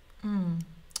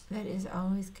 That is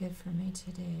always good for me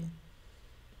to do.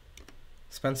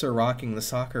 Spencer rocking the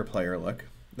soccer player look.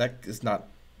 That is not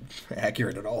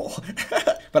accurate at all.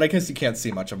 But I guess you can't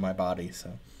see much of my body,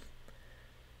 so.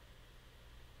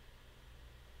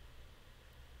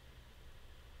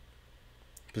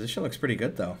 Position looks pretty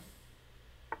good, though.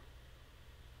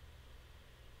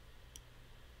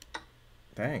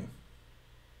 Dang.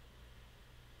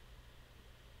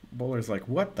 Bowler's like,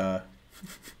 what the?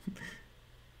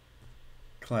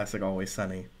 Classic Always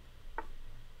Sunny.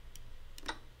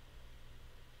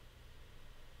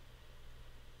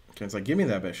 It's like, give me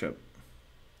that bishop.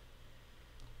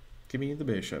 Give me the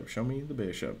bishop. Show me the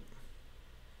bishop.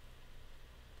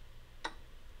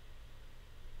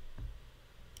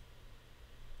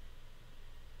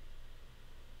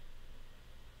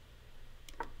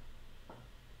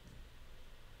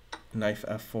 Knife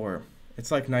f4. It's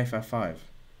like knife f5.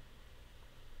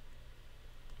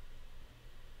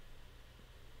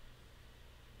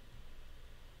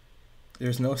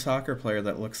 There's no soccer player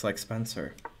that looks like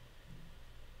Spencer.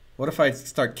 What if I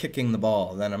start kicking the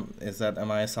ball? Then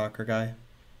am I a soccer guy?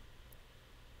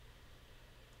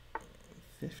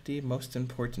 50 most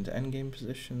important endgame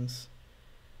positions.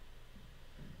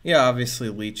 Yeah, obviously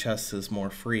Lee chess is more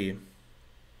free.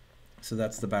 So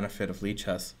that's the benefit of Lee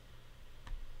chess.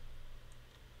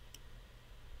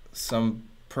 Some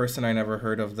person I never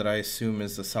heard of that I assume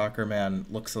is a soccer man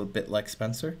looks a bit like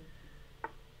Spencer.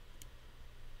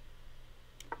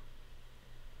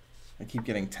 I keep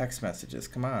getting text messages.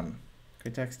 Come on.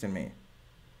 Quit texting me.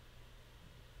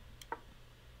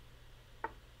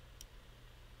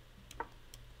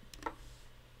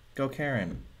 Go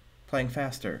Karen. Playing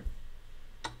faster.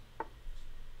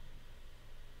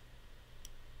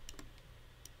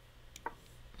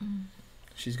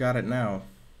 She's got it now.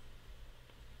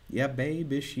 Yeah,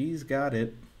 baby, she's got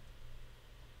it.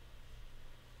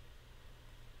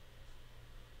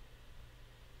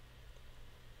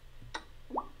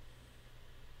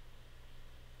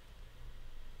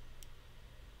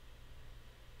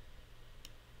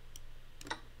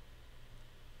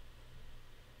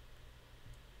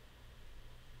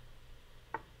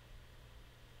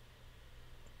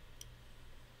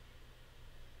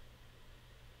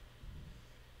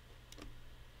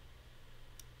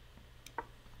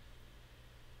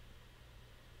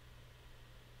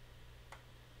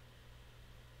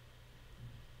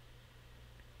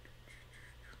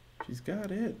 She's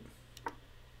got it.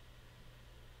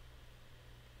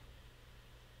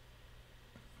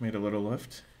 Made a little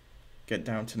lift. Get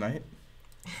down tonight.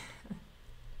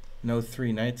 No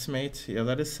 3 nights, mate. Yeah,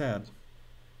 that is sad.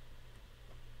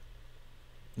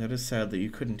 That is sad that you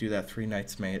couldn't do that 3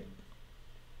 nights, mate.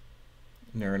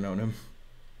 Never known him.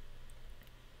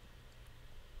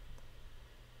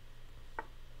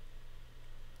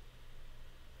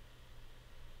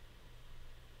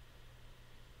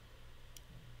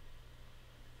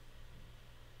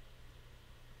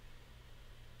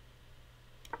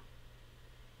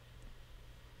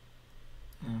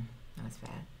 That's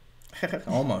bad.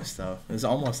 Almost, though. It was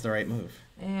almost the right move.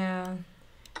 Yeah.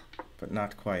 But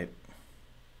not quite.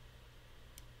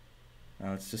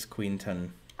 Now it's just Queen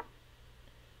 10.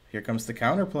 Here comes the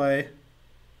counterplay.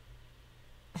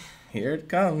 Here it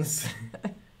comes.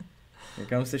 Here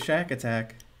comes the shack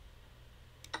attack.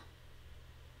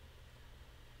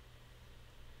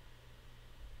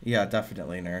 Yeah,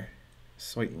 definitely, Ner.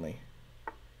 Certainly.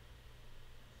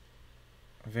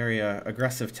 A very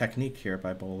aggressive technique here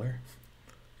by Bowler.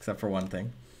 Except for one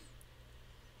thing.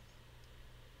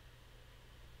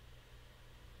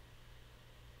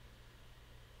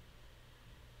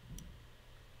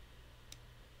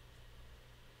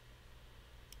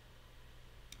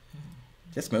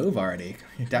 Just move already.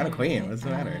 You're down a queen. What's the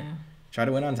matter? Try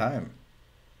to win on time.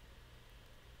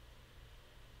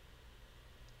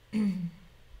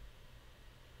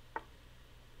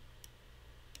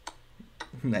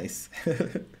 Nice.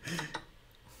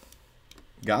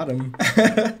 Got him.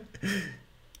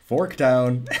 Fork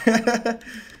down.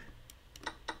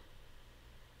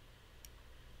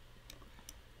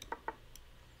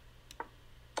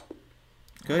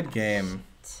 Good game.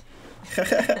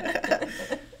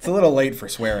 It's a little late for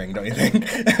swearing, don't you think?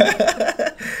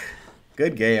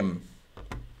 Good game.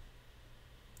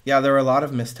 Yeah, there were a lot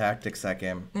of missed tactics that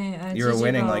game. Yeah, you were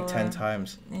winning like 10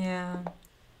 times. Yeah.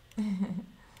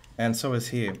 And so is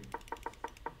he.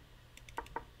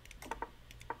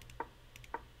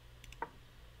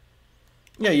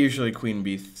 Yeah, usually queen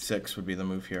b6 would be the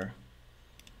move here.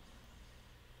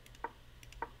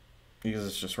 Because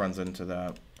it just runs into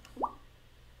that.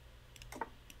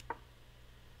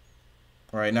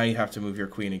 All right, now you have to move your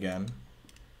queen again.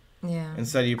 Yeah.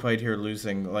 Instead, you played here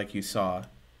losing like you saw.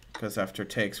 Because after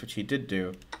takes, which he did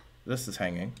do, this is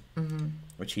hanging. Mm-hmm.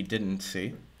 Which he didn't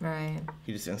see. Right.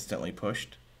 He just instantly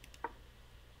pushed.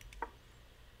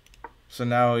 So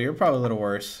now you're probably a little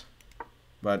worse.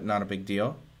 But not a big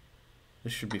deal.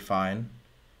 This should be fine.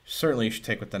 Certainly you should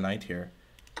take with the knight here.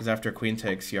 Because after queen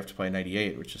takes, you have to play knight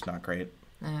e8, which is not great.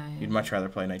 Yeah. You'd much rather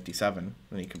play knight d7.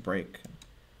 Then you can break.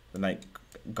 The knight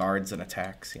guards and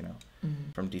attacks, you know,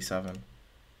 from d7.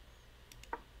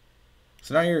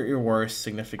 So now you're worse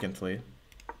significantly.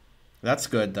 That's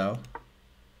good, though.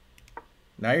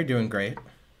 Now you're doing great.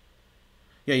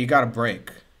 Yeah, you gotta break.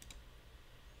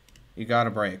 You gotta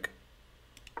break.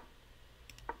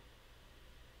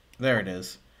 There it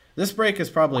is. This break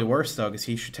is probably worse, though, because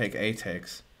he should take a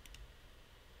takes.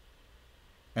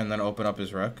 And then open up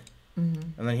his rook.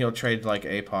 And then he'll trade, like,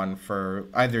 a pawn for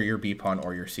either your b pawn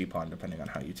or your c pawn, depending on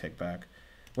how you take back.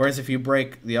 Whereas if you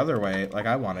break the other way, like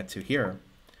I wanted to here,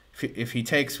 if he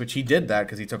takes, which he did that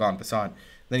because he took on passant,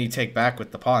 then you take back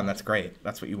with the pawn. That's great.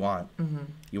 That's what you want.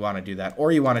 You want to do that.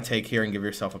 Or you want to take here and give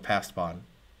yourself a passed pawn.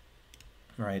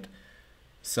 Right?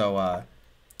 So,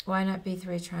 why not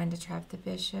b3 trying to trap the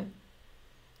bishop?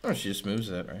 oh, she just moves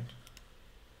it,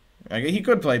 right? He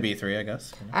could play b3, I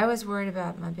guess. You know? I was worried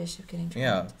about my bishop getting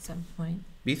trapped at some point.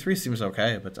 b3 seems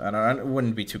okay, but I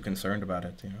wouldn't be too concerned about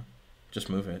it, you know? Just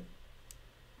move it.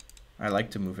 I like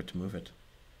to move it.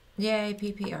 Yay,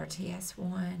 PPRTS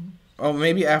won. Oh,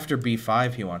 maybe after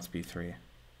b5 he wants b3.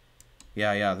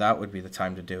 Yeah, that would be the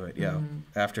time to do it, yeah.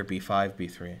 After b5,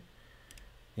 b3.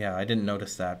 Yeah, I didn't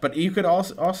notice that. But you could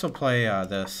also play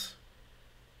this.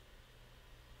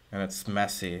 And it's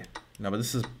messy. No, but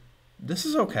this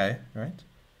is okay, right?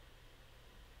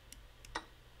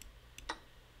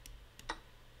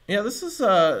 Yeah, this is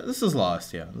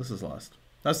lost. Yeah, this is lost.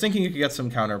 I was thinking you could get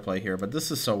some counterplay here, but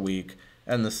this is so weak,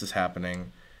 and this is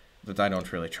happening, that I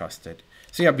don't really trust it.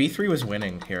 So yeah, b3 was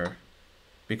winning here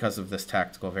because of this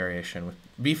tactical variation. With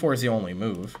b4 is the only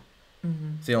move.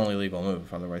 It's the only legal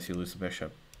move. Otherwise, you lose the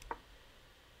bishop.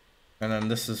 And then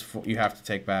this is you have to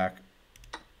take back.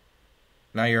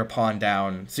 Now you're a pawn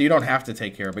down. So you don't have to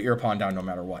take here, but you're a pawn down no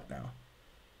matter what now.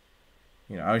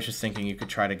 You know, I was just thinking you could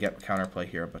try to get counterplay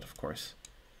here, but of course,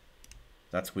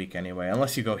 that's weak anyway.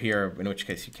 Unless you go here, in which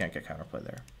case you can't get counterplay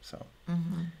there. So,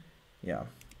 yeah.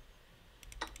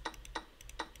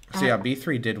 So yeah,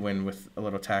 b3 did win with a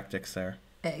little tactics there.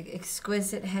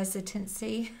 Exquisite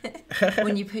hesitancy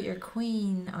when you put your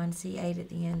queen on c8 at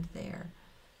the end there.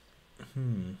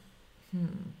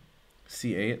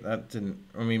 c8, that didn't,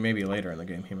 I mean, maybe later in the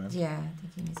game he meant. Yeah, I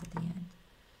think he means at the end.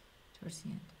 Towards the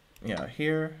end. Yeah,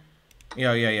 here.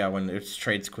 Yeah, when it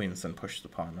trades queens, then push the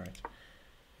pawn, right?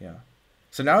 Yeah.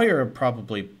 So now you're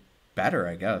probably better,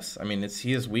 I guess. I mean,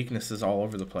 he has weaknesses all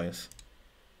over the place.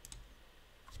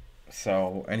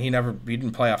 So, and he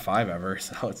didn't play f5 ever,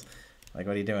 so it's like,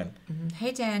 what are you doing?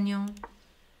 Hey, Daniel.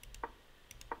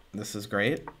 This is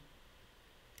great.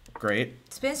 Great.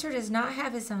 Spencer does not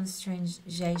have his own strange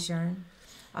Jaeger,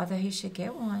 although he should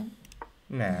get one.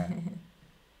 Nah.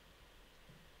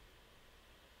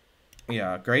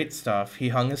 Yeah, great stuff. He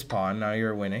hung his pawn. Now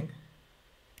you're winning.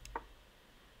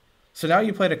 So now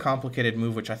you played a complicated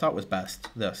move, which I thought was best.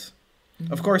 This.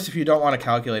 Of course, if you don't want to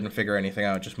calculate and figure anything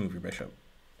out, just move your bishop.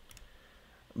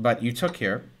 But you took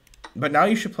here. But now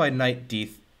you should play knight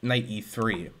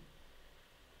e3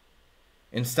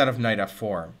 instead of knight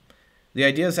f4. The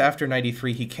idea is after knight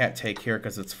e3, he can't take here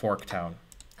because it's fork town.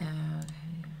 Oh,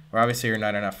 okay. Or obviously your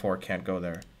knight on f4 can't go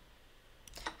there.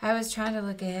 I was trying to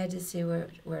look ahead to see where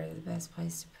the best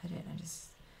place to put it. I just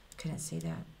couldn't see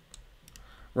that.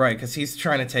 Right, because he's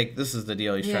trying to take, this is the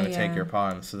deal, he's trying to take your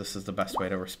pawn, so this is the best way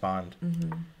to respond.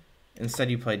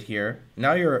 Instead you played here.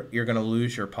 Now you're going to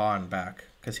lose your pawn back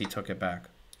because he took it back.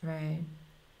 Right.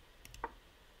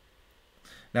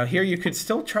 Now here you could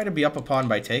still try to be up a pawn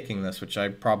by taking this, which I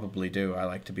probably do. I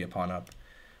like to be a pawn up.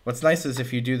 What's nice is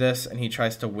if you do this and he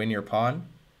tries to win your pawn,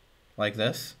 like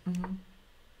this,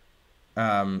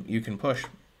 you can push.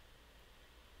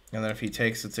 And then if he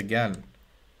takes, it's again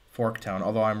fork town,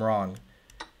 although I'm wrong.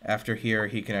 After here,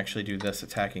 he can actually do this,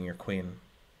 attacking your queen.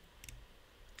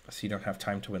 So you don't have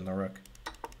time to win the rook.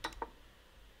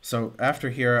 So after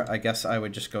here, I guess I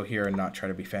would just go here and not try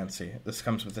to be fancy. This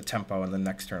comes with the tempo, and the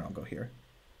next turn I'll go here.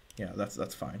 Yeah,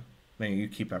 that's fine. Then you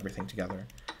keep everything together.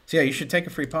 So yeah, you should take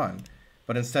a free pawn.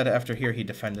 But instead, after here, he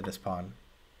defended his pawn.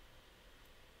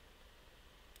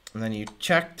 And then you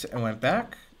checked and went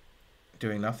back,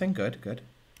 doing nothing. Good, good.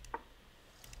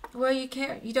 Well, you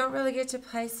don't really get to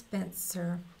play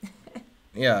Spencer.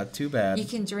 Yeah, too bad. You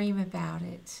can dream about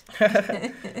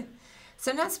it.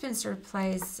 Sometimes Spencer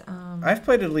plays. I've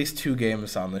played at least 2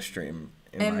 games on the stream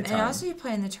in my time. And also you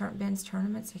play in the Ben's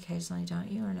tournaments occasionally,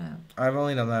 don't you, or no? I've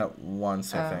only done that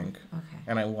once, I think. Okay.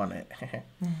 And I won it.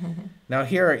 Now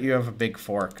here you have a big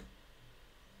fork.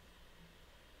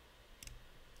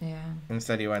 Yeah.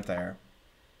 Instead you went there.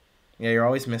 Yeah, you're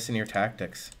always missing your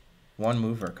tactics. One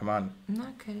mover, come on. I'm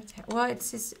not good at well,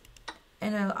 it's just,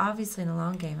 obviously in a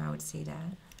long game I would see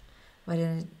that, but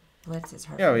in a blitz it's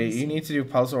hard. Yeah, you need to do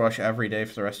Puzzle Rush every day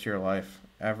for the rest of your life.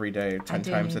 Every day, 10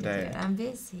 times a day. I'm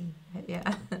busy.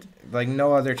 Yeah. Like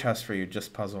no other chess for you,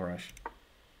 just Puzzle Rush.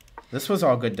 This was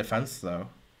all good defense though.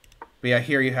 But yeah,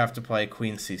 here you have to play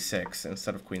Queen C6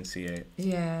 instead of Queen C8.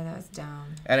 Yeah, that's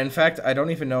dumb. And in fact, I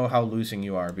don't even know how losing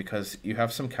you are because you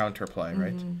have some counterplay,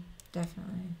 right?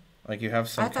 Definitely. Like you have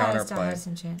some counterplay. I still had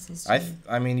some chances too.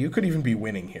 I mean, you could even be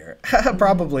winning here.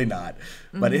 Probably not.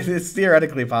 But it's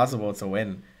theoretically possible to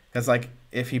win. Because like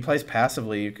if he plays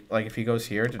passively, like if he goes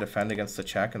here to defend against the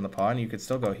check and the pawn, you could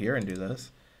still go here and do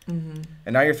this. And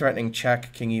now you're threatening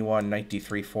check, king e1, knight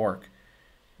d3 fork.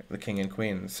 The king and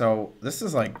queen. So this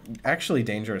is like actually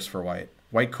dangerous for white.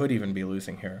 White could even be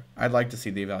losing here. I'd like to see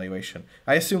the evaluation.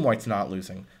 I assume white's not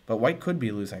losing, but white could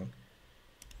be losing.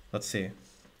 Let's see.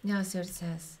 No, let's see what it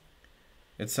says.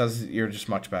 It says you're just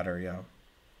much better, yeah.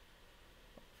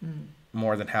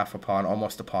 More than half a pawn,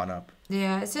 almost a pawn up.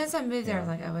 Yeah, as soon as I moved there, I was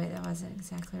like, oh wait, that wasn't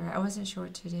exactly right. I wasn't sure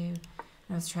what to do.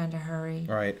 I was trying to hurry.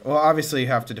 Right. Well, obviously you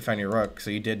have to defend your rook, so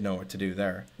you did know what to do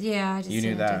there. Yeah, I just you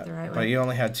knew that, did the right way. but you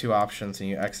only had 2 options and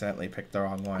you accidentally picked the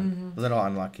wrong one. A little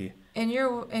unlucky. In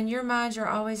your mind, you're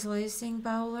always losing,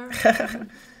 bowler.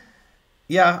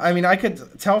 Yeah, I mean, I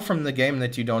could tell from the game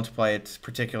that you don't play it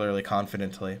particularly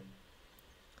confidently.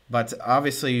 But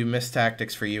obviously you miss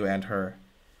tactics for you and her.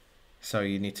 So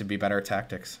you need to be better at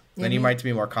tactics. Then you might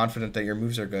be more confident that your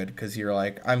moves are good because you're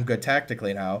like, I'm good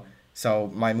tactically now,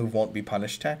 so my move won't be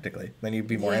punished tactically. Then you'd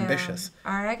be more ambitious.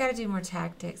 All right, I got to do more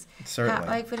tactics.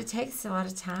 Certainly. But it takes a lot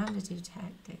of time to do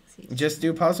tactics. Just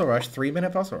do Puzzle Rush,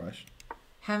 3-minute Puzzle Rush.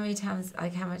 How many times,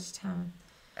 like how much time?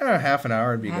 I don't know, half an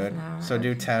hour would be Half good. an hour, So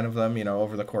do 10 of them,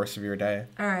 over the course of your day.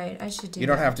 All right, I should do You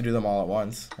don't have to do them all at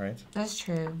once, right? That's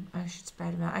true. I should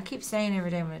spread them out. I keep saying every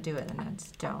day I'm going to do it, and I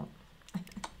just don't.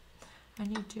 I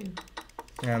need to.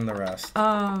 And the rest.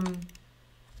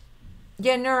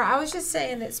 Yeah, no, I was just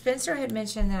saying that Spencer had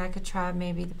mentioned that I could try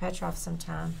maybe the Petrov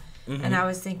sometime. And I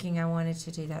was thinking I wanted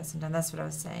to do that sometime. That's what I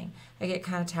was saying. I get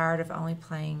kind of tired of only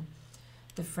playing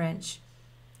the French.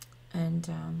 And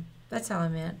that's all I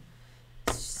meant.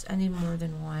 It's just, I need more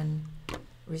than one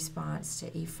response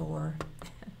to e4.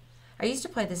 I used to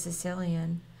play the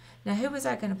Sicilian. Now, who was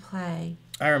I going to play?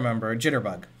 I remember.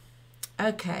 Jitterbug.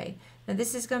 Okay. Now,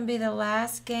 this is going to be the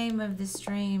last game of the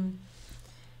stream.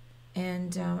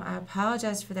 And I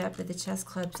apologize for that, but the chess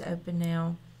club's open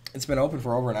now. It's been open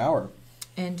for over an hour.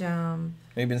 And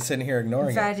you've been sitting here ignoring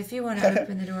in fact, if you want to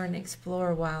open the door and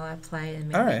explore while I play and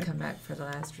maybe come back for the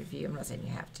last review, I'm not saying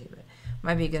you have to, but it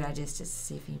might be a good idea just to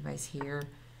see if anybody's here.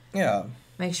 Yeah.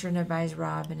 Make sure nobody's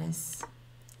robbing us.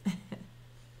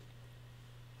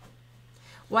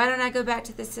 Why don't I go back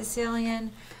to the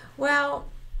Sicilian? Well,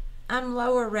 I'm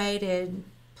lower rated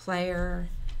player,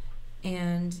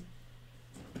 and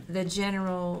the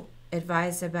general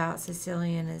advice about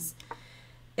Sicilian is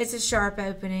it's a sharp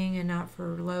opening and not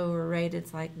for lower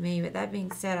rateds like me. But that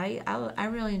being said, I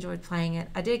really enjoyed playing it.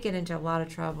 I did get into a lot of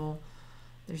trouble.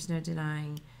 There's no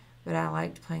denying. But I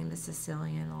liked playing the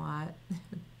Sicilian a lot.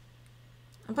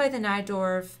 I played the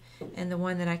Nydorf and the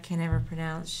one that I can't ever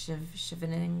pronounce,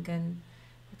 Scheveningen.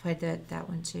 I played that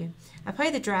one too. I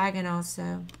played the Dragon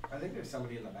also. I think there's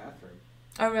somebody in the bathroom.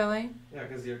 Oh, really? Yeah,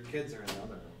 because your kids are in the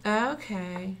other room.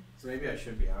 Okay. So maybe I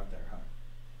should be out there, huh?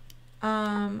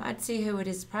 I'd see who it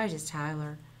is. Probably just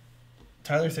Tyler.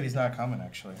 Tyler said he's not coming,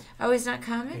 actually. Oh, he's not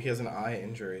coming? He has an eye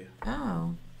injury.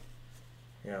 Oh.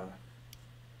 Yeah.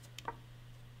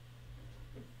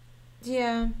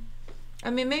 Yeah. I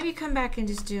mean, maybe come back and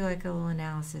just do like a little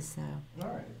analysis, though.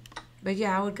 All right. But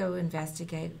yeah, I would go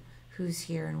investigate who's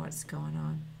here and what's going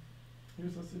on.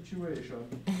 Here's the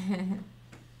situation.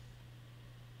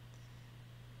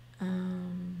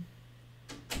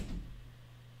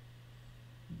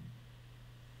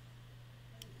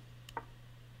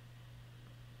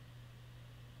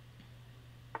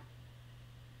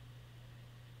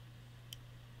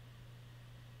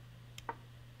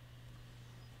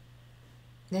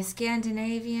 The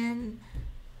Scandinavian,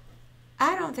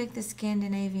 I don't think the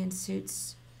Scandinavian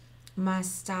suits my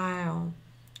style,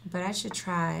 but I should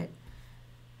try it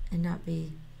and not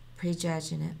be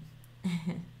prejudging it.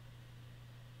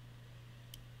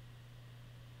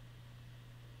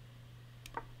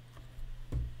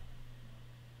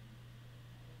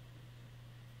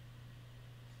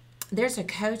 There's a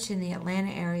coach in the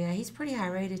Atlanta area. He's pretty high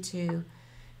rated too.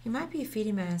 He might be a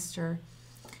FIDE master,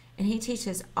 and he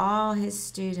teaches all his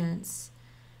students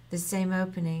the same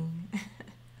opening,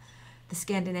 the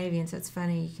Scandinavian. So it's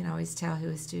funny. You can always tell who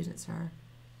his students are.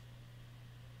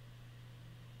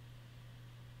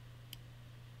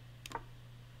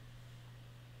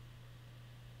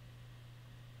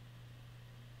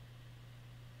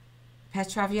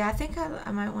 Petrov, yeah, I think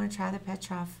I might want to try the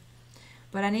Petrov,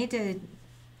 but I need to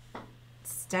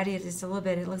study it just a little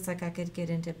bit. It looks like I could get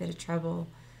into a bit of trouble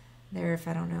there if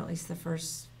I don't know at least the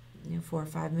first 4 or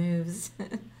 5 moves.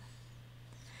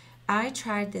 I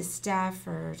tried the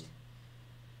Stafford.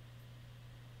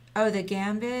 Oh, the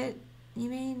Gambit, you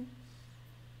mean?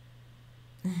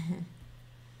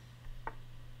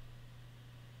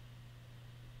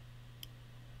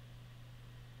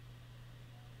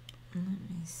 Let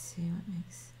me see what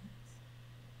makes sense.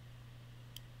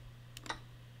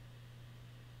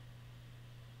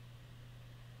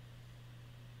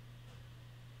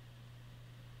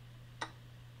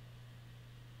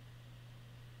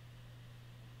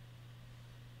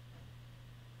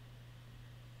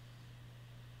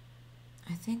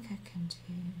 I think I can do.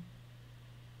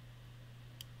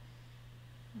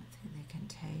 I don't think they can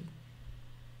take.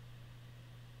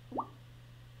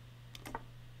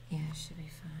 Yeah, it should be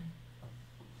fine.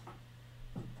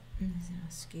 There's no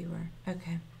skewer.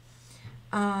 Okay.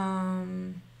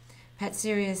 Pat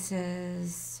Sirius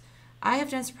says, I have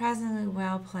done surprisingly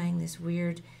well playing this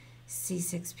weird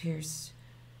C6 Pierce.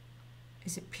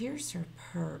 Is it Pierce or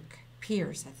Perk?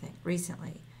 Pierce, I think,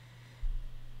 recently.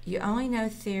 You only know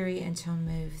theory until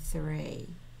move 3.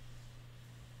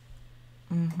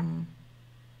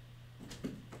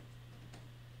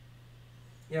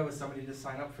 Yeah, was somebody to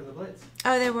sign up for the Blitz?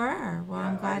 Oh, they were? Well, yeah,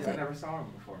 I'm glad I never saw him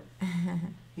before.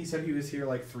 He said he was here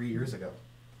like 3 years ago.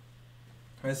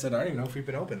 I said, I don't even know if we've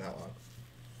been open that long.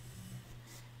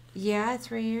 Yeah,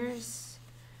 3 years.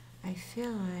 I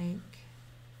feel like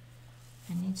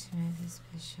I need to move this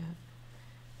bishop.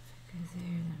 If I go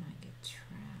there, then I get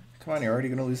trapped. Come on, you're already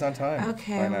going to lose on time.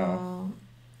 Okay, well.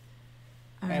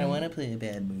 I don't want to play a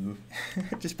bad move.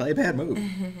 Just play a bad move.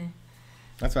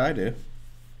 That's what I do.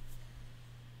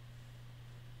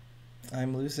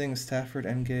 I'm losing Stafford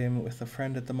endgame with a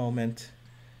friend at the moment.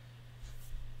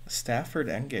 Stafford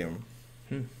endgame.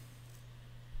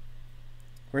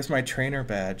 Where's my trainer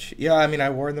badge? Yeah, I mean, I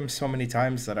wore them so many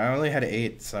times that I only had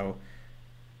 8, so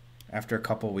after a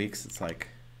couple weeks, it's like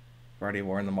I've already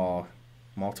worn them all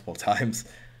multiple times.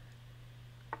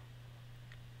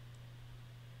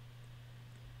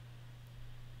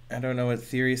 I don't know what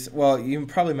theories... Well, you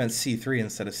probably meant C3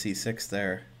 instead of C6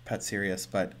 there, Pet Sirius,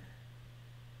 but...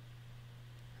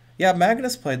 Yeah,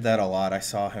 Magnus played that a lot. I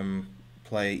saw him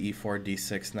play E4,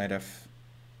 D6, Knight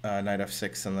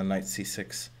F6, and then Knight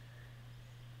C6,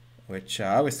 which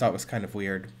I always thought was kind of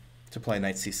weird to play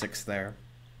Knight C6 there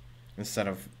instead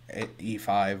of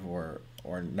E5 or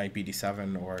Knight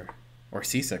BD7 or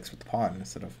C6 with the pawn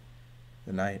instead of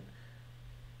the knight.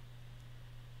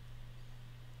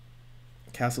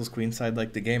 Castles Queenside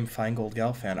like the game Feingold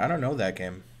Gelfand. I don't know that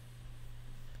game.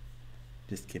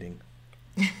 Just kidding.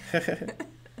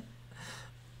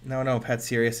 No, Pet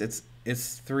Sirius.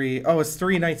 It's 3. Oh, it's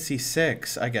 3 Knight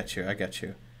C6. I get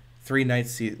you. 3 Knight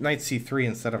C3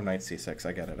 instead of Knight C6.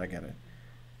 I get it.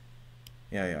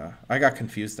 Yeah. I got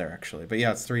confused there actually. But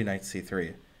yeah, it's 3 Knight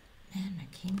C3. Man, my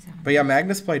king's on. But yeah,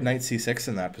 Magnus played Knight C6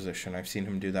 in that position. I've seen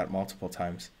him do that multiple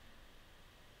times.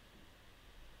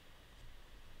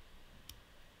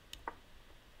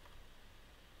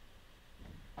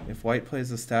 If White plays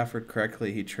the Stafford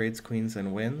correctly, he trades queens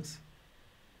and wins.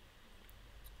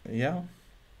 Yeah.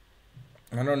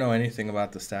 I don't know anything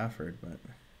about the Stafford, but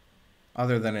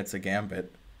other than it's a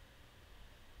gambit.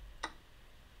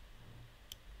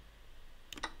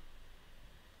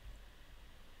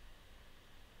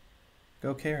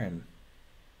 Go Karen.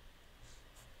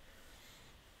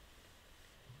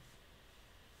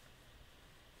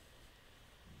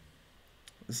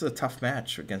 This is a tough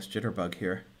match against Jitterbug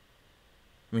here.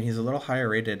 I mean, he's a little higher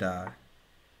rated on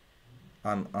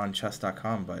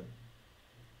chess.com, but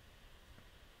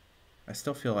I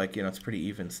still feel like, it's pretty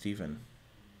even Steven,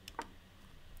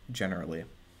 generally.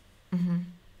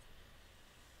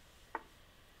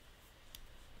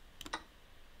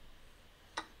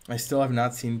 I still have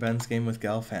not seen Ben's game with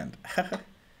Gelfand.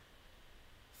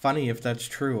 Funny if that's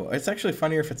true. It's actually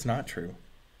funnier if it's not true.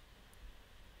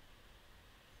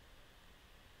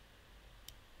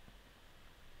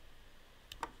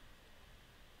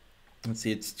 Let's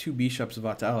see, it's 2 bishops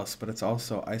Vatels, but it's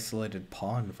also isolated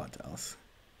pawn Vatels.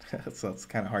 So it's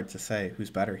kind of hard to say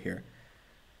who's better here.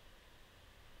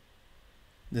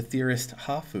 The theorist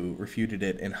Hafu refuted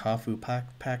it in Hafu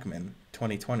Pac-Man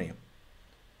 2020.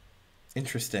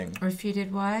 Interesting.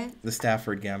 Refuted what? The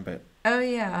Stafford Gambit. Oh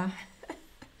yeah.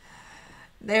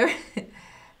 They were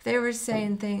they were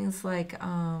saying things like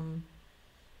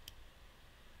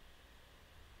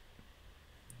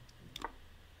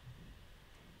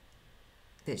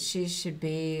that she should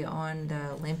be on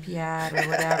the Olympiad or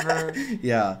whatever.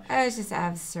 Yeah. It was just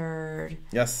absurd.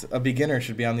 Yes, a beginner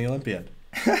should be on the Olympiad.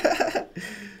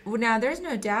 Well, now there's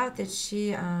no doubt that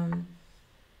she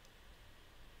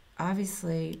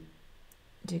obviously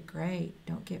did great.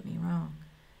 Don't get me wrong,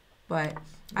 but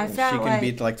I felt she can like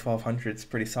beat like 1200. It's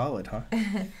pretty solid, huh?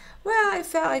 well, I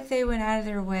felt like they went out of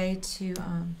their way to you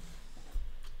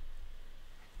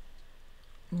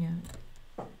know,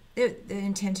 the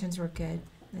intentions were good.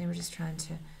 They were just trying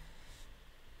to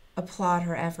applaud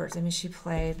her efforts. I mean, she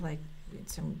played like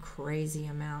some crazy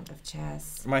amount of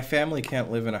chess. My family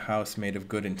can't live in a house made of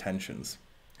good intentions.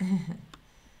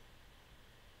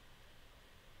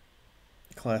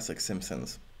 Classic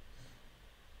Simpsons.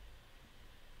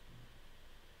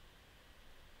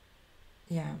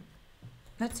 Yeah,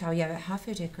 that's how. Yeah,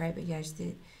 Hafu did great, but yeah, she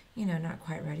did, not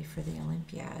quite ready for the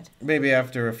Olympiad. Maybe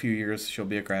after a few years she'll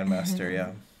be a grandmaster,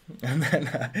 yeah. And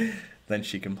then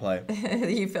she can play.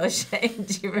 You feel ashamed?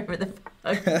 Do you remember the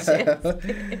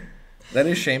podcast? That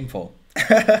is shameful.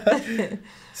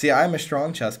 See, I'm a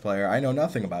strong chess player. I know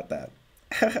nothing about that.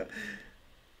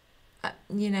 I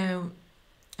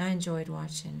enjoyed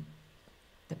watching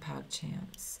the Pog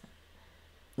Champs.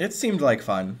 It seemed like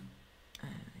fun. It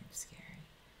was scary.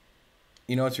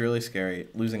 You know what's really scary?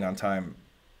 Losing on time.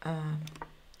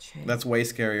 True. That's way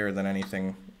scarier than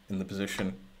anything in the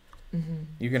position. Mm-hmm.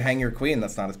 You can hang your queen.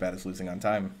 That's not as bad as losing on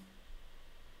time.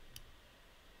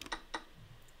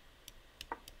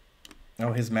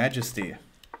 Oh, His Majesty.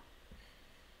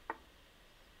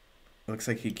 Looks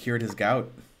like he cured his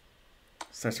gout.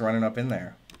 Starts running up in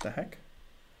there. What the heck?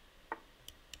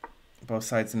 Both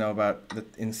sides know about the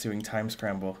ensuing time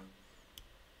scramble.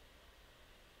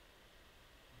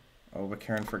 Oh, but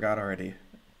Karen forgot already.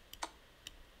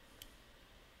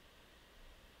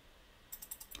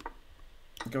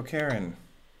 Go Karen.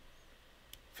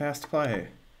 Fast play.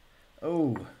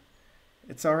 Oh,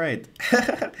 it's all right.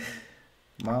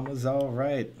 Mama's all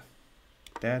right.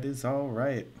 Dad is all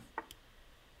right.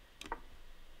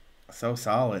 So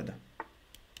solid.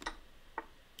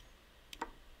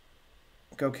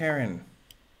 Go Karen.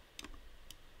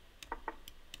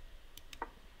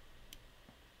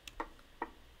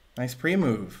 Nice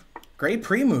pre-move. Great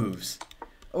pre-moves.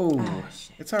 Oh,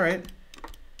 shit. It's all right.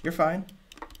 You're fine.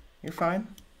 You're fine.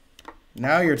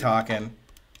 Now you're talking.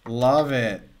 Love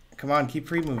it. Come on, keep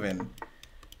pre-moving.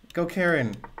 Go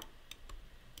Karen.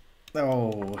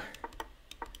 Oh.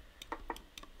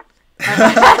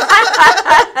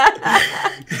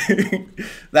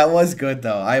 That was good,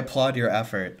 though. I applaud your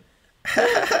effort.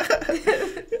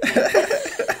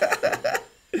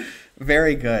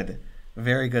 Very good.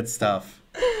 Very good stuff.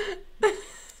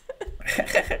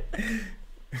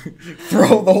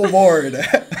 Throw the whole board.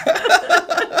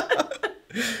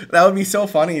 That would be so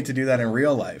funny to do that in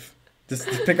real life. Just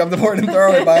pick up the board and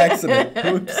throw it by accident.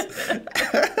 Oops.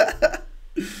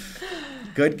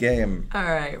 Good game. All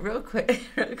right, real quick.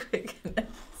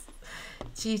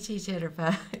 GG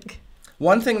Jitterbug.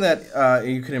 One thing that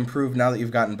you can improve now that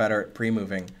you've gotten better at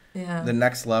pre-moving, Yeah. the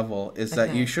next level, is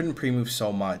that you shouldn't pre-move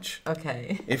so much.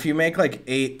 Okay. If you make like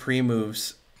 8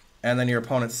 pre-moves and then your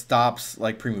opponent stops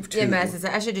like pre-move 2. Yeah, messes.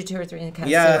 I should do 2 or 3 and kind of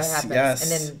see what happens. Yes.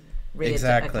 And then read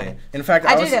Exactly. it. Okay. In fact,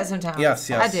 I do that sometimes. Yes.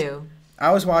 I do. I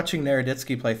was watching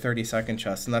Naroditsky play 30-second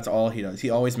chess, and that's all he does.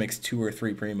 He always makes 2 or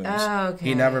 3 pre-moves. Oh, okay.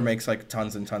 He never makes like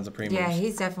tons and tons of pre-moves. Yeah,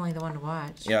 he's definitely the one to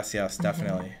watch. Yes,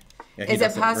 definitely. Yeah, he Is it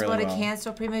does possible really to well.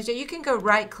 cancel pre-moves? You can go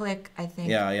right-click, I think.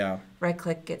 Yeah.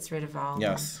 Right-click gets rid of all.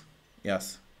 Yes.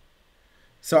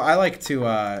 So I like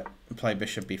to play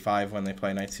bishop b5 when they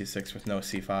play knight c6 with no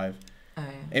c5. Oh, yeah.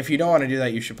 If you don't want to do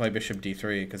that, you should play bishop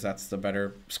d3 because that's the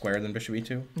better square than bishop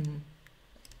e2. Mm-hmm.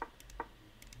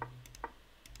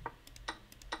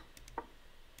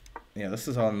 Yeah, this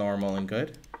is all normal and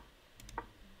good.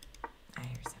 I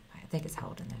hear something. I think it's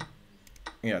holding them.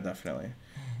 Yeah, definitely.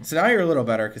 So now you're a little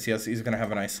better because he's going to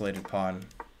have an isolated pawn.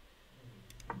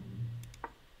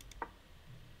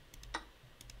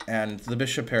 And the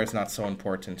bishop pair is not so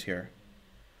important here.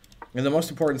 And the most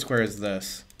important square is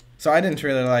this. So I didn't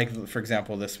really like, for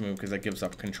example, this move because it gives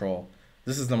up control.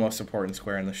 This is the most important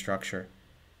square in the structure.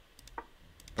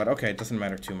 But okay, it doesn't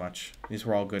matter too much. These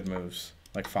were all good moves.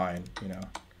 Like, fine, you know.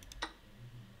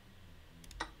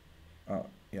 Oh,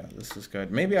 yeah, this is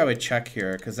good. Maybe I would check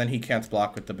here because then he can't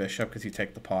block with the bishop because you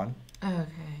take the pawn. Okay.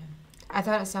 I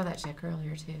thought I saw that check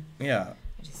earlier too. Yeah.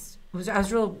 I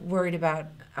was real worried about.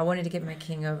 I wanted to get my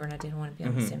king over, and I didn't want to be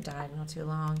on the same diagonal too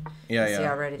long. Yeah, See,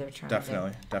 already they're trying.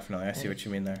 Definitely. I see what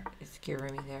you mean there. It's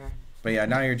gearing me there. But yeah,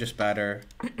 now you're just better.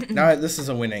 Now this is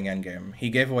a winning endgame. He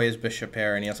gave away his bishop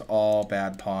pair, and he has all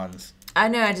bad pawns. I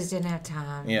know. I just didn't have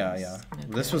time. Yeah.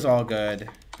 This was all good.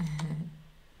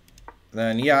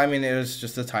 Then yeah, I mean it was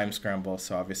just a time scramble.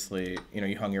 So obviously,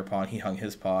 you hung your pawn, he hung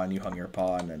his pawn, you hung your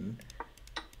pawn, and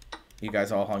you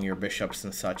guys all hung your bishops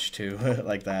and such too,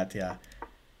 like that. Yeah.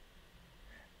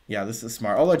 Yeah, this is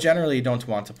smart. Although generally you don't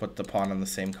want to put the pawn on the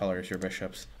same color as your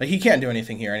bishops. Like he can't do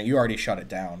anything here, and you already shut it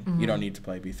down. You don't need to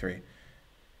play b3.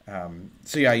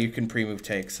 So yeah, you can pre-move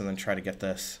takes and then try to get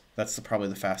this. That's probably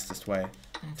the fastest way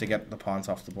to get the pawns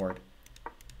off the board.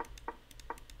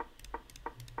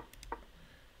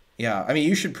 Yeah, I mean,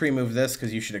 you should pre-move this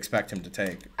because you should expect him to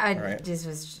take. I just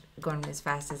was going as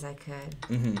fast as I could.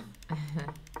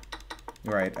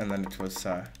 Right, and then it was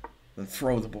then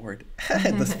throw the board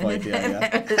at this point.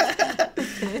 Yeah.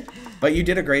 But you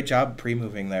did a great job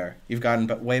pre-moving there. You've gotten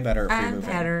way better at pre-moving.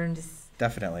 I'm better and just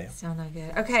definitely. Sound not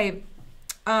good. Okay,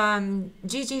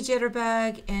 GG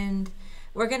Jitterbug, and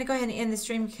we're gonna go ahead and end the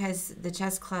stream because the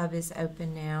chess club is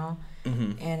open now,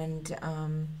 and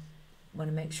want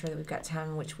to make sure that we've got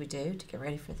time, which we do, to get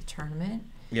ready for the tournament.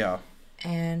 Yeah.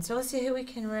 And so let's see who we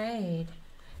can raid.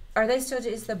 Are they still?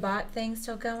 Is the bot thing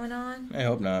still going on? I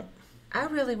hope not. I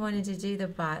really wanted to do the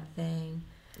bot thing.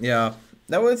 Yeah,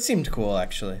 it seemed cool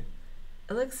actually.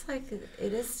 It looks like it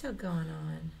is still going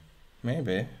on.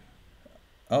 Maybe.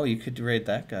 Oh, you could raid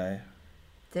that guy.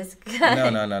 This guy? No.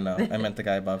 I meant the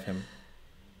guy above him.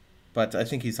 But I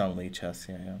think he's on Lee Chess.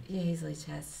 Yeah. Yeah, he's Lee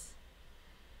Chess.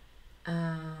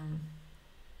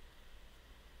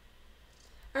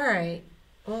 All right.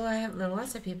 Well, I have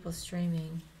lots of people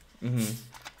streaming.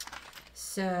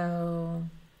 So.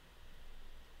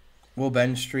 Will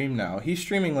Ben stream now? He's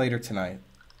streaming later tonight.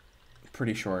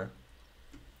 Pretty sure.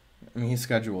 I mean, he's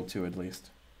scheduled to at least.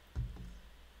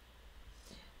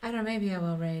 I don't know. Maybe I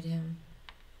will raid him.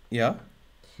 Yeah?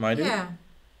 Might do? Yeah.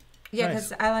 Yeah,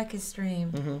 because I like his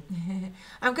stream.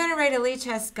 I'm going to raid a Lee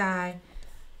Chess guy.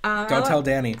 Don't tell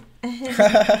Danny.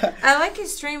 I like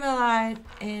his stream a lot,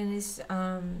 and his,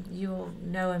 you'll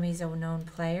know him. He's a known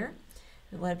player.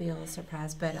 That'd be a little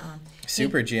surprise, but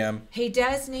Super GM. He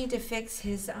does need to fix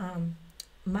his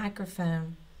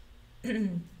microphone.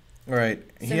 Right.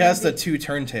 So he has the 2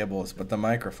 turntables, but the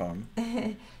microphone.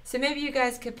 So maybe you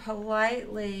guys could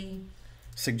politely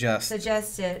suggest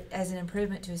it as an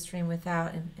improvement to his stream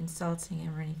without insulting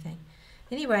him or anything.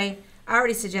 Anyway, I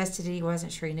already suggested it. He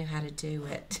wasn't sure he knew how to do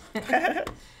it.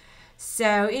 So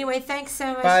anyway, thanks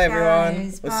so much, Bye, guys.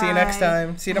 Everyone. We'll see you next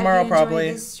time. See you tomorrow, probably.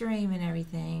 Enjoy the stream and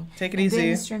everything. Take it easy.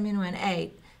 Ben's streaming at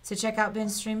 8. So check out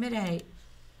Ben's stream at 8.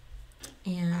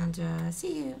 And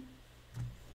see you.